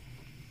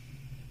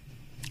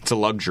a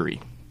luxury.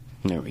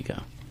 There we go.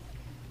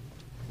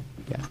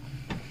 Yeah.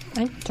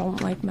 I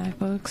don't like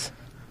MacBooks.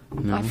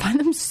 I find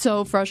them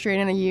so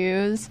frustrating to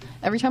use.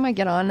 Every time I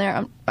get on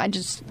there, I'd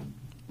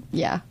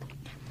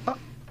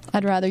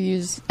rather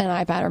use an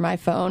iPad or my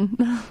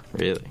phone.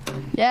 Really?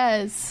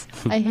 Yes.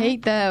 I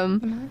hate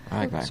them.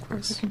 I like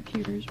MacBooks.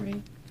 Computers,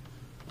 right?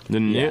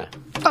 Yeah.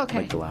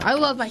 Okay. I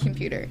love my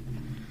computer.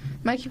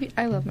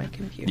 I love my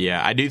computer.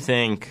 Yeah, I do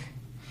think.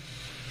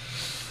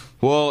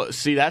 Well,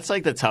 see, that's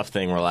like the tough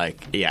thing. Where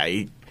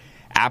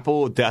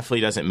Apple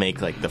definitely doesn't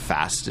make like the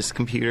fastest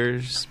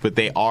computers, but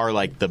they are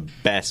like the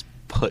best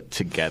put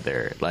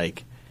together.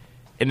 Like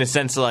in the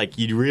sense of like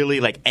you really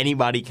like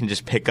anybody can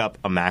just pick up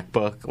a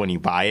MacBook when you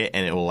buy it,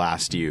 and it will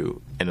last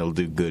you, and it'll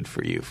do good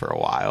for you for a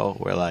while.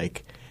 Where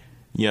like,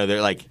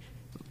 they're like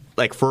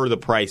for the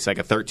price, like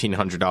a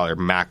 $1,300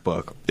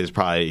 MacBook is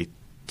probably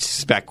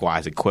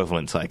spec-wise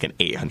equivalent to like an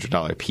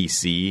 $800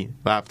 PC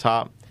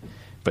laptop.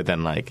 But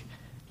then like,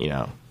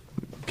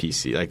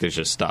 PC, like there's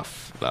just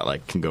stuff that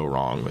like can go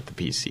wrong with the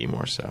PC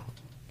more so.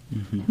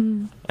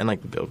 Mm-hmm. And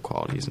like the build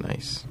quality is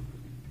nice.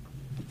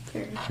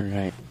 All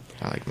right.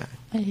 I like that.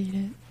 I hate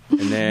it.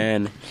 And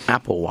then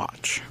Apple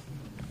Watch.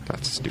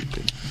 That's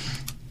stupid.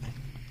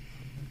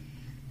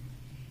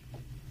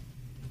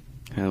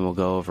 And we'll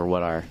go over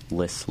what our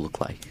lists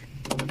look like.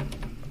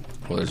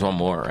 Well, there's one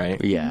more,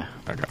 right? Yeah.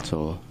 Okay. So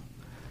we'll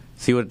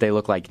see what they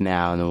look like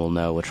now, and then we'll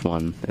know which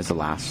one is the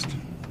last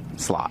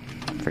slot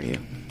for you.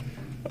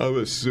 I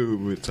would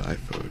assume it's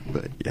iPhone,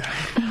 but yeah.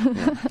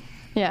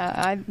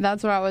 Yeah,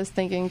 that's what I was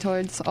thinking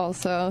towards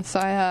also. So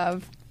I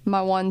have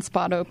my one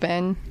spot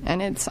open,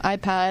 and it's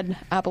iPad,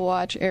 Apple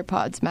Watch,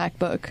 AirPods,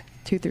 MacBook,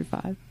 2 through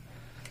 5.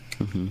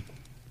 Mm-hmm.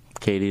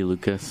 Katie,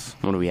 Lucas,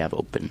 what do we have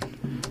open?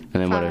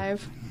 And then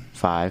 5.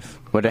 5.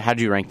 How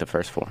do you rank the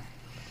first 4?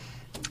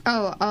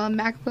 Oh,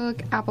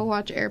 MacBook, Apple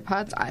Watch,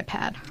 AirPods,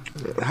 iPad.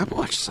 Apple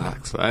Watch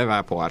sucks. I have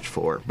Apple Watch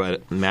 4,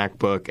 but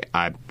MacBook,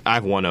 I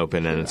have one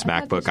open, and it's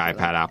MacBook,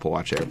 iPad, Apple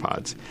Watch,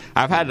 AirPods.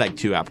 I've had like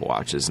 2 Apple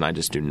Watches, and I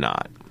just do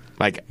not.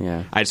 Like,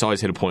 I just always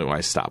hit a point where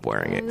I stop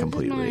wearing it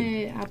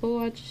completely. This is my Apple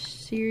Watch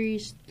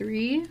Series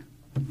 3.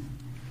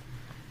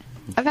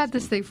 I've had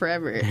this thing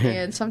forever,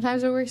 and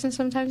sometimes it works and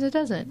sometimes it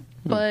doesn't.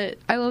 But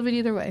I love it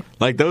either way.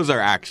 Like, those are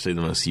actually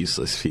the most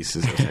useless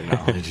pieces of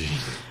technology.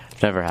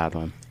 Never had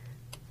one.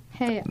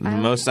 Hey,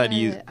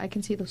 I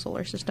can see the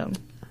solar system.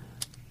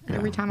 And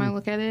every time I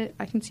look at it,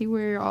 I can see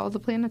where all the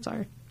planets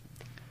are.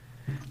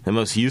 The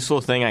most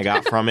useful thing I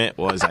got from it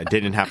was I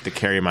didn't have to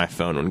carry my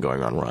phone when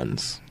going on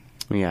runs.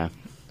 Yeah.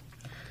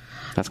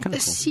 That's kind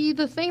of cool. See,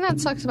 the thing that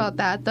sucks about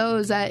that, though,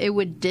 is that it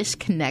would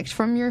disconnect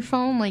from your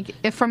phone. Like,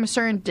 if from a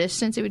certain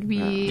distance, it would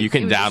be... You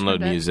can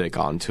download music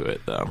onto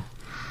it, though.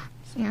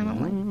 See, I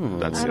don't like...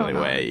 That's the only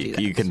way.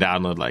 You can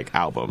download, like,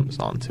 albums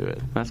onto it.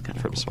 That's kind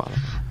of from cool.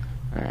 Spotify.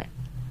 All right.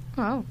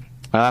 Oh.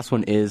 My last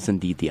one is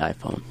indeed the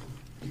iPhone.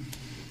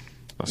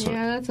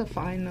 That's a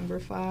fine number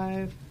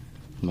 5.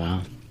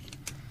 Wow.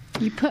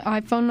 You put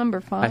iPhone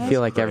number 5? I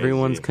feel like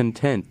everyone's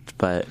content,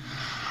 but...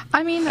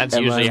 I mean... That's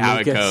usually how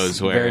it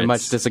goes, where very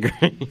much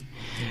disagree.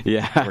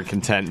 Yeah. We're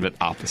content, but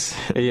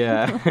opposite.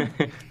 Yeah.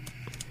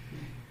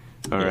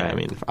 All right. I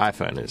mean,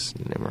 iPhone is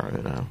numero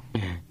uno.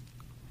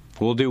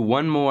 We'll do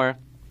one more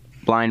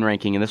blind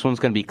ranking, and this one's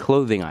going to be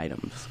clothing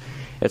items.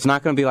 It's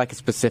not going to be like a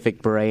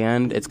specific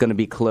brand. It's going to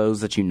be clothes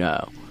that you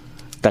know,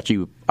 that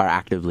you are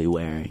actively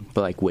wearing,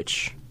 but like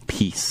which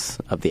piece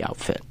of the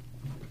outfit.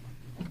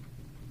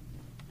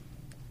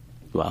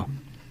 Well,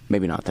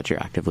 maybe not that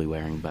you're actively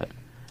wearing, but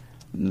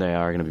they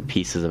are going to be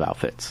pieces of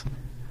outfits.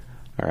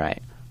 All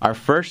right. Our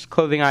first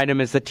clothing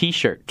item is the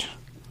T-shirt.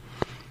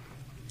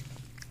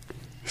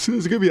 So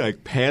it's going to be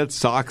like pants,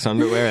 socks,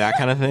 underwear, that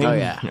kind of thing? Oh,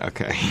 yeah.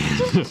 Okay.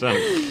 Just trying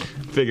to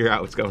figure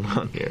out what's going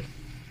on here.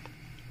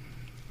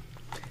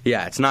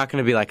 Yeah, it's not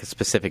going to be like a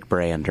specific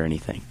brand or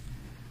anything.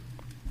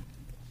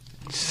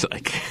 Just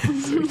like...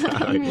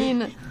 I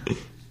mean...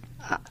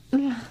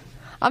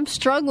 I'm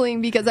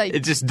struggling because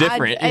it's just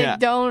different. I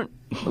don't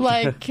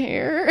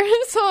care.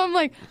 So I'm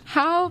like,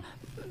 how?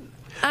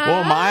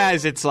 Well, in my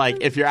eyes, it's like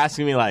if you're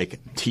asking me like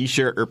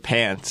T-shirt or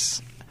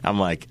pants, I'm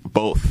like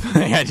both.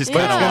 I just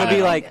but it's gonna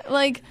be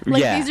like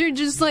these are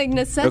just like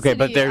necessities. Okay,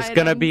 but there's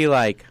gonna be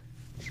like,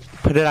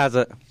 put it as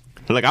a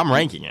like I'm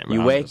ranking it.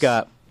 You wake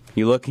up,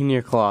 you look in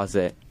your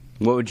closet.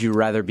 What would you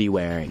rather be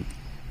wearing?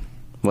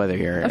 Whether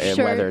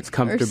it's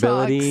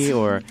comfortability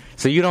or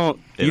so you don't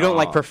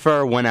like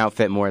prefer one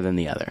outfit more than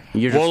the other.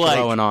 You're just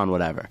throwing on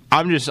whatever.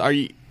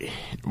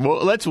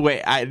 Let's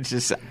wait.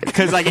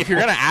 Because like if you're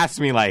gonna ask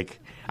me like,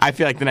 I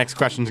feel like the next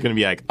question is gonna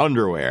be like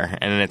underwear,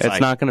 and then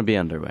it's not gonna be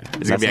underwear.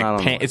 It's gonna be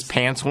like is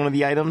pants one of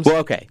the items? Well,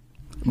 okay.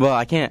 Well,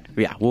 I can't.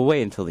 Yeah, we'll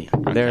wait until the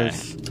end. Okay.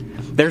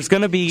 There's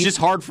gonna be. It's just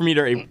hard for me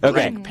to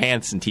rank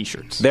pants and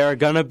T-shirts. There are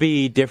gonna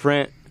be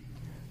different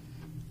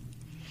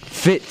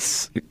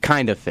fits,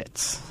 kind of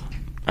fits.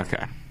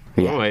 Okay.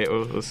 Yeah. Oh, wait.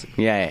 Let's see.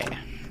 Yeah.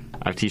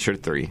 I have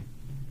T-shirt 3.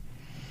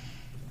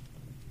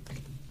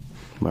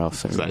 What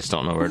else? I just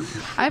don't know where.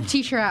 I have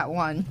T-shirt at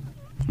 1.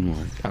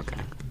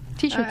 Okay.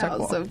 T-shirts I are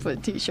cool. also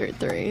put T-shirt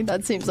 3.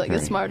 That seems like a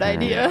smart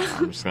idea. Yeah,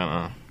 I'm just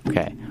gonna.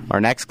 Okay. Our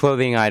next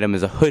clothing item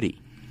is a hoodie.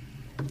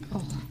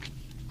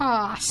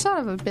 Ah, son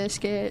of a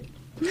biscuit.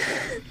 I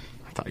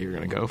thought you were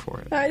going to go for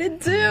it. I did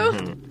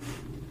too.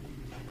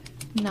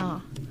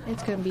 No,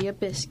 it's gonna be a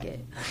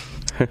biscuit.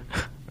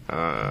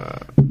 Yeah,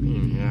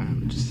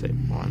 just say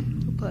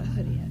one. We'll put a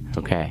hoodie in.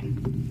 Okay.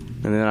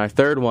 And then our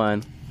third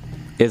one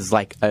is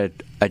like a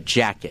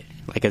jacket,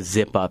 like a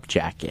zip-up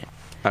jacket.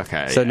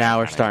 Okay. So yeah, now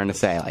we're starting to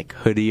say, like,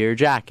 hoodie or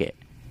jacket.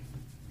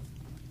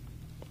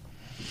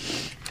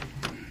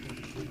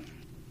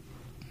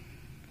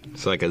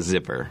 So like a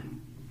zipper.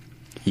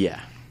 Yeah.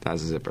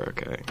 That's a zipper,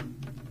 okay.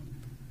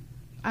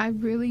 I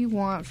really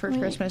want for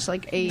Christmas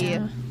like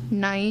a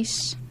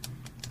nice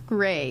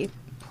gray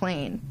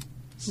plain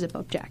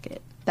zip-up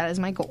jacket. That is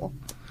my goal.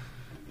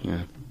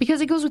 Yeah. Because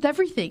it goes with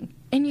everything,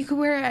 and you can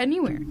wear it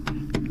anywhere.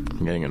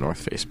 I'm getting a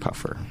North Face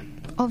puffer.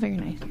 Oh, very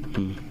nice.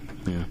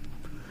 Yeah.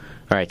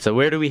 All right, so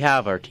where do we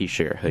have our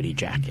T-shirt, hoodie,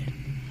 jacket?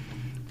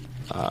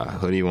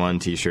 Hoodie 1,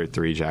 T-shirt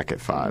 3, jacket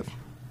 5.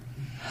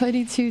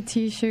 Hoodie 2,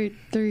 T-shirt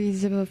 3,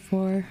 zip-up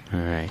 4. All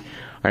right.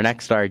 Our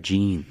next are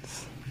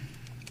jeans.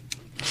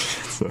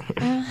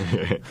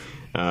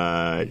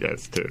 I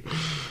guess 2.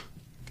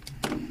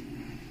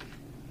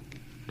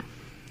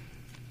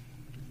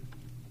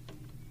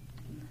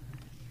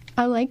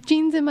 I like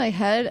jeans in my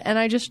head, and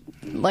I just,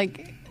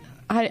 like,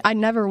 I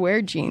never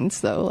wear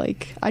jeans, though.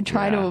 Like, I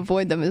try to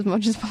avoid them as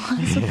much as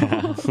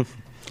possible.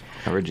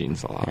 I wear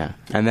jeans a lot. Yeah.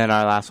 And then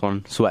our last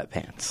one,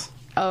 sweatpants.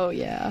 Oh,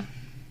 yeah.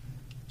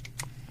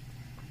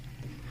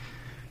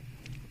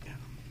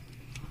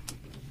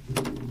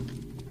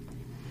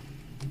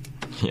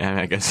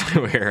 Yeah, I guess I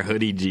wear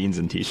hoodie, jeans,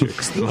 and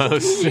T-shirts the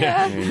most.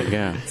 Yeah. There you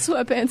go.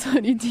 Sweatpants,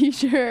 hoodie,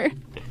 T-shirt.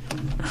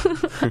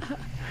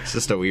 It's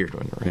just a weird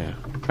one. Right? Yeah.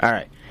 All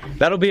right.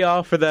 That'll be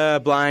all for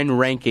the blind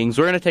rankings.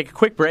 We're going to take a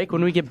quick break.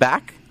 When we get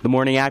back, the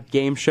Morning App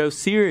Game Show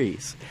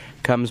series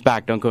comes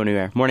back. Don't go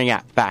anywhere. Morning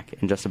App back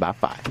in just about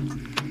 5.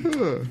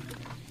 The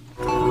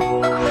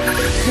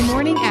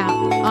Morning App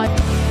on...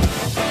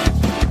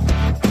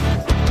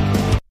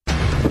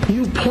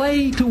 You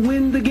play to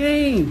win the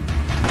game.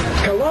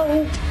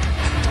 Hello?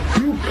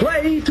 You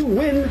play to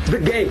win the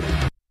game.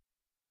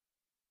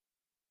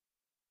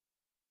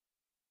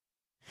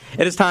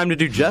 It is time to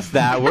do just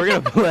that. We're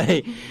going to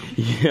play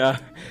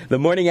the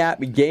Morning App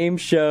Game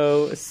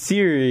Show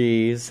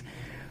series.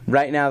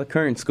 Right now, the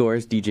current score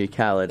is DJ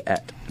Khaled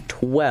at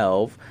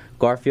 12,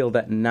 Garfield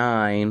at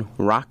 9,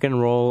 Rock and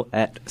Roll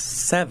at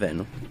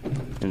 7.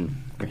 And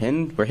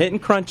we're hitting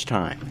crunch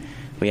time.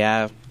 We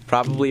have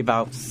probably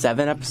about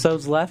 7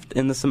 episodes left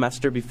in the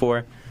semester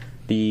before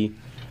the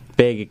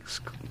big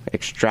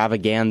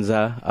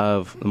extravaganza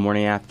of the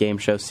Morning App Game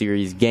Show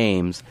series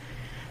games.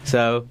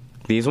 So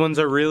these ones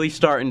are really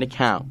starting to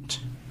count.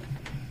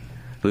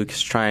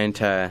 Luke's trying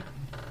to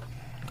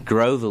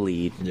grow the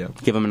lead,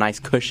 give him a nice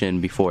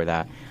cushion before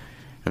that.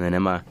 And then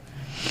Emma,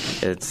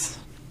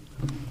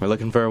 we're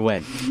looking for a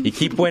win. You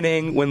keep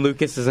winning when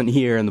Lucas isn't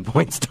here and the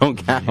points don't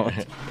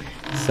count.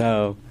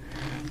 So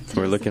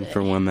we're looking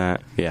for one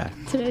that,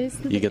 Today's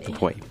the you get the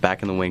point.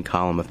 Back in the win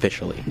column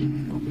officially.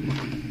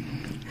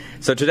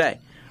 So today,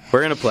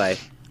 we're going to play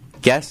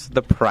Guess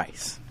the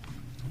Price.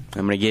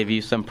 I'm going to give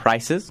you some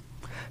prices.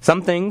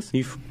 Some things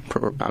you've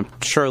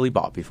surely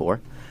bought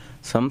before.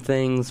 Some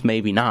things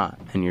maybe not,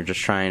 and you're just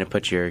trying to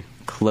put your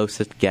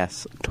closest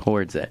guess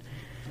towards it.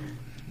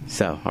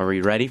 So, are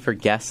we ready for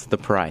Guess the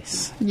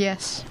Price?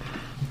 Yes.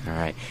 All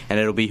right. And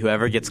it'll be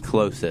whoever gets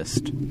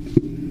closest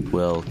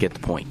will get the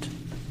point.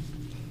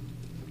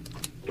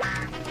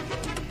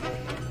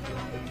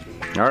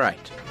 All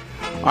right.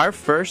 Our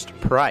first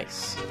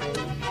price.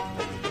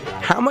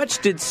 How much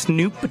did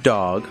Snoop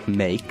Dogg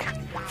make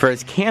for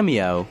his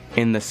cameo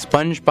in the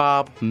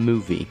SpongeBob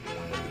movie?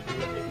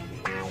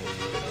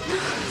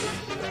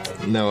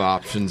 No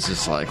options,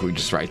 just like we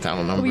just write down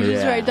a number. We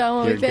just write down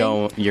what we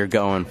think. You're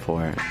going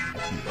for it.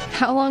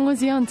 How long was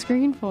he on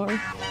screen for?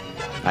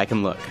 I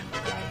can look.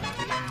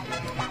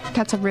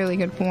 That's a really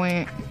good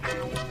point.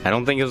 I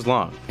don't think it was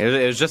long. It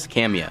was just a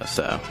cameo,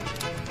 so.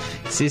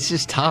 See, it's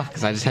just tough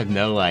because I just have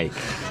no,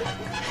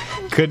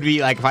 could be,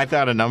 if I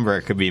thought a number,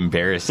 it could be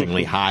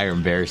embarrassingly high or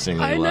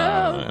embarrassingly I low.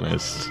 know. And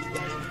it's,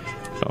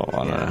 I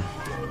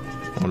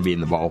want to be in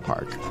the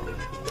ballpark.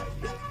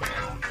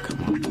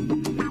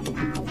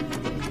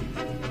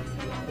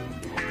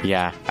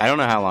 Yeah, I don't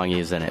know how long he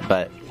was in it,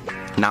 but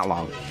not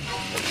long.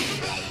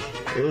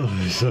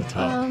 Oh, it's so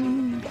tough.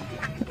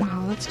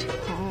 Wow, that's too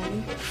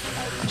long.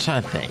 I'm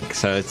trying to think.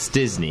 So it's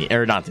Disney,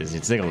 or not Disney,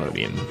 it's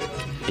Nickelodeon.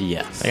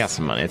 Yes. They got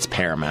some money. It's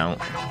Paramount.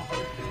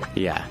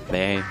 Yeah,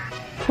 they...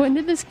 When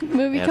did this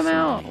movie come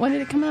out? Definitely. When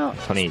did it come out?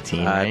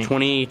 2018, right?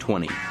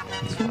 2020.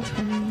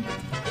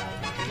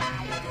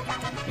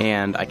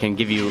 And I can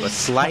give you a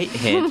slight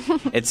hint.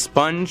 It's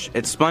Sponge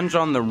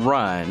on the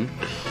Run.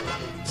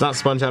 It's not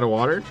Sponge Out of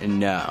Water?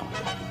 No.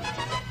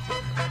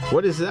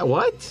 What is that?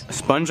 What?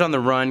 Sponge on the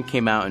Run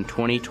came out in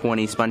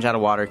 2020. Sponge Out of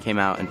Water came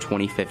out in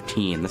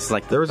 2015. This is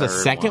like the There was a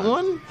third second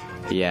one?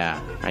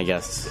 Yeah, I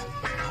guess.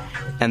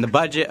 And the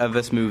budget of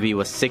this movie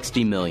was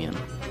 $60 million.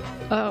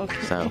 Oh,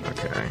 okay. So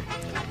Okay.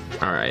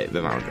 All right,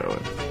 then I'll go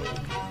with.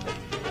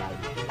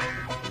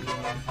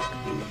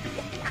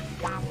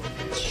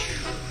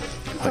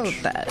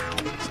 that.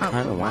 Kind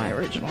of My wild.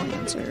 original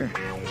answer.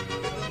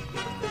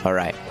 All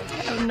right.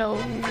 Oh, no.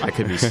 I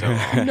could be so.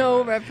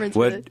 No reference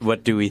to it.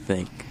 What do we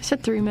think? I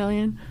said 3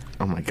 million.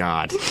 Oh my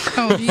god.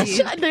 Oh, geez.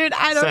 Dude,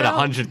 I don't Said know.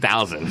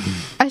 100,000.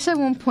 I said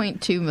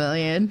 1.2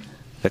 million.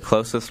 The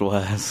closest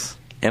was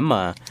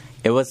Emma.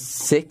 It was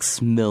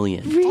 $6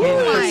 million.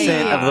 Really?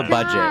 10% of the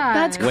budget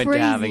That's went crazy.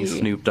 to having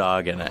Snoop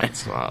Dogg in it.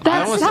 That's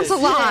a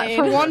lot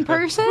for one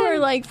person. For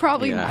like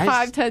probably Yeah.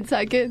 5-10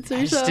 seconds or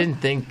I so. just didn't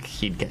think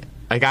he'd get.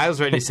 Like, I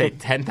was ready to say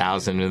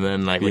 10,000, and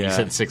then like when you Yeah.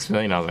 said 6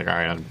 million, I was like, all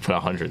right, I'll put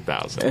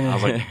 100,000. I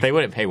was like, they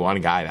wouldn't pay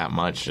one guy that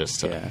much just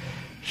to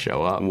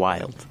show up.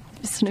 Wild.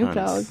 Snoop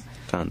Dogg.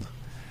 Tons.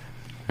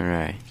 All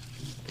right.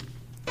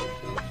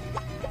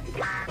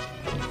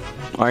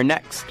 Our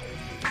next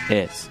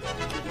is,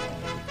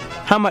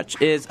 how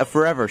much is a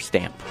forever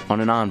stamp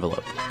on an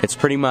envelope? It's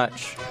pretty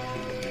much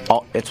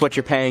it's what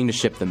you're paying to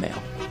ship the mail.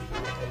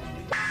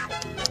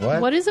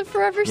 What is a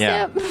forever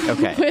Yeah. stamp?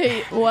 Okay.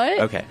 Wait, what?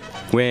 Okay.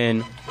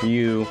 When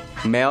you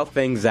mail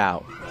things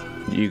out,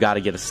 you got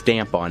to get a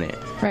stamp on it.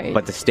 Right.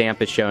 But the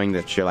stamp is showing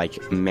that you're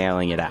like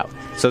mailing it out.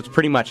 So it's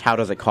pretty much, how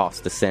does it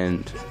cost to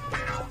send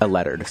a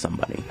letter to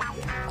somebody?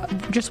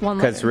 Just one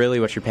Because letter. really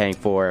what you're paying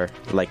for,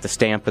 like the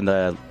stamp and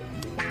the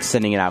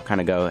sending it out kind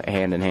of go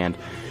hand in hand.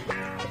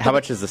 How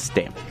much is the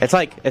stamp?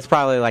 It's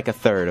probably like a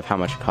third of how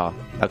much it costs.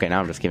 Okay, now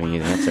I'm just giving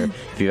you the answer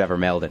if you've ever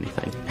mailed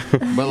anything.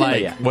 But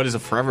like, yeah. what is a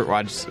forever?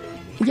 Well,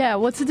 Yeah,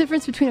 what's the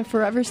difference between a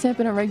forever stamp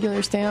and a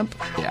regular stamp?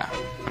 yeah.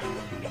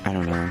 I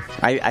don't know.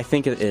 I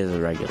think it is a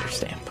regular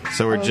stamp.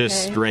 So we're Okay.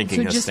 just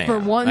ranking So a just stamp. for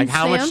one like,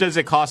 how much stamp? does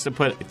it cost to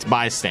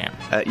buy a stamp?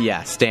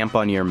 Yeah, stamp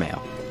on your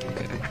mail.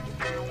 Okay.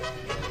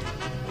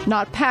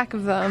 Not a pack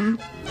of them.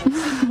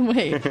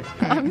 Wait,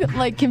 I'm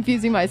like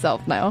confusing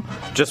myself now.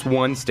 Just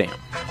one stamp.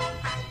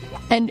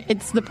 And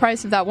it's the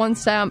price of that one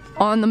stamp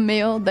on the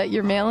mail that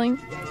you're mailing?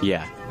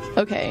 Yeah.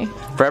 Okay.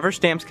 Forever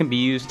stamps can be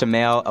used to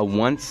mail a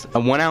 1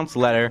 ounce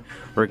letter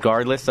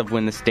regardless of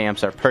when the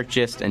stamps are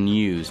purchased and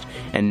used,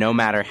 and no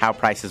matter how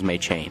prices may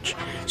change.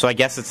 So I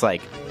guess it's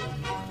like,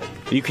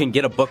 you can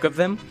get a book of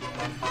them.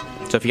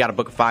 So if you got a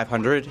book of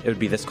 500, it would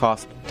be this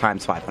cost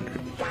times 500.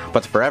 But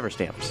it's forever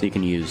stamps, so you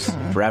can use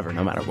forever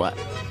no matter what.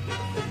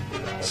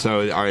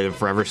 So are the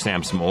forever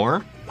stamps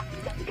more?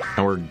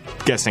 And we're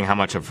guessing how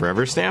much a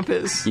forever stamp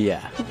is?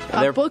 Yeah.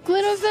 A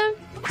booklet of them?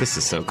 This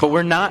is so But cool.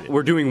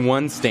 we're doing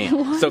one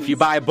stamp. So if you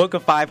buy a book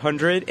of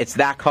 500, it's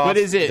that cost What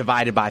is it?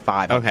 divided by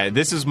 5. Okay,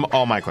 this is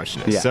all my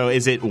question is. Yeah. So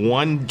is it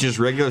one just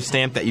regular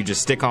stamp that you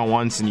just stick on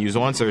once and use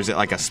once, or is it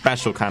like a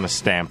special kind of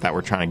stamp that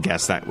we're trying to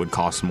guess that would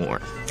cost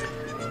more?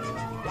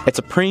 It's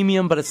a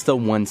premium, but it's still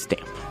one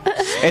stamp.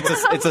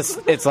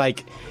 It's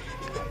like,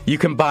 you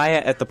can buy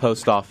it at the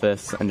post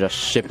office and just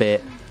ship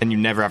it. And you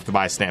never have to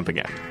buy a stamp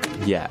again.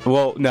 Yeah.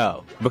 Well,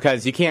 no,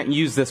 because you can't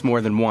use this more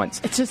than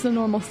once. It's just a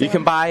normal stamp. You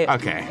can buy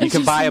Okay. You It's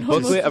can just buy a a normal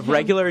booklet of stamp.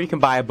 regular. You can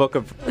buy a book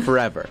of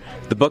forever.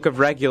 The book of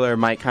regular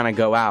might kind of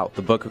go out.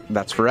 The book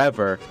that's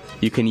forever,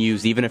 you can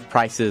use even if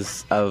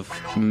prices of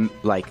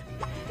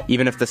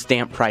even if the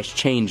stamp price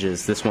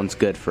changes. This one's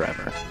good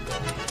forever.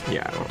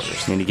 Yeah, I don't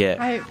understand. And you get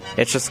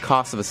it's just the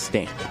cost of a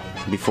stamp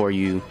before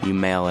you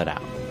mail it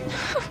out.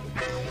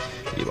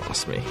 You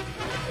lost me.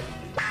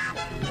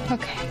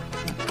 Okay.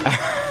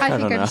 I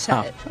think don't know I'm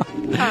set.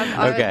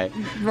 Okay.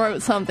 I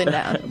wrote something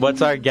down.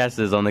 What's our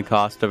guesses on the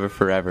cost of a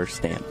forever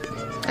stamp?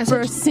 For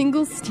a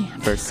single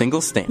stamp. For a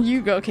single stamp,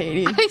 You go,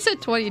 Katie. I said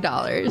 $20.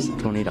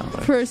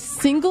 $20. For a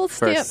single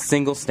For a stamp?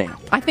 single stamp,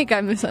 I think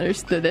I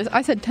misunderstood this.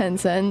 I said 10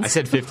 cents. I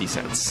said 50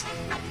 cents.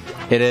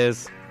 it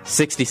is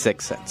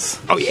 66 cents.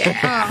 Oh,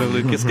 yeah. So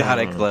Lucas got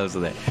it close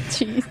there.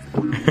 Jeez.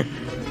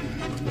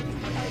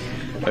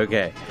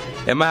 Okay.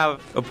 Emma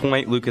have a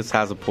point. Lucas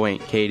has a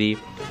point. Katie,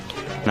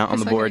 not on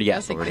the suck board at yet.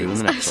 guessing So we're doing the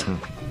things. next one.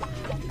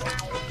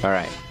 All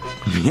right.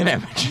 Me and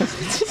Emma just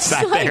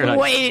sat there. Like,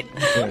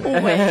 Like,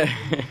 wait.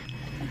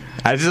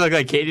 I just looked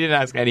like Katie didn't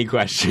ask any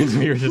questions.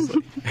 We were just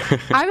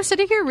like, I was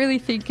sitting here really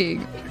thinking.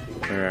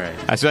 All right.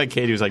 I feel like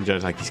Katie was like,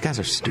 judge, like, these guys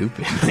are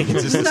stupid. Like,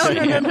 it's just the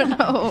same.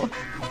 No.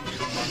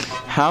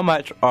 How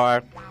much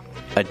are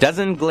a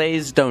dozen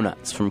glazed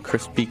donuts from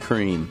Krispy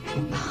Kreme?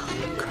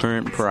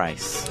 Current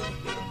price.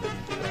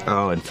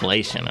 Oh,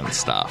 inflation and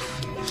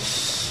stuff.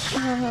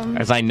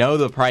 As I know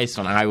the price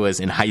when I was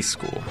in high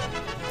school.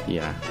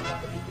 Yeah.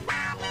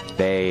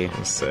 They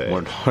Let's see.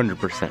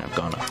 100% have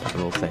gone up. I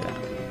will say that.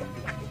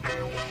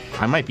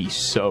 I might be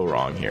so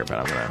wrong here, but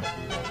I'm gonna.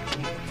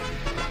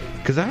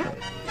 Cause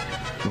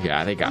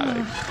yeah, they got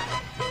it.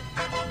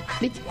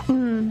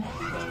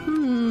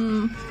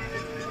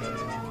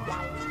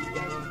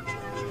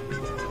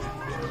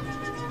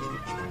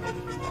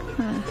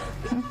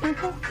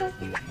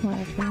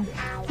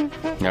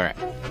 All right.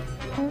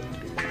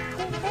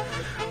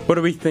 What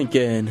are we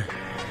thinking?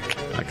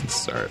 I can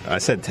start. I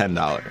said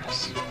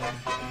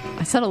 $10.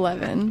 I said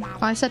 11. Oh,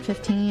 I said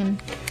 15.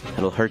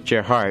 It'll hurt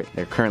your heart.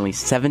 They're currently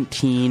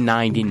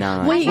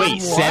 $17.99. Wait,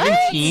 Wait, what?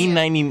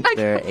 $17.99.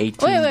 They're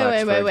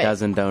 $18 for a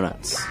dozen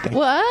donuts.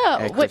 Wow.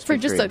 At What, for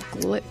Krispy just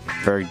Kreme.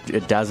 For a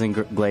dozen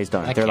glazed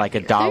donuts. They're like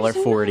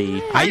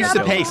 $1.40. I used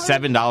to pay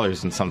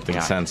 $7 and something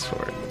cents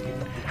for it.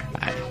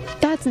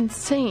 That's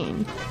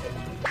insane.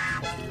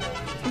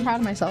 I'm proud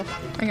of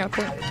myself. I got a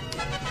point.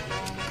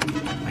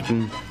 I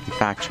can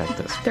fact check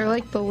this. They're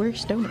like the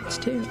worst donuts,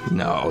 too.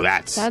 No,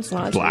 that's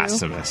not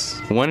blasphemous.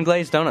 One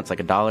glazed donut's like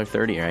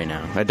 $1.30 right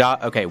now.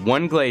 Okay,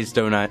 one glazed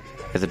donut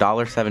is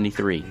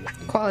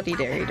 $1.73. Quality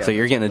dairy donuts. So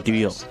you're getting a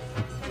deal.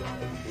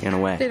 In a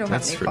way. They don't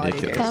That's have any quality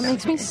ridiculous. dairy That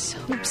makes me so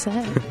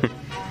upset.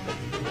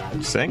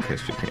 I'm saying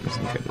Krispy Kreme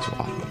isn't good as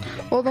well.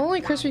 Well, the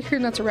only Krispy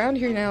Kreme that's around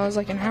here now is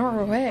like an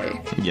hour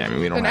away. Yeah, I mean,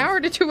 we don't An have... hour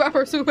to 2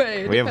 hours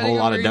away. We have a whole depending on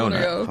lot of where you wanna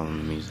donut. go. Following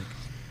the music.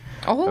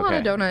 A whole lot Okay.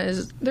 of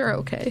donut they're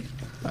okay.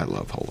 I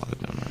love a whole lot of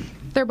donut.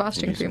 Their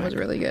Boston cream was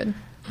really good.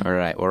 All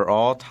right, we're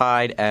all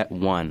tied at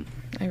 1.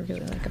 I really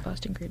like a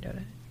Boston cream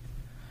donut.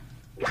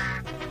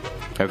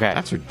 Okay.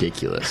 That's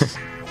ridiculous.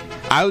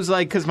 I was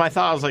like, because my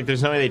thought was like,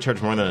 there's no way they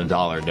charge more than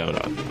 $1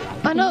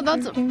 donut. I know,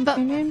 that's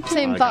that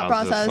same Like, thought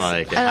I was just process.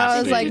 like, it And has I to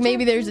was be. like,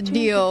 maybe there's a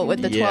deal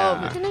with the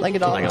 12, like $1.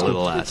 Like a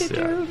little less,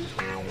 yeah.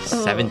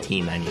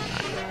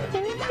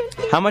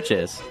 $17.99. How much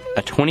is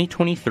a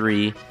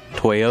 2023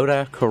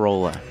 Toyota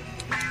Corolla?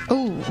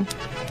 Ooh.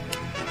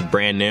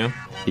 Brand new?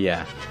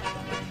 Yeah.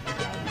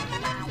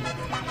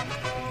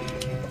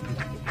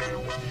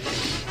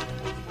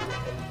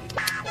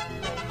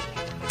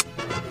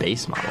 The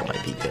base model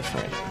might be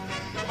different.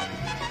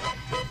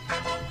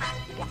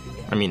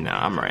 I mean, no,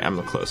 I'm right.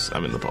 I'm close.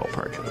 I'm in the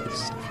ballpark of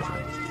this stuff.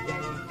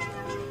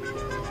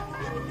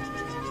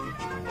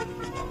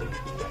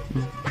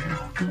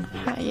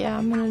 Yeah,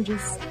 I'm gonna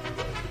just...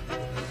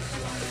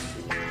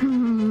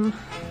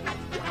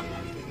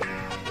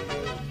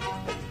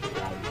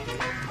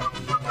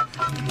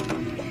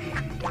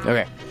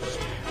 Okay.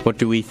 What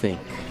do we think?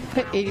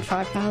 Put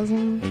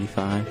 85,000.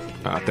 85?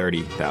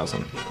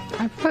 30,000.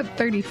 I put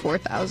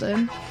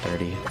 34,000.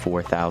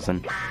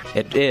 34,000.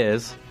 It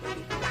is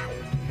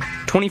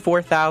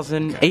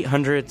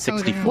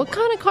 24,864. What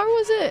kind of car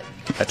was it?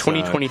 A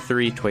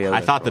 2023 Toyota.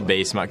 I thought the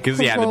base model, because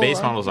yeah, the base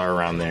Corolla. models are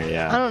around there. I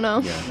Yeah, don't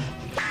know.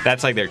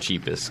 that's like their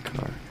cheapest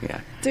car.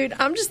 Yeah. Dude,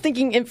 I'm just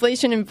thinking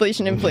inflation.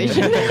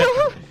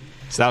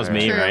 So that was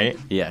me, True. right?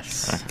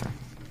 Yes.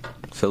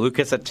 So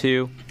Lucas at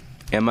 2,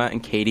 Emma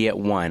and Katie at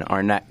 1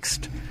 are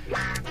next.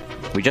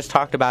 We just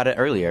talked about it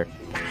earlier.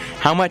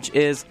 How much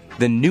is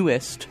the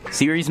newest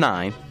Series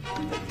 9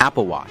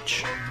 Apple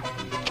Watch?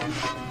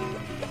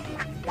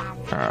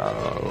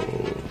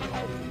 Oh.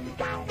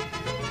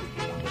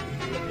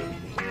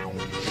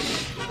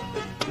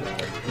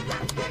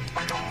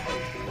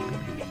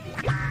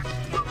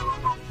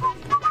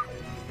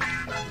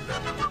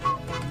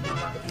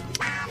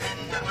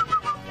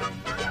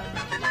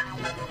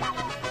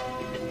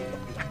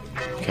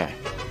 Okay.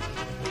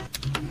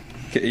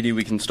 Katie,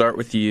 we can start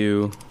with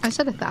you. I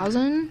said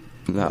 1,000.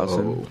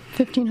 1,000.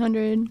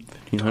 1,500.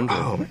 1,500.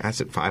 Oh,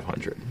 that's at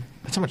 500.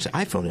 That's how much the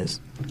iPhone is.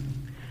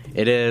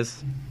 It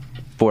is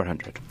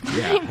 400.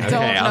 Yeah. Okay, Don't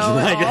I was know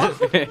like, at all.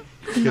 because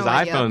No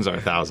idea. iPhones are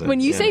 1,000. When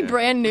you Yeah. say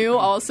brand new,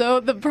 also,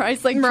 the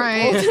price like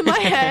Right. tripled in my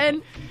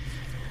head.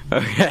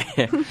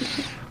 Okay.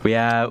 we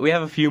have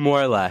a few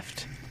more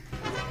left.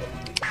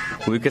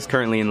 Lucas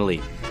currently in the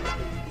lead.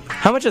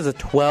 How much is a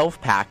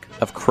 12-pack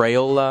of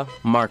Crayola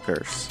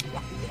markers?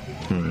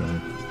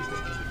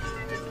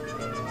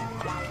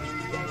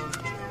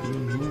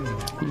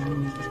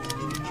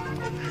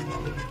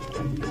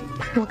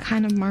 What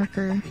kind of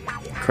marker?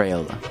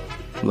 Crayola.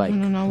 Like I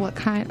don't know what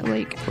kind.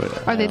 Like,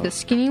 are they the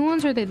skinny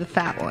ones or are they the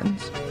fat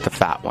ones? the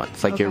fat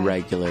ones. Like your Okay.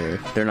 regular.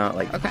 They're not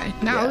like... Okay,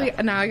 now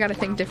Yeah. now I gotta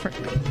think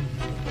differently.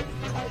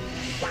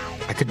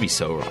 I could be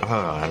so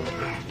wrong.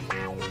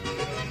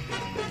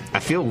 I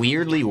feel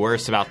weirdly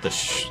worse about the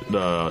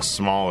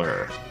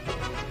smaller,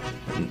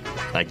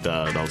 like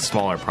the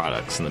smaller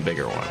products than the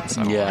bigger ones.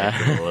 I don't Yeah.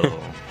 like it a little.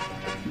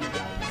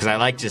 Because I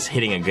like just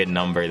hitting a good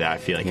number that I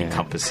feel like Yeah.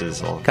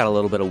 encompasses all. Got a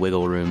little bit of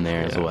wiggle room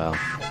there as Yeah. well.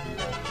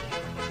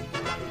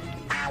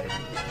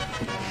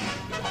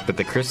 But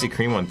the Krispy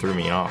Kreme one threw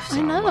me off. So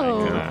I know.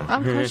 I'm like,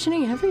 I'm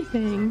questioning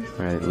everything.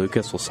 All right,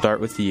 Lucas, we'll start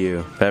with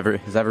you.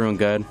 Is everyone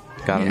good?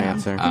 Got an Yeah.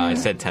 answer? I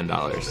said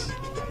 $10.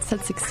 It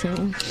said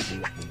 16.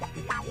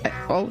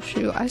 Oh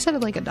shoot, I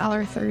said like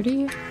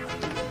 $1.30.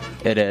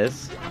 It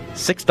is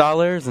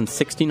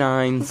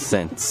 $6.69.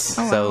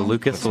 Oh, So wow.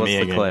 Lucas That's was me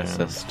the again,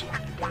 closest.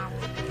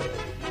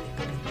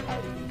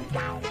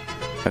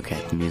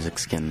 Okay, the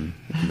music's getting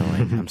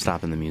annoying. I'm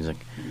stopping the music.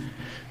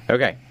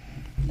 Okay.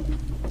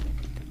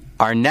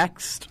 Our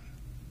next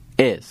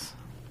is...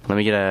 Let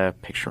me get a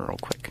picture real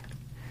quick.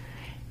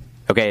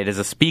 Okay, it is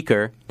a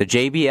speaker, the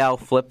JBL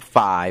Flip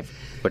 5,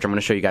 which I'm going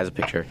to show you guys a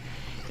picture.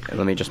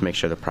 Let me just make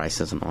sure the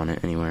price isn't on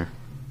it anywhere.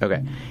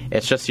 Okay.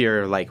 It's just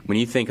your, like, when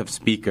you think of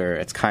speaker,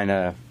 it's kind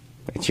of...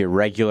 It's your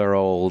regular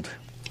old...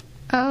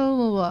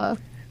 Oh,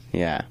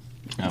 Yeah.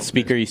 Oh,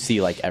 Speaker you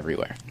see, like,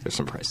 everywhere. There's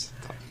some price.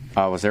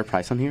 Was there a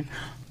price on here?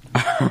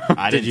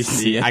 Did you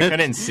see it? I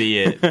couldn't see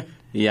it.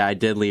 Yeah, I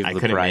did leave the price. I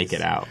couldn't make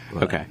it out.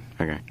 Okay.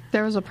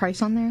 There was a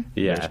price on there?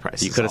 Yeah,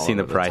 you could have seen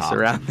the price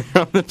around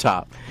there on the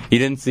top. You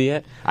didn't see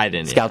it? I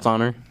didn't. Scout's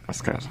Honor?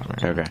 Scout's Honor.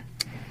 Okay.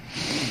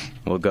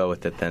 We'll go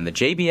with it then. The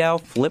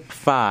JBL Flip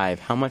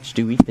 5. How much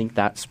do we think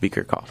that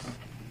speaker costs?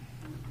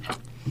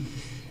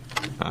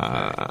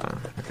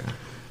 Okay.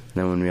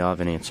 Then when we all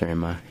have an answer,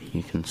 Emma,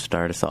 you can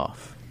start us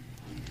off.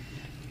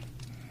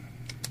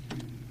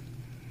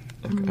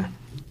 Okay.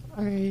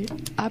 All right.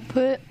 I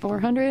put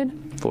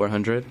 400.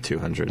 400?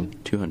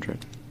 200.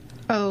 200.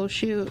 Oh,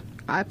 shoot.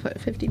 I put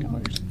 $50.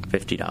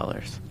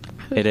 $50.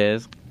 It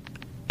is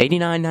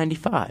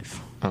 $89.95.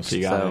 Oh, so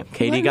you got it.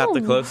 Katie got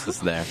the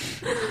closest there.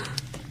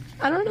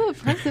 I don't know the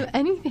price of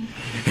anything.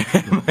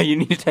 You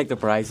need to take the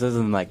prices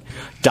and,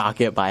 dock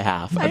it by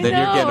half. And then I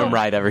you're getting know. them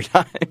right every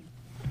time.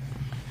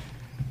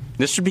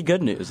 This should be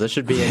good news. This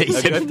should be a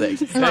good thing.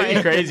 That'd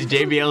be crazy.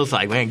 JBL's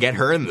like, man, get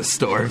her in the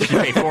store. She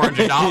paid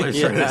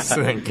 $400 for this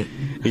thing.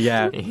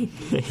 Yeah.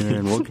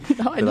 And we'll,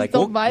 No, I just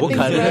don't buy we'll things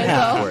cut it for in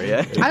half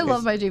myself. for you. I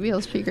love my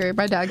JBL speaker.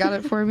 My dad got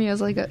it for me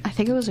as I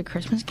think it was a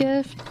Christmas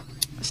gift.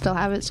 Still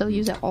have it. Still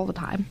use it all the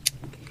time.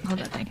 Love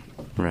that thing.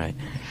 Right.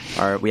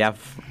 All right. We have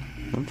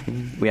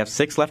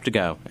 6 left to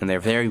go, and they're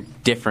very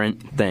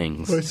different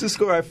things. What's the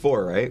score at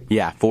 4, right?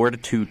 Yeah, 4 to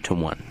 2 to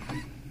 1.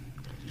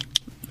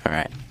 All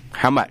right.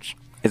 How much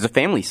is a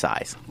family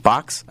size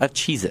box of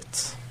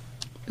Cheez-Its?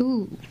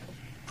 Ooh.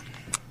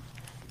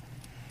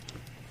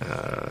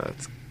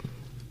 It's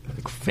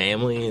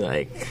family,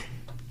 like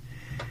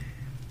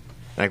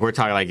we're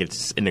talking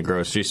it's in the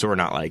grocery store,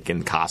 not like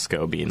in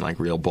Costco being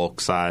real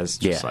bulk size,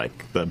 just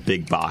the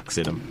big box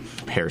in a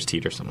Harris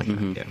Teeter or something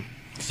like that. Yeah.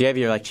 So you have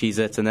your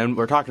Cheez-Its, and then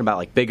we're talking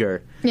about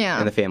bigger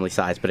in the family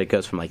size, but it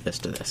goes from this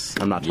to this.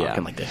 I'm not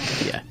talking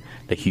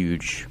the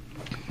huge.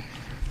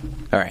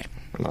 All right.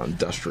 Not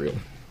industrial.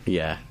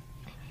 Yeah.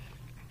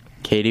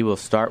 Katie, we'll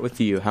start with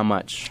you. How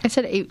much? I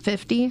said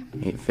 $8.50.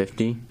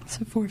 $8.50.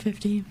 So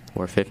 450.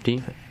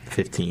 $4.50.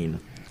 15.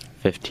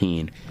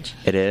 15.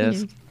 It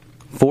is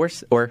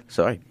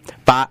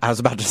I was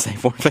about to say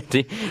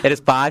 $4.50. It is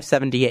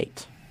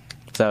 $5.78.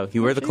 So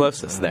you were the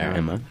closest there,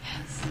 Emma.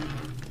 Yes.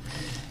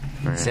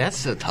 Right. See, that's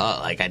so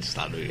tough. I just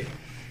thought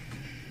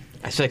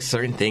I feel like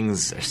certain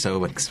things are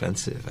so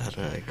expensive at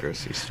a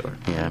grocery store.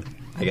 Yeah.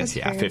 I guess,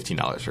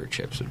 $15 for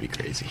chips would be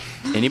crazy.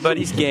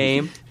 Anybody's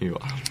game.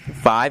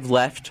 5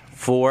 left,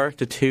 4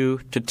 to 2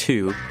 to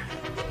 2.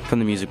 From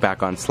the music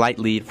back on. Slight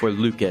lead for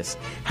Lucas.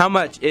 How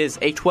much is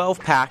a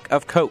 12-pack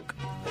of Coke?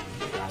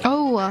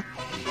 Oh.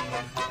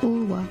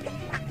 Ooh.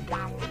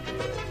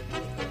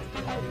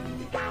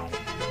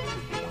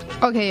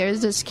 Okay,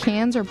 is this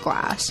cans or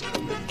glass?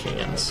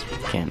 Cans.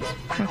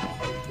 Okay.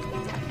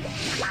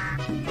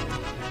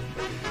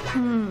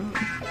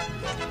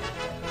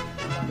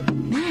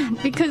 Man,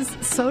 because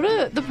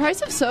the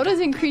price of soda's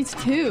increased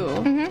too.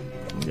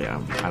 Mm-hmm.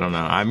 Yeah, I don't know.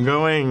 I'm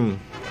going.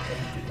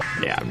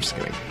 Yeah, I'm just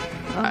going.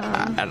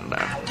 I don't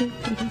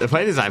know. The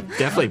point is, I've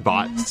definitely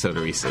bought soda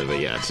recently, but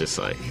yeah, it's just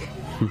All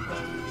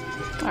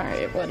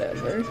right,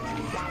 whatever.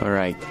 All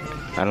right.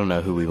 I don't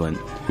know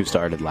who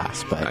started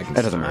last, but it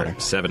doesn't matter.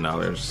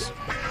 $7.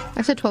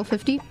 I said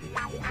 $12.50.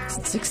 It's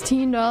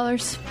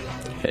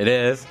 $16. It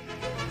is.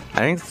 I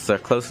think it's the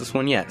closest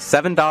one yet.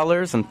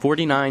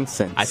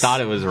 $7.49. I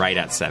thought it was right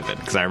at 7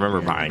 because I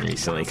remember buying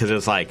recently because it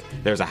was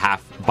there's a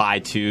half buy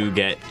 2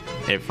 get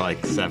it for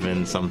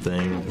 7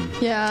 something.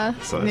 Yeah.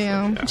 So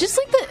Just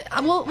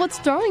what's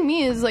throwing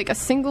me is a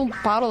single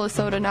bottle of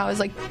soda now is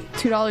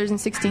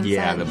 $2.16.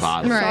 Yeah, the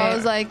bottle. So Right. I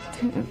was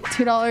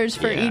 $2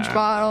 for each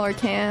bottle or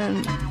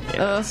can.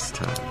 Yeah, it's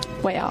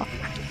tough. Way off.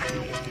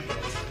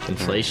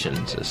 Inflation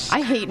just.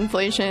 I hate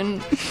inflation.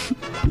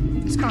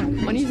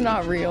 Money's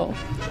not real.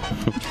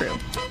 True.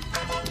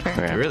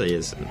 It really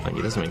is.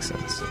 It doesn't make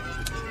sense.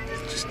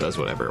 It just does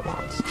whatever it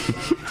wants.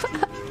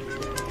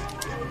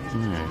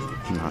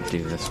 Not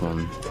do this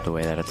one the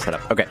way that it's set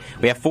up. Okay,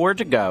 we have 4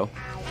 to go.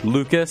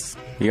 Lucas,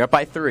 you're up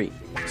by 3.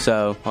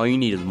 So all you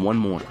need is one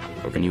more,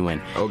 and you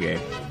win.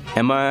 Okay.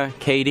 Emma,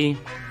 Katie,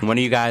 one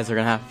of you guys are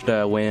going to have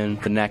to win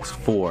the next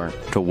 4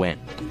 to win.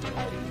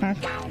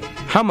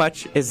 How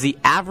much is the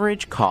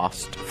average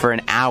cost for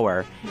an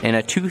hour in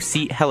a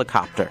 2-seat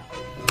helicopter?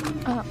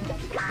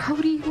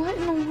 Cody, what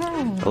in the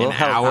world? An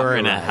hour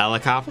in a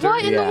helicopter?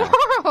 What in the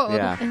world?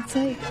 Yeah. It's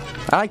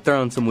I like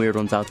throwing some weird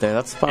ones out there.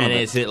 That's fun. And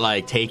is it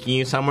taking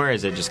you somewhere? Or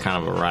is it just kind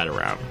of a ride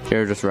around?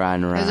 You're just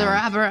riding around. There's a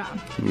wrap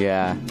around.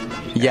 Yeah.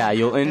 Yeah,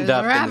 you'll end There's a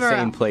up in the wrap same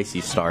around. place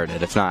you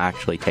started. It's not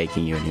actually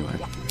taking you anywhere.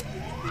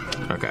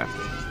 Okay.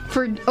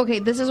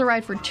 This is a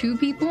ride for 2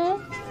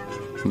 people?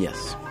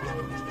 Yes.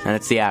 And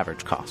it's the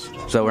average cost.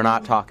 So we're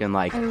not talking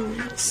LA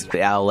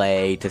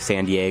to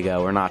San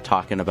Diego. We're not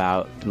talking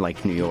about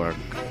New York.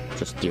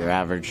 Just your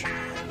average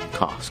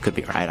cost. Could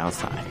be right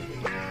outside.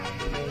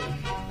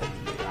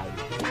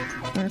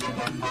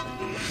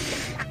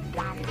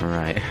 All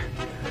right.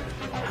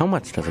 How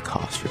much does it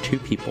cost for 2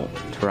 people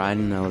to ride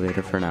in an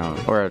elevator for an hour?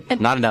 Or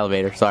not an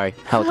elevator, sorry,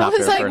 I helicopter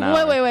was like, for an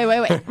hour.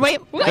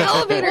 wait.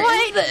 Elevator.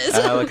 Wait, this.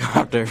 A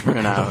helicopter for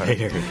an hour. I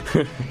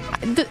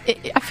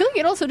feel like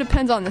it also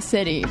depends on the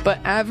city, but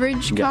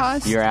average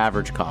cost Your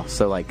average cost.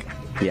 So, like,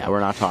 yeah, we're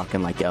not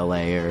talking like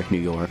LA or New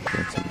York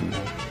or something.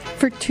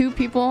 for 2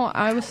 people,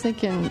 I was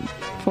thinking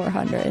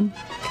 400.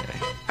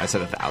 I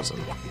said 1,000.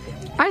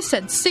 I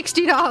said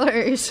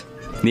 $60.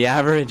 The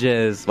average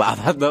is, wow,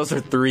 those are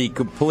 3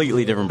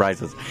 completely different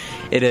prices.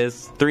 It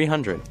is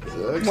 300.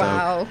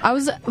 Wow. I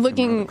was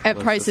looking at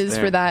prices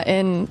for that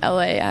in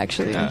LA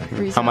actually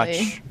recently. How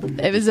much?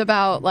 It was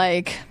about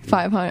like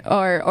 500,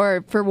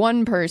 or for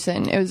one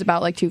person, it was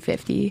about like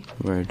 250.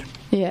 Word.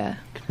 Yeah.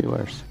 Could be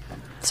worse.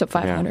 So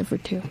 500 for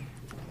 2.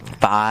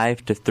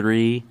 5 to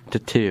 3 to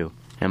 2.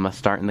 Emma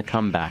starting the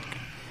comeback.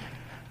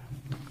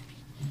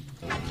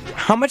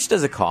 How much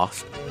does it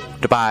cost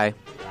to buy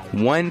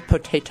 1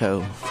 potato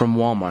from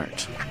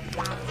Walmart?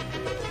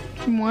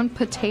 1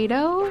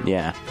 potato?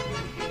 Yeah.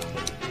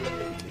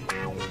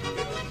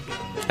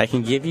 I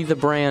can give you the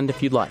brand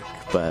if you'd like,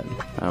 but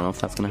I don't know if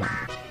that's gonna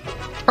happen.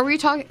 Are we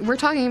talking? We're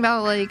talking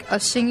about like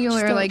a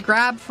singular, like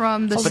grab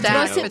from the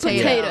stack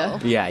potato.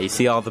 Yeah, you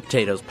see all the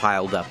potatoes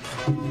piled up.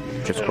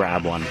 Just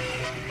grab one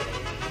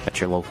at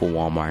your local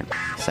Walmart.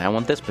 Say, I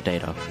want this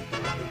potato.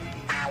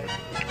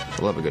 I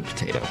love a good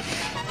potato.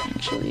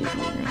 Actually, we're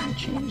gonna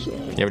change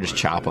that. You ever just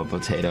chop a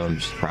potato and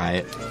just fry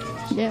it?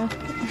 Yeah.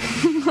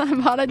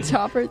 I bought a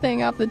chopper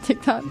thing off the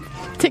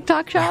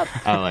TikTok shop.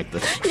 I like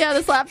this. Yeah,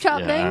 the slap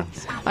chop Yeah.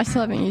 thing. I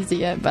still haven't used it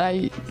yet,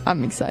 but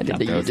I'm excited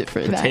to use it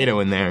for that. Potato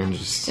in there and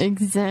just...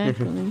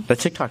 Exactly. The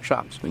TikTok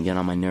shop's been getting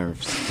on my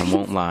nerves. I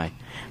won't lie.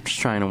 I'm just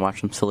trying to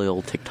watch some silly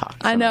old TikToks.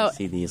 I know. And I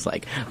see these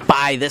like,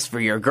 buy this for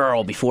your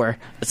girl before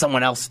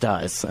someone else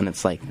does. And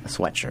it's like a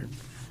sweatshirt.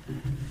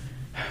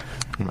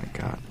 Oh my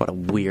god. What a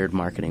weird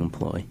marketing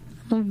ploy.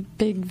 I'm a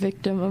big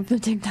victim of the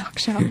TikTok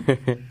shop.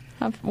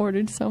 I've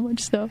ordered so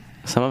much stuff.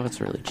 Some of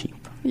it's really cheap.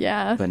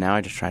 Yeah. But now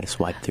I just try to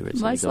swipe through it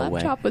so My they go slap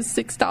away. chop was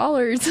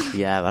 $6.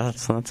 Yeah,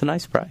 that's a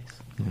nice price.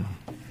 Yeah.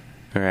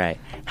 All right.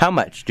 How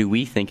much do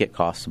we think it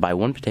costs to buy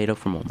 1 potato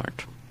from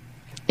Walmart?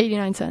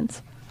 89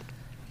 cents.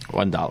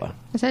 $1.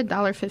 I said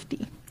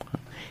 $1.50.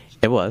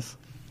 It was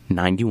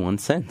 91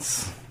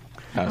 cents.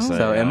 Oh,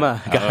 So Emma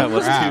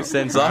was 2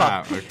 cents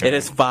off. Okay. It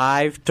is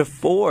 5 to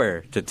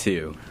 4 to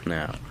 2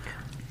 now.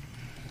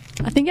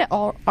 I think at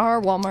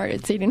our Walmart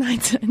it's 89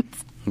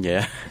 cents.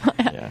 Yeah.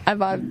 I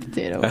bought a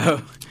potato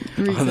All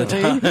the recently.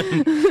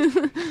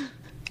 time.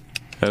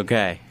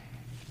 Okay.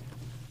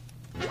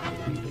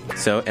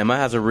 So Emma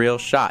has a real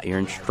shot. You're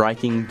in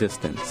striking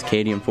distance.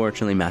 Katie,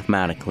 unfortunately,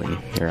 mathematically,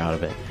 you're out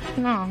of it.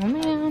 Oh,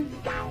 man.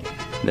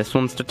 This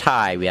one's to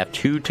tie. We have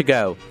 2 to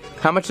go.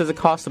 How much does it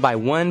cost to buy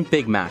 1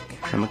 Big Mac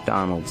at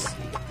McDonald's?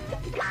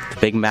 The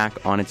Big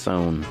Mac on its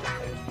own.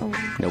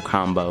 No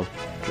combo.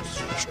 Just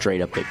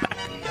straight up Big Mac.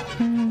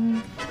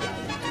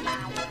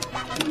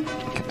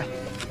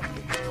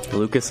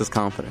 Lucas is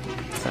confident.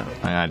 So.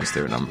 I just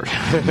threw a number. All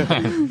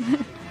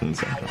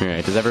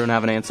right. Does everyone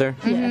have an answer?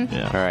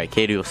 Yeah. All right.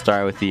 Katie, we'll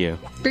start with you.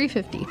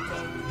 $3.50.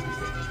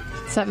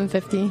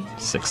 $7.50.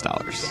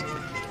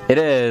 $6. It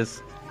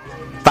is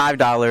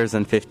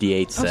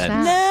 $5.58.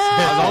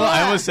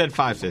 I almost said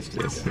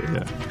 $5.50.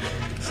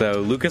 Yeah.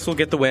 So Lucas will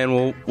get the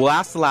win. We'll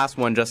ask the last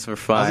one just for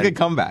fun. That was a good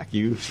comeback.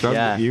 You struggled.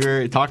 Yeah. You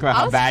were talking about I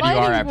how was bad you are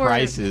fighting at for it.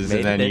 prices,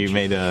 and then you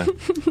made a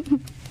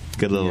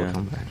good little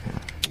comeback. Yeah.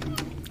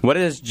 What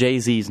is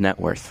Jay-Z's net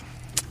worth?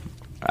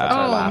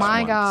 Oh,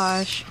 my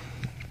gosh.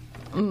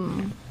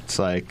 It's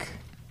like...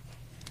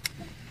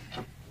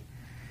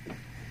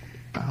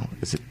 Oh,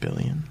 is it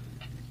billion?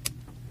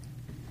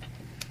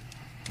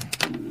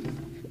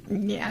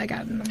 Yeah, I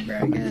got a number,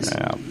 I guess.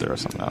 Yeah, I'll throw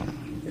something out.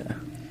 Yeah.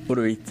 What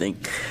do we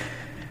think?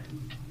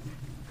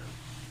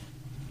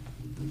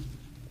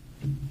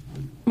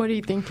 What do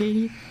you think,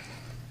 Katie?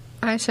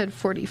 I said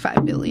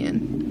 $45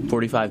 billion.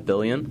 45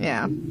 billion?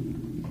 Yeah.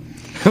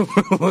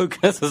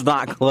 Lucas is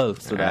not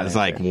close to that. It's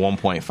like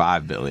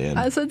 1.5 billion.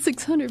 I said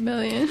 600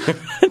 million.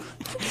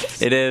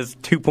 It is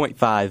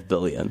 2.5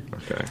 billion.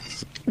 Okay.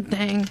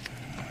 Dang.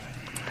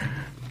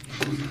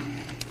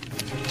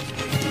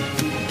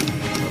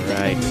 All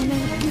right.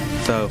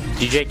 So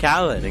DJ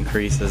Khaled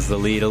increases the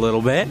lead a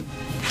little bit.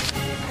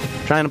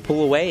 Trying to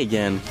pull away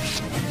again.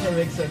 That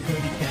makes so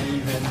Cody can't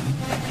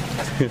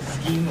even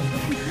scheme.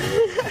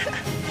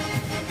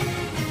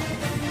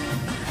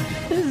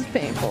 This is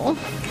painful.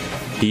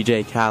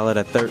 DJ Khaled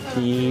at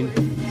 13.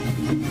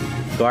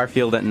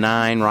 Garfield at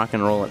 9. Rock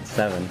and Roll at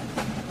 7.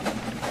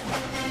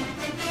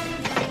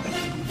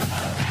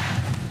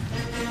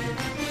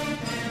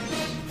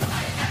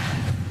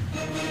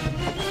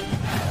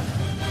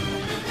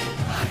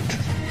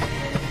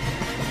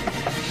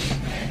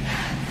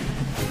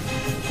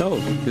 Oh,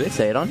 do they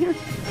say it on here?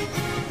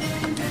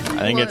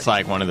 I think it's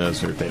like one of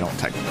those where they don't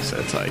technically say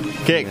it's like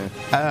kick.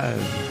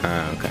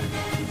 Okay.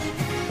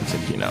 It's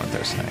like you know what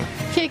they're saying.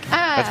 Kick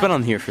ass. That's been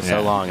on here for so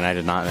Yeah. long, and I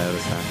did not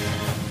notice that.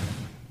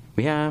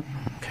 We have...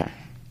 Okay.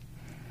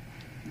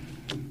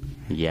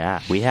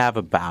 Yeah, we have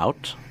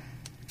about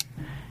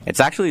It's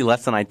actually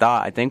less than I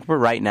thought. I think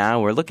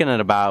we're looking at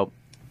about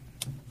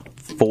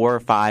 4 or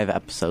 5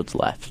 episodes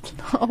left.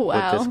 Oh,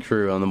 wow. With this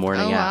crew on the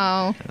morning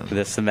app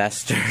this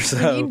semester.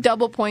 So We need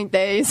double point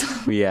days.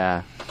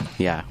 yeah.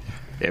 Yeah,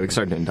 we can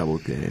start doing double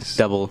days.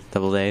 Double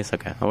days?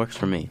 Okay, that works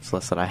for me. It's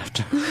less that I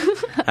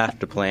have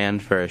to plan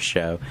for a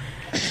show.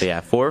 So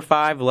yeah, 4 or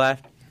 5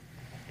 left.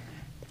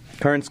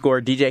 Current score,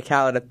 DJ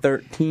Khaled at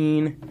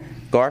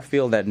 13,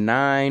 Garfield at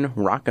 9,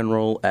 Rock and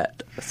Roll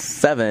at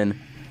 7.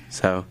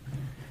 So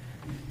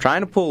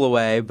trying to pull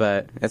away,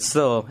 but it's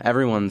still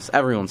everyone's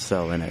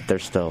still in it.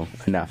 There's still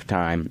enough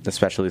time,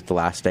 especially with the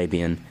last day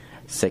being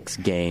 6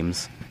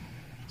 games.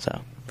 So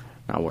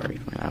not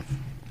worried.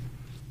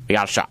 We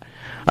got a shot.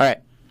 All right,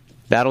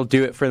 that'll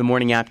do it for the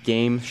Morning App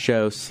Game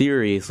Show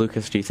series.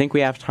 Lucas, do you think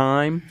we have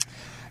time?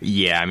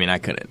 Yeah, I mean, I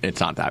couldn't. It's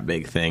not that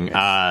big thing.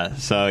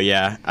 So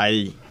yeah,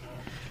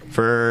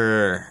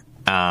 for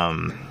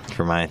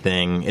my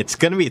thing, it's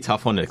gonna be a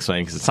tough one to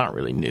explain because it's not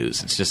really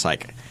news. It's just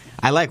like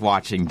I like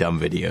watching dumb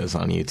videos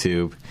on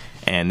YouTube,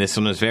 and this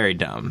one was very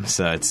dumb.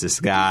 So it's this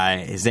guy.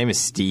 His name is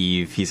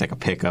Steve. He's like a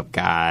pickup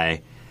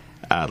guy.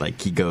 Like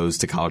he goes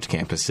to college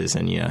campuses,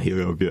 and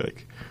he'll be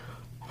like,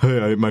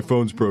 "Hey, my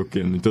phone's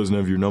broken. It doesn't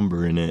have your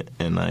number in it."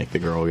 And like the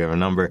girl will give him a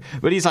number,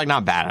 but he's like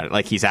not bad at it.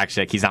 Like he's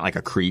actually he's not like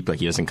a creep. Like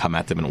he doesn't come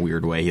at them in a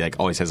weird way. He like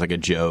always has like a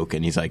joke,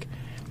 and he's like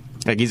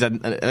he's a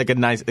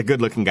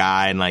good looking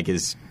guy, and like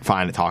is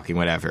fine at talking,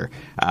 whatever.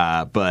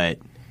 But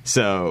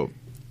so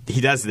he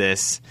does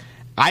this.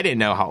 I didn't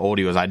know how old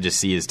he was. I'd just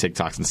see his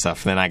TikToks and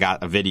stuff. And then I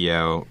got a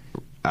video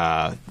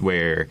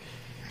where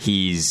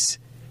it's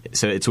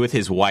with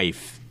his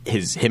wife.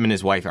 Him and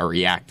his wife are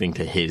reacting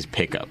to his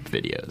pickup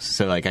videos.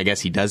 So, like, I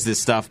guess he does this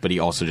stuff, but he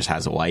also just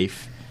has a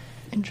wife.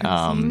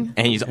 Interesting.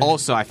 And he's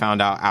also, I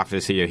found out after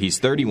this video, he's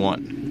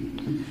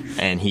 31.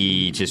 And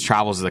he just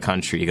travels the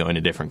country going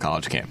to different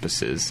college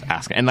campuses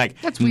asking. And, like,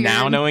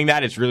 now knowing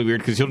that, it's really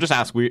weird because he'll just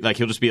ask weird, like,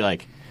 he'll just be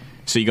like,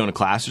 "So you going to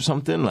class or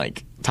something?"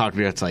 Like, talk to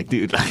me. It's like,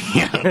 dude,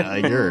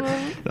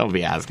 don't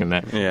be asking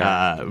that.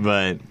 Yeah.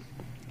 But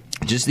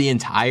just the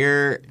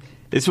entire...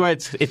 This is why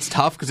it's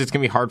tough because it's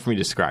going to be hard for me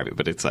to describe it,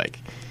 but it's like...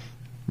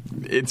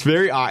 It's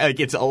very odd. Like,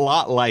 it's a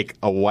lot like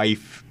a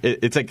wife.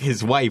 It's like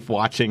his wife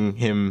watching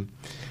him,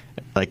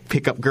 like,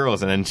 pick up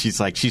girls, and then she's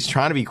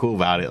trying to be cool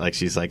about it. Like,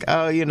 she's like,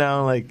 "Oh,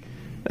 like,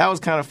 that was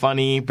kind of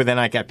funny." But then,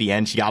 like, at the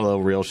end, she got a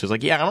little real. She was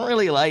like, "Yeah, I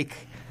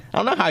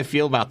don't know how I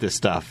feel about this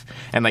stuff."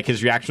 And, like,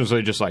 his reaction was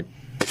really just like,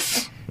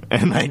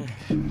 and, like,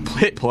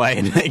 hit play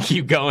and, like,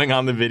 keep going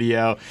on the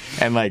video.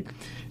 And, like,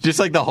 just,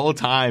 like, the whole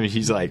time,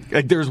 she's like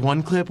there's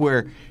one clip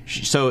where,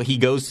 so he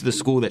goes to the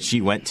school that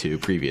she went to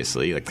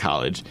previously, like,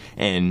 college,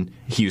 and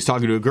he was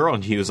talking to a girl,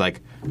 and he was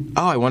like,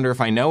 "Oh, I wonder if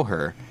I know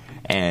her."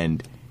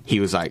 And he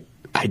was like,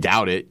 "I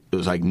doubt it. It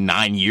was, like,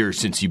 9 years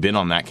since you've been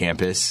on that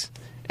campus."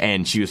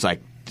 And she was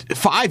like,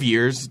 5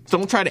 years?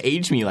 Don't try to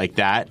age me like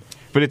that.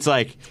 But it's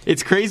like,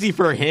 it's crazy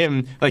for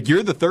him. Like,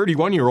 you're the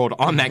 31-year-old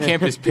on that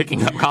campus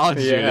picking up college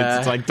students.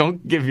 It's like,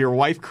 don't give your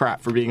wife crap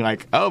for being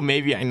like, "Oh,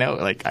 maybe I know.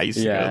 Like, I used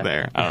to go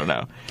there." I don't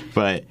know.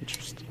 But,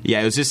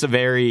 yeah, it was just a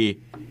very,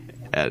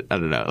 I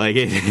don't know. Like,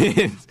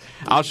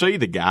 I'll show you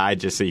the guy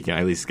just so you can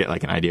at least get,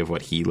 like, an idea of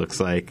what he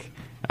looks like.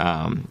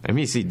 Let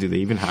me see. Do they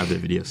even have the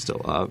video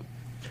still up?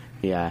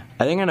 Yeah.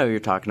 I think I know what you're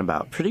talking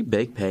about. Pretty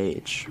big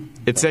page.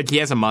 It's like he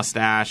has a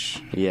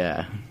mustache.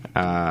 Yeah.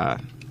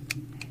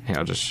 Here,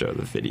 I'll just show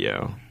the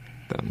video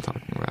that I'm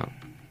talking about.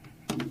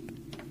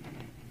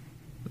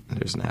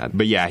 There's an ad.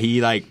 But yeah,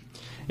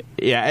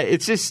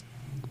 it's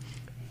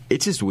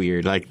just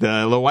weird. Like,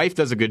 the wife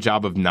does a good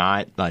job of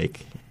not,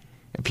 like,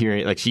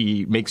 appearing, like,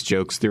 she makes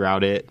jokes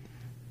throughout it.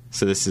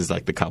 So this is,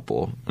 like, the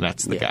couple, and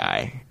that's the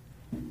guy.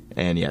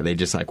 And yeah, they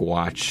just, like,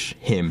 watch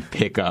him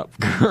pick up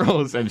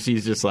girls, and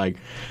she's just like,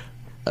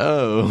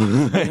 "Oh,"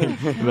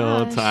 the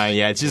whole time.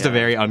 Yeah, it's just a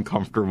very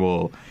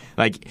uncomfortable.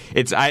 Like,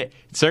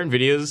 certain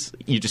videos,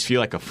 you just feel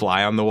like a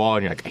fly on the wall,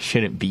 and you're like, "I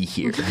shouldn't be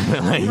here."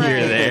 Like,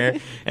 you're there,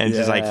 and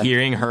just, like,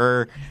 hearing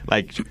her,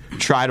 like,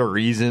 try to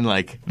reason.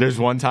 Like, there's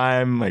one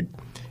time, like,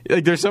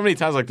 there's so many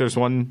times, like, there's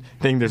one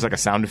thing, there's, like, a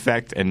sound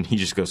effect, and he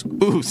just goes,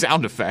 "Ooh,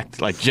 sound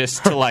effect," like,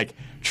 just to, like,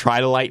 try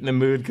to lighten the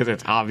mood, because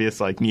it's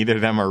obvious, like, neither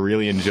of them are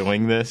really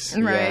enjoying this.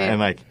 Right. And,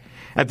 like,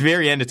 at the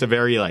very end, it's a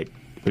very, like,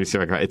 let me see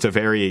if I can, it's a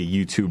very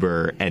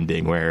YouTuber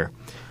ending where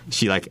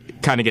she,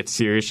 like, kind of gets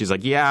serious. She's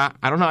like, "Yeah,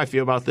 I don't know how I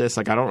feel about this.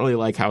 Like, I don't really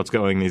like how it's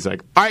going." And he's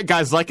like, "All right,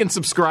 guys, like and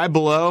subscribe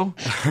below."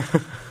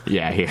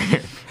 Yeah, here.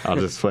 I'll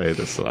just play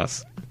this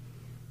last.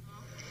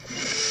 I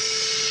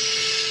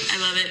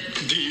love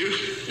it. Do you?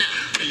 No.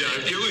 Yeah,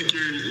 I feel like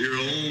your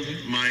whole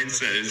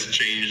mindset has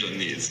changed on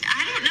these.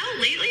 I don't know.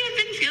 Lately, I've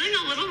been feeling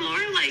a little more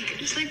like,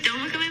 just like,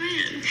 don't look at my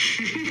man.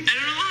 I don't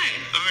know why.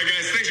 All right,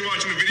 guys, thanks for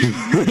watching the video.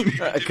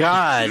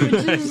 God. Which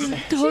is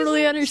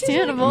totally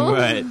understandable.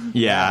 But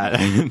yeah,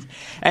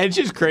 and it's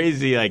just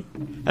crazy. Like,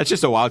 that's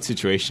just a wild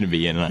situation to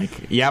be in.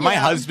 Like, my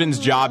husband's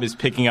job is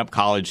picking up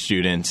college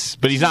students,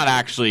 but he's not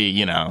actually,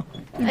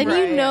 And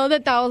you know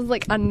that was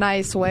like a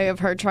nice way of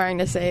her trying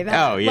to say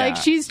that. Oh, yeah. Like,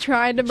 she's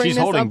trying to bring She's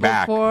this holding up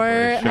back, before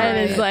for sure.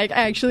 and is like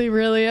actually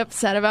really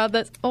upset about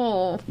this.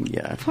 Oh,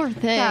 Yeah. poor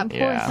thing. That poor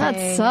That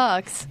thing.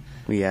 sucks.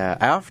 Yeah.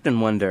 I often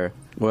wonder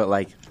what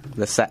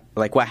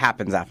what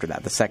happens after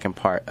that, the second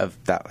part of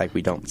that, like,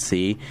 we don't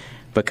see,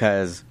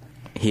 because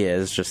he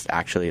is just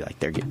actually like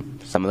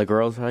some of the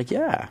girls are like,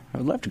 yeah, I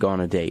would love to go on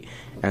a date,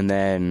 and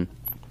then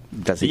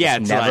does he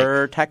just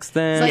never text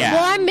them? It's like,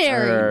 well, I'm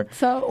married,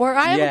 or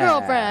I have a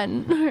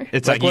girlfriend.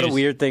 It's like what a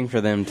weird thing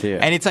for them too.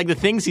 And it's like the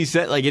things he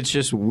said, like, it's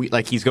just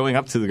like he's going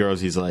up to the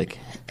girls. He's like,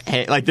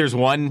 hey, like, there's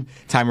one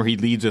time where he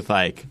leads with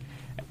like,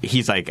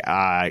 he's like,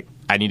 I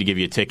need to give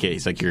you a ticket.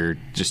 He's like, you're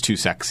just too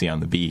sexy on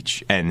the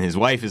beach. And his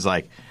wife is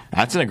like,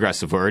 that's an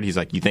aggressive word. He's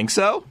like, you think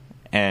so?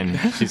 And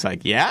she's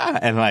like, yeah.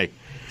 And like,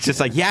 it's just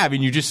like, yeah, I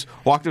mean, you just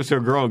walked up to a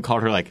girl and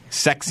called her like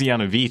sexy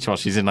on a beach while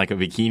she's in like a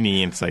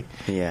bikini. And it's like,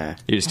 yeah,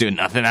 you're just doing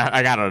nothing.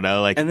 I don't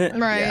know. Like, and then,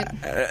 right.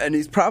 And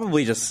he's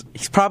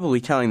probably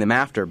telling them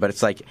after, but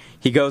it's like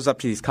he goes up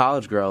to these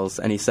college girls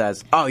and he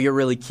says, oh, you're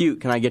really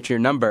cute. Can I get your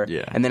number?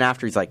 Yeah. And then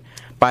after he's like,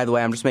 by the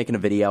way, I'm just making a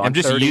video. I'm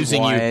just 31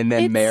 using you. And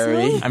then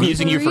married. I'm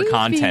using you for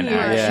content,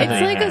 actually.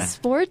 It's like a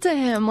sport to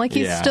him. Like,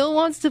 he still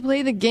wants to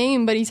play the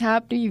game, but he's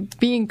happy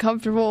being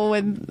comfortable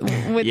with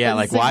yeah, his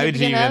like, why would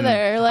you even?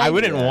 other. Like, I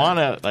wouldn't want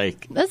to,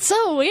 like. That's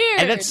so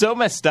weird. And that's so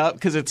messed up,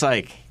 because it's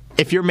like,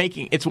 if you're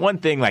making, it's one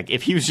thing, like,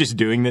 if he was just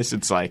doing this,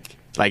 it's like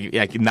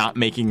not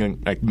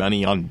making like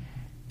money on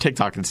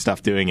TikTok and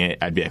stuff doing it,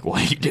 I'd be like,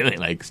 what are you doing?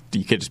 Like,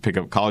 you could just pick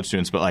up college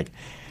students, but like,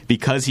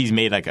 because he's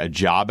made like a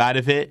job out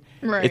of it,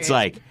 it's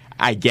like,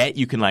 I get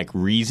you can like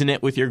reason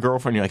it with your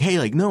girlfriend. You're like, hey,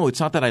 like, no, it's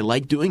not that I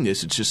like doing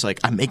this. It's just like,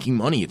 I'm making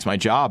money. It's my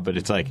job. But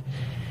it's like,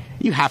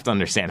 you have to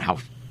understand how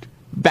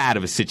bad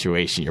of a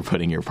situation you're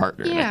putting your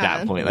partner in at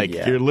that point. Like,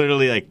 you're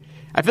literally like,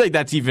 I feel like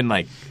that's even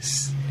like,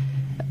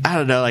 I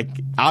don't know, like,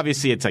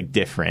 obviously it's like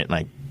different,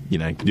 like,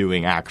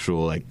 doing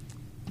actual, like,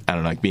 I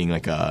don't know, like being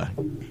like a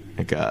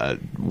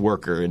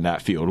worker in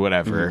that field,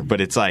 whatever. Mm-hmm.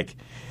 But it's like,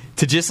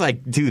 to just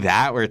like do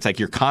that where it's like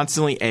you're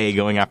constantly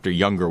going after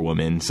younger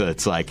women. So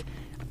it's like,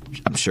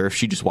 I'm sure if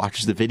she just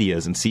watches the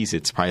videos and sees it,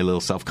 it's probably a little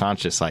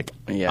self-conscious, like,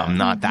 I'm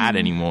not that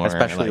anymore.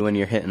 Especially like, when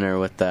you're hitting her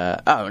with the,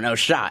 oh, no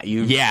shot.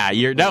 He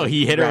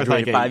hit her with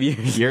like 5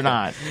 years. You're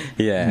not.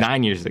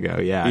 9 years ago,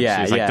 She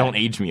was like, don't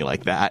age me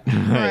like that.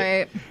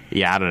 Right.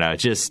 Yeah, I don't know. It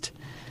just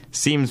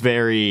seems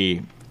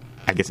very,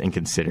 I guess,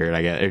 inconsiderate,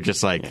 I guess. Or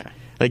just like,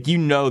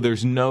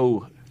 there's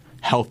no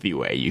healthy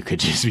way you could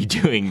just be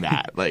doing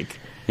that. Like,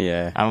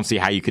 I don't see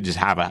how you could just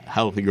have a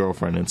healthy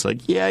girlfriend. And it's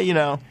like,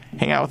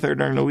 hang out with her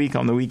during the week.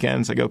 On the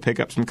weekends, I go pick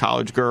up some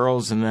college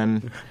girls, and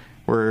then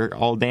we're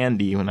all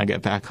dandy when I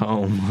get back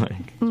home.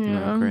 Like,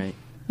 great.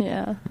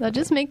 Yeah, that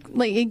just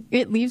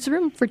it leaves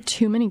room for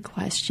too many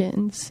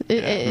questions.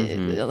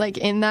 Like,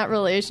 in that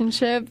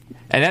relationship.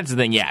 And that's the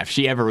thing. Yeah, if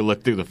she ever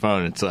looked through the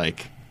phone, it's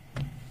like,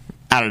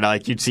 I don't know,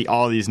 like, you'd see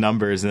all these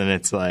numbers, and then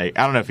it's like,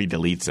 I don't know if he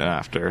deletes it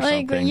after or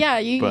something.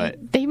 Yeah,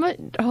 but they might.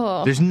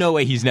 Oh. There's no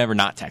way he's never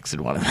not texted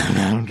one of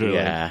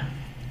them.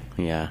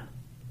 Yeah.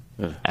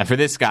 And for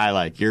this guy,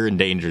 like, you're in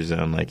danger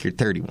zone. Like, you're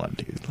 31,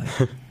 dude.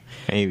 Like,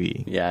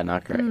 maybe. Yeah,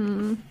 not great.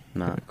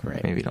 Not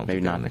great. Maybe not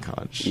in the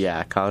college.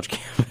 Yeah, college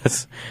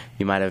campus.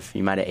 You might have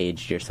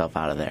aged yourself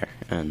out of there,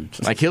 and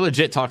like, he'll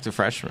legit talk to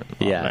freshmen.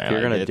 Yeah, if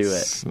you're gonna do it,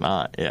 it's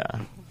not. Yeah,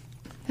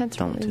 that's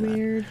don't really do that.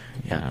 weird.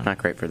 Yeah, not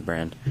great for the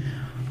brand.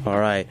 All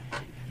right.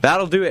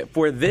 That'll do it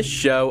for this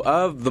show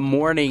of the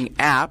Morning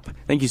App.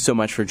 Thank you so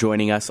much for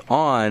joining us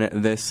on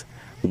this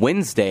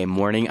Wednesday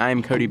morning.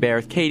 I'm Kody Bair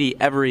with Katie,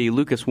 Every,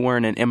 Lucas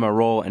Warren, and Emma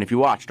Roehl. And if you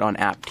watched on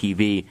App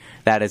TV,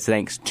 that is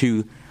thanks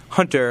to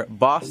Hunter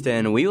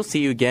Boston. We will see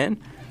you again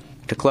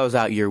to close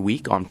out your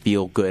week on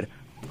Feel Good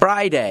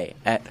Friday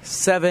at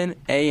 7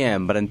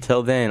 a.m. But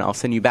until then, I'll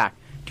send you back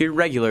to your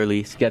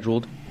regularly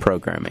scheduled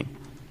programming.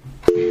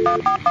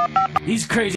 He's crazy.